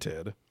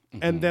presented,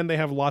 and then they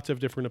have lots of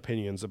different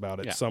opinions about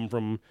it. Yeah. Some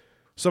from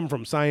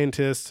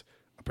scientists,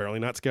 apparently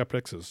not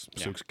skeptics, as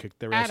Sooks kicked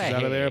their asses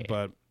out of there.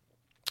 But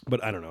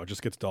I don't know. It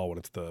just gets dull when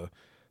it's the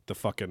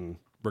fucking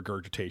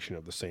regurgitation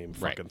of the same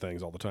fucking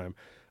things all the time.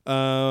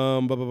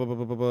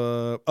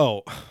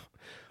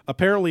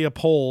 Apparently a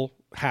poll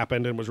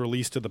happened and was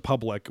released to the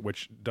public,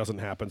 which doesn't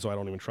happen, so I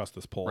don't even trust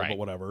this poll, but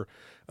whatever.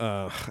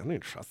 I don't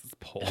even trust this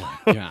poll.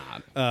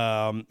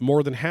 God.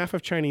 More than half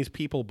of Chinese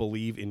people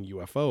believe in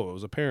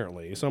UFOs,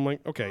 apparently. So I'm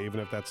like, okay, even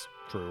if that's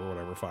true or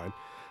whatever, fine.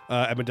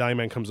 And Medallion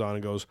Man comes on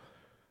and goes,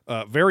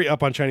 very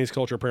up on Chinese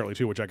culture, apparently,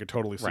 too, which I could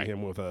totally see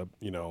him with an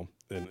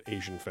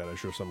Asian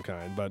fetish of some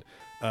kind. But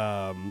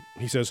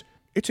he says,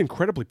 it's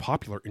incredibly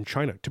popular in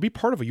China to be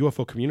part of a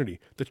UFO community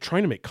that's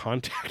trying to make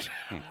contact.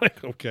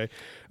 Like, okay.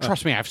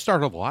 Trust me, I've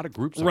started a lot of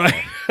groups.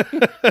 Right.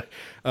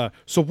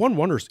 So one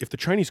wonders if the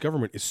Chinese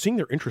government is seeing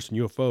their interest in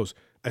UFOs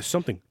as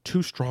something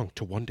too strong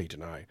to one day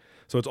deny.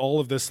 So it's all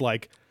of this,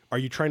 like, are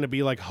you trying to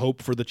be like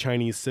hope for the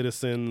Chinese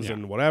citizens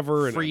and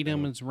whatever?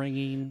 Freedom is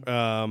ringing. This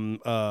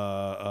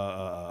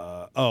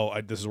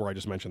is where I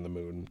just mentioned the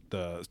moon,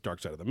 the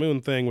dark side of the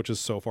moon thing, which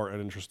is so far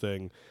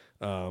uninteresting.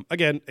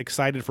 Again,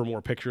 excited for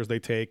more pictures they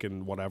take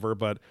and whatever,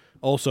 but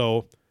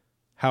also,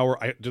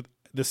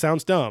 this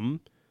sounds dumb,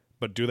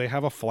 but do they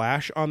have a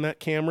flash on that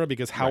camera?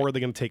 Because how are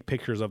they going to take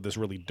pictures of this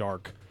really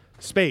dark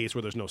space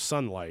where there's no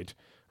sunlight?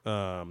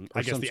 I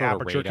guess the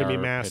aperture can be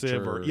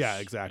massive, or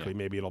exactly.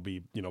 Maybe it'll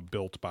be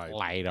built by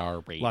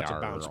LiDAR, radar, lots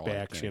of bounce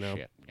backs. Shit.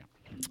 Yeah.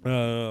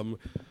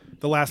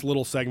 The last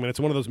little segment, it's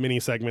one of those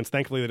mini segments.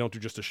 Thankfully, they don't do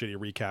just a shitty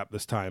recap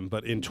this time.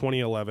 But in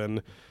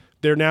 2011,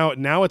 they're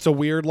now it's a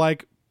weird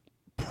like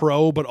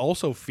pro but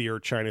also fear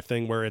China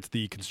thing where it's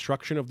the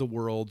construction of the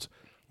world's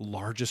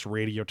largest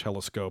radio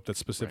telescope that's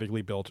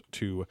specifically built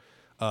to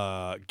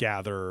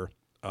gather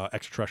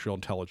extraterrestrial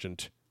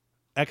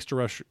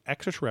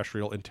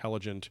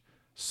intelligent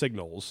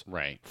signals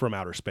from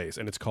outer space,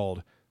 and it's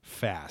called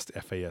FAST,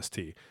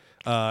 F-A-S-T.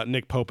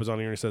 Nick Pope is on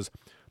here and he says,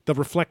 the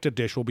reflector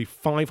dish will be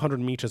 500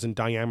 meters in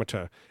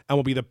diameter and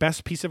will be the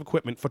best piece of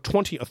equipment for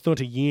 20 or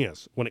 30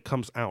 years when it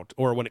comes out,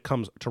 or when it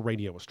comes to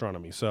radio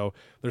astronomy. So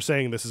they're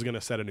saying this is going to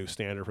set a new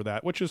standard for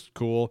that, which is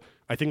cool.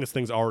 I think this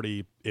thing's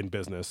already in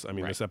business. I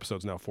mean, this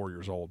episode's now 4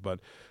 years old, but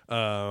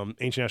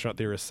ancient astronaut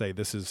theorists say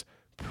this is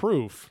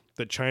proof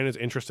that China's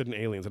interested in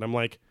aliens. And I'm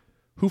like,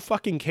 who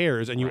fucking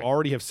cares? And you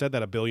already have said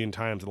that 1 billion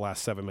times in the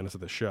last 7 minutes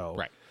of the show.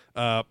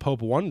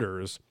 Pope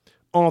wonders,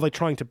 are they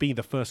trying to be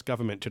the first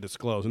government to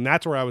disclose? And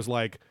that's where I was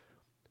like,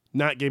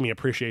 not gave me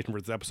appreciation for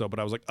this episode, but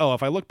I was like, oh,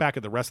 if I look back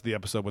at the rest of the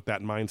episode with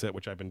that mindset,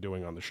 which I've been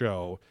doing on the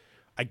show,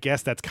 I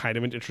guess that's kind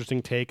of an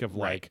interesting take of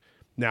like,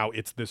 now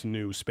it's this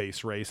new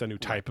space race, a new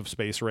type of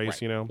space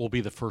race, We'll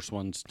be the first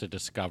ones to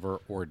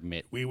discover or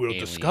admit we will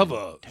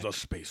discover the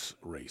space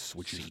race,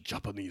 which is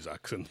Japanese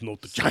accent,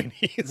 not the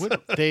Chinese.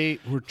 They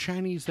were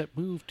Chinese that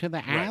moved to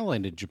the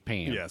island of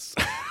Japan. Yes.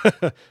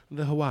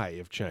 The Hawaii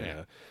of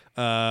China.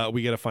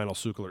 We get a final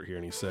Sook alert here,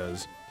 and he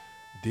says,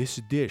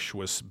 this dish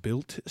was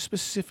built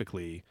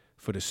specifically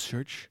for the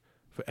search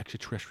for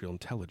extraterrestrial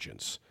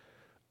intelligence.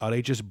 Are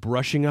they just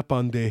brushing up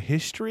on their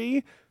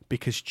history?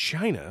 Because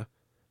China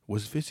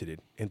was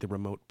visited in the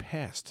remote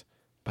past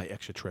by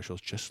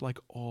extraterrestrials, just like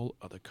all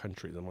other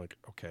countries. I'm like,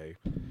 okay,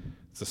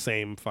 it's the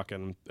same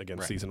fucking,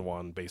 again, season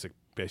 1, basic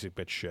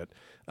bitch shit.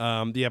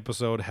 The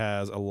episode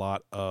has a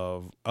lot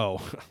of,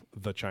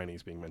 the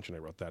Chinese being mentioned.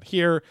 I wrote that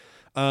here.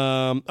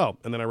 And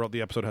then I wrote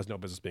the episode has no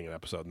business being an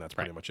episode, and that's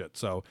pretty much it.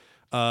 So,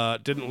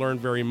 didn't learn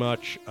very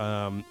much.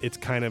 It's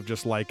kind of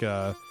just like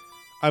for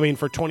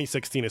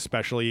 2016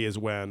 especially is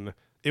when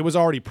it was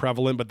already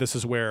prevalent, but this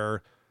is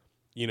where,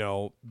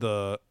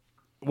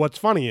 what's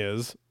funny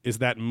is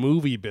that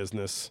movie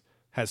business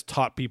has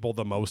taught people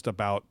the most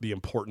about the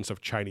importance of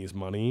Chinese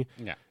money.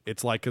 Yeah.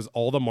 It's like, because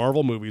all the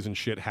Marvel movies and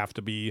shit have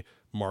to be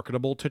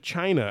marketable to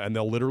China, and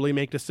they'll literally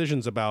make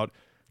decisions about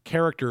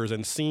characters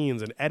and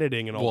scenes and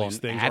editing and all these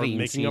things, or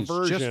making a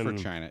version just for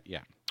China.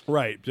 Yeah.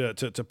 Right,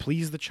 to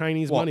please the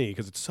Chinese money,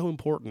 because it's so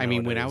important nowadays. I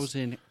mean, when I was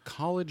in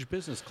college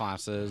business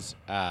classes,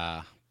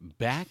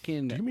 back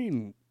in... Do you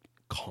mean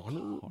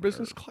Connor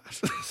business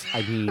classes?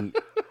 I mean...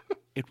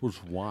 It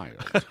was wild.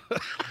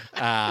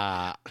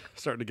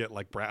 Starting to get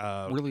like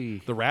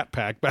really the Rat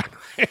Pack back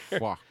there.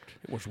 Fucked.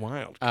 It was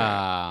wild.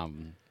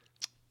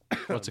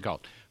 What's it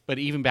called? But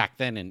even back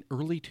then, in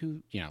early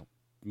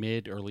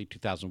early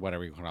 2000,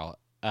 whatever you call it,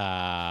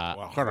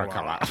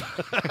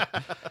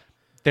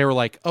 they were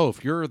like, "Oh,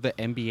 if you're the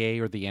NBA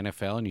or the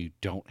NFL and you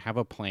don't have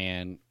a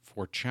plan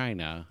for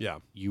China,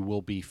 you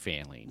will be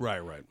failing."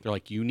 Right. They're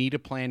like, "You need a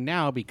plan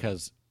now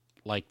because,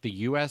 like, the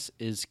U.S.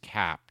 is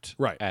capped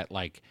at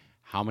like."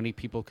 How many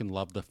people can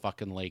love the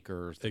fucking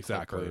Lakers, the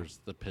Clippers,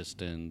 the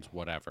Pistons,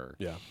 whatever?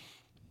 Yeah.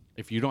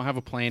 If you don't have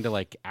a plan to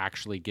like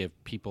actually give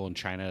people in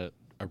China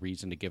a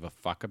reason to give a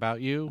fuck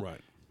about you,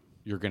 Right.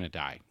 you're gonna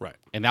die. Right.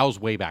 And that was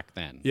way back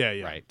then. Yeah,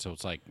 yeah. Right. So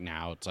it's like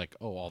now it's like,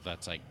 oh, all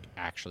that's like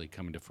actually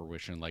coming to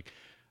fruition. Like,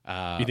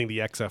 You think the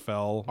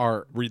XFL,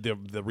 are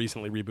the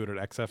recently rebooted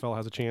XFL,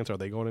 has a chance? Are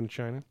they going into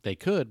China? they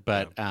could,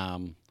 but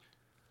Wyan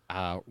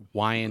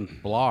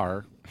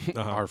Blar,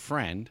 our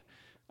friend,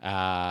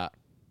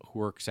 who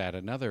works at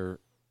another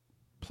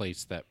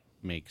place that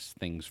makes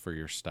things for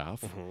your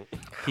stuff,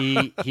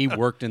 he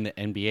worked in the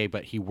NBA,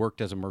 but he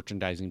worked as a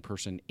merchandising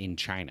person in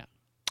China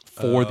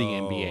for the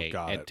NBA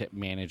got and it. to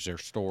manage their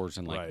stores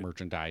and like Right.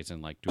 merchandise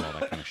and like do all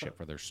that kind of shit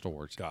for their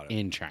stores Got it.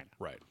 in China.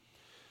 Right.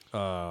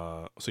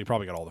 So you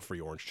probably got all the free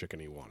orange chicken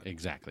he wanted.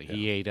 Exactly.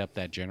 He ate up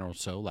that General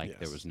So like Yes.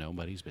 there was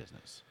nobody's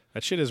business.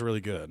 That shit is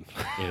really good.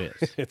 It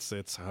is.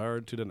 It's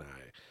hard to deny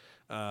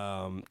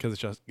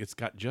because it's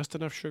got just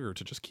enough sugar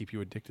to just keep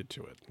you addicted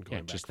to it. And Yeah,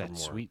 going back just for that more.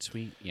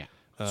 sweet, yeah.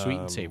 Sweet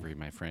and savory,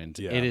 my friends.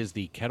 yeah. It is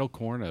the kettle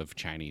corn of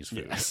Chinese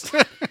food. Yes.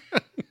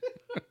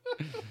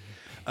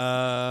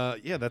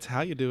 Yeah, that's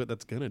how you do it.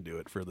 That's gonna do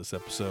it for this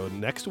episode.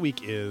 Next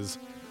week is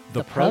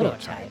The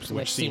prototypes,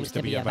 which seems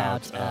to be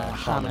about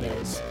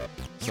hominids.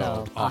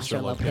 So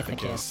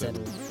Australopithecus and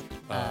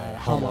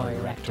Homo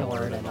erector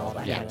and all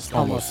that kind of stuff.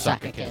 Homo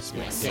succicus,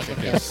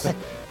 Siccicus.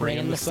 Bring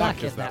in the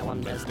suck, as that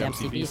one, as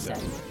Dempsey B said.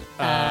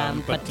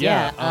 But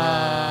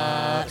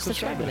yeah,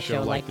 subscribe to the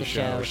show, like the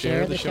show,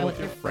 share the show with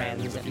your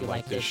friends if you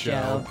like this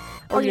show,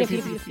 or if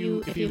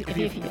you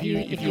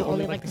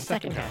only like the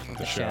second half of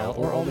the show,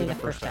 or only the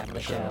first half of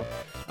the show.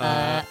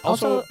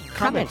 Also,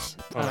 comment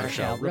on our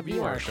show,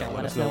 review our show,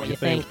 let us know what you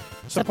think.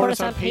 Support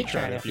us on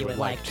Patreon if you would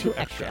like 2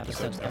 extra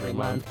episodes every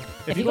month.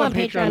 If you go on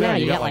Patreon now,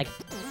 you get like,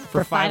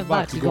 for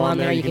 $5, you go on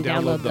there, you can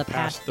download the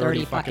past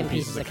 30 fucking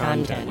pieces of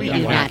content. We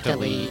don't have to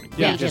leave.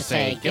 We just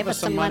say, give us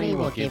some money,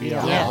 we'll give you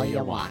all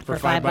you want. For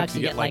 $5,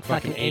 you get like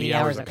fucking 80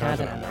 hours of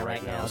content on there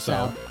right now.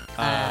 So,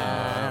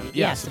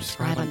 yeah,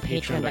 subscribe on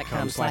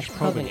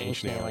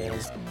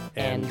patreon.com/probingancientaliens.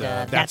 And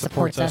that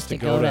supports us to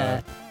go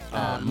to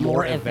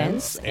more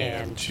events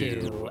and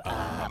to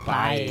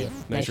buy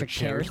nicer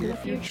chairs in the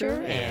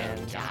future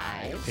and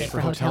pay for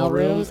hotel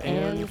rooms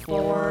and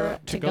for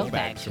to-go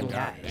bags from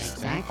guys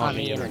Exactly. on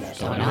the internet.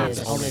 So on not his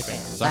to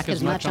OnlyFans. suck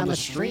as much on the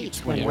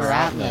streets when we're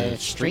out in the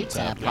streets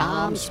of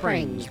Palm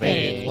Springs,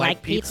 Hey, baby.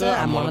 like pizza,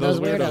 I'm one of those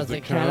weirdos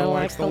that kind of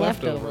likes the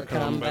leftover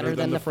cum better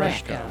than the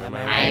fresh cum. Am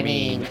I right? I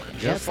mean,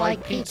 just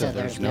like pizza,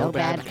 there's no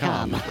bad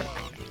cum.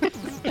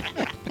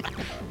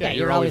 Yeah,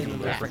 you're always in the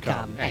mood for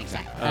cum.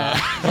 Exactly.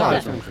 There's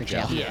always room for Joe.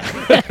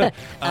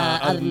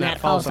 Other than that,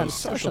 follow us on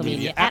social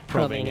media at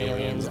Probing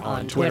Aliens,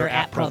 on Twitter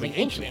at Probing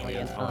Ancient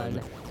Aliens, on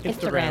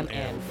Instagram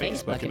and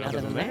Facebook. And other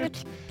than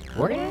that,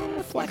 we're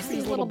gonna flex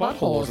these little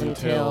buttholes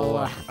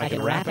until I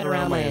can wrap it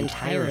around my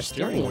entire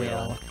steering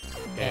wheel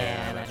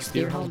and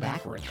steer home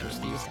backwards from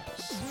Steve's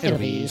house. It'll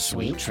be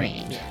sweet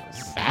dreams.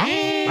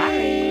 Bye.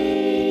 Bye.